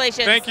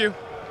 Congratulations. Thank you.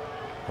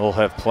 We'll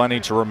have plenty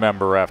to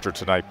remember after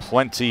tonight,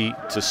 plenty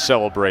to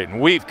celebrate,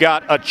 and we've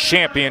got a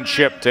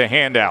championship to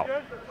hand out.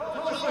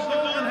 Tulsa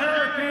Golden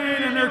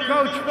Hurricane and their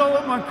coach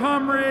Philip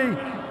Montgomery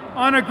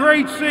on a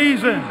great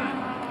season,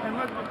 and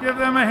let's give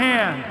them a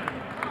hand.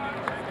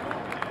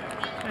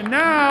 And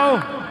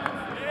now,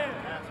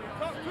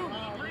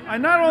 I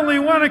not only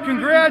want to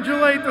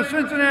congratulate the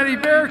Cincinnati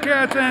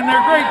Bearcats and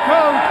their great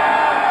coach,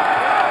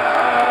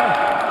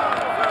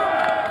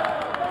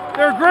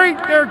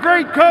 their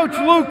great coach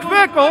Luke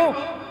Fickell,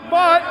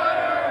 but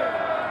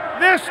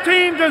this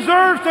team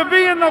deserves to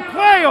be in the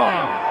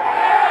playoff.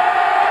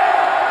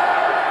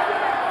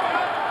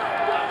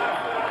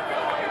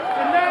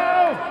 And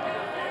now,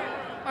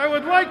 I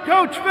would like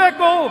Coach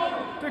Fickell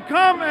to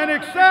come and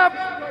accept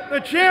the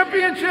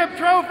championship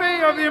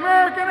trophy of the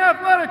American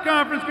Athletic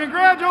Conference.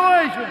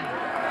 Congratulations.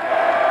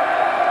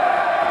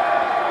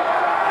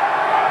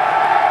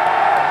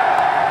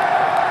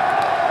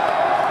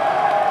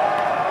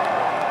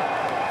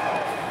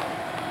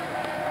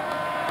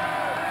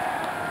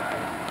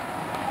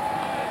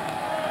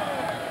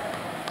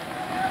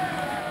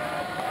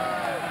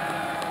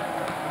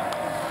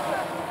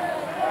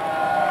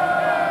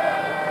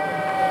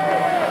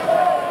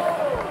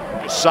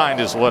 Signed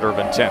his letter of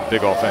intent,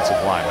 big offensive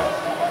lineman.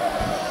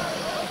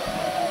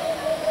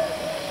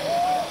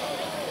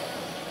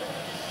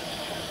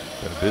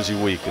 Been a busy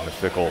week in the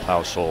Fickell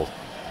household.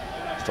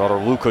 His daughter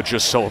Luca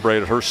just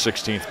celebrated her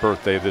 16th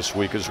birthday this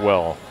week as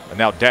well. And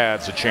now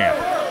Dad's a champ.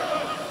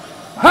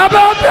 How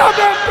about that?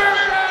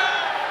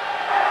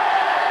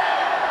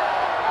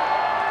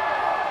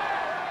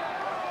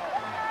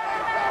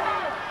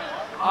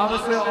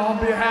 Obviously, on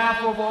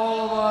behalf of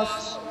all of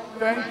us,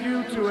 thank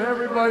you to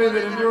everybody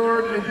that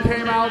endured and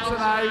came out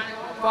tonight.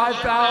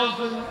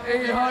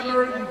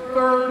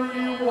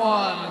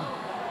 5,831.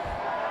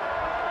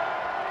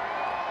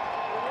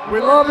 We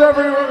love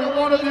every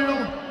one of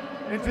you,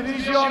 and to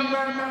these young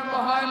men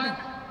behind me,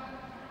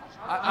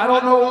 I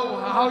don't know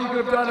how you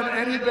could have done it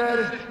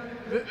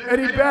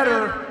any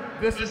better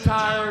this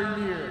entire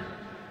year.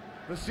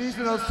 The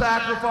season of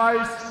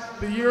sacrifice,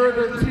 the year of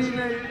the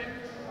teammate.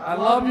 I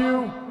love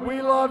you.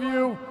 We love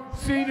you.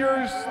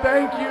 Seniors,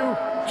 thank you.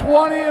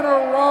 20 in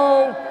a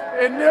row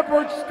in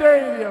Nippert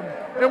Stadium.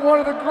 in one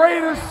of the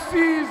greatest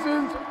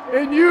seasons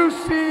in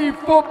UC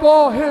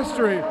football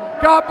history.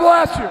 God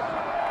bless you.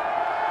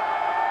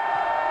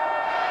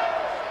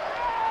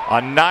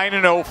 A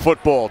 9-0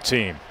 football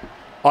team,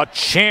 a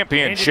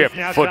championship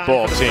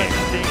football team.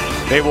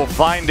 They will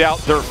find out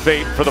their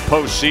fate for the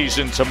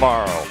postseason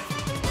tomorrow.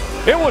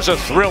 It was a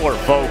thriller,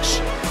 folks.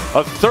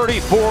 A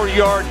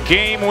 34-yard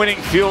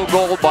game-winning field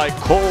goal by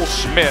Cole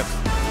Smith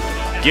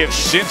gives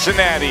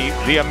Cincinnati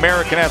the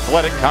American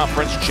Athletic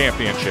Conference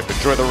Championship.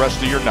 Enjoy the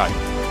rest of your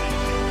night.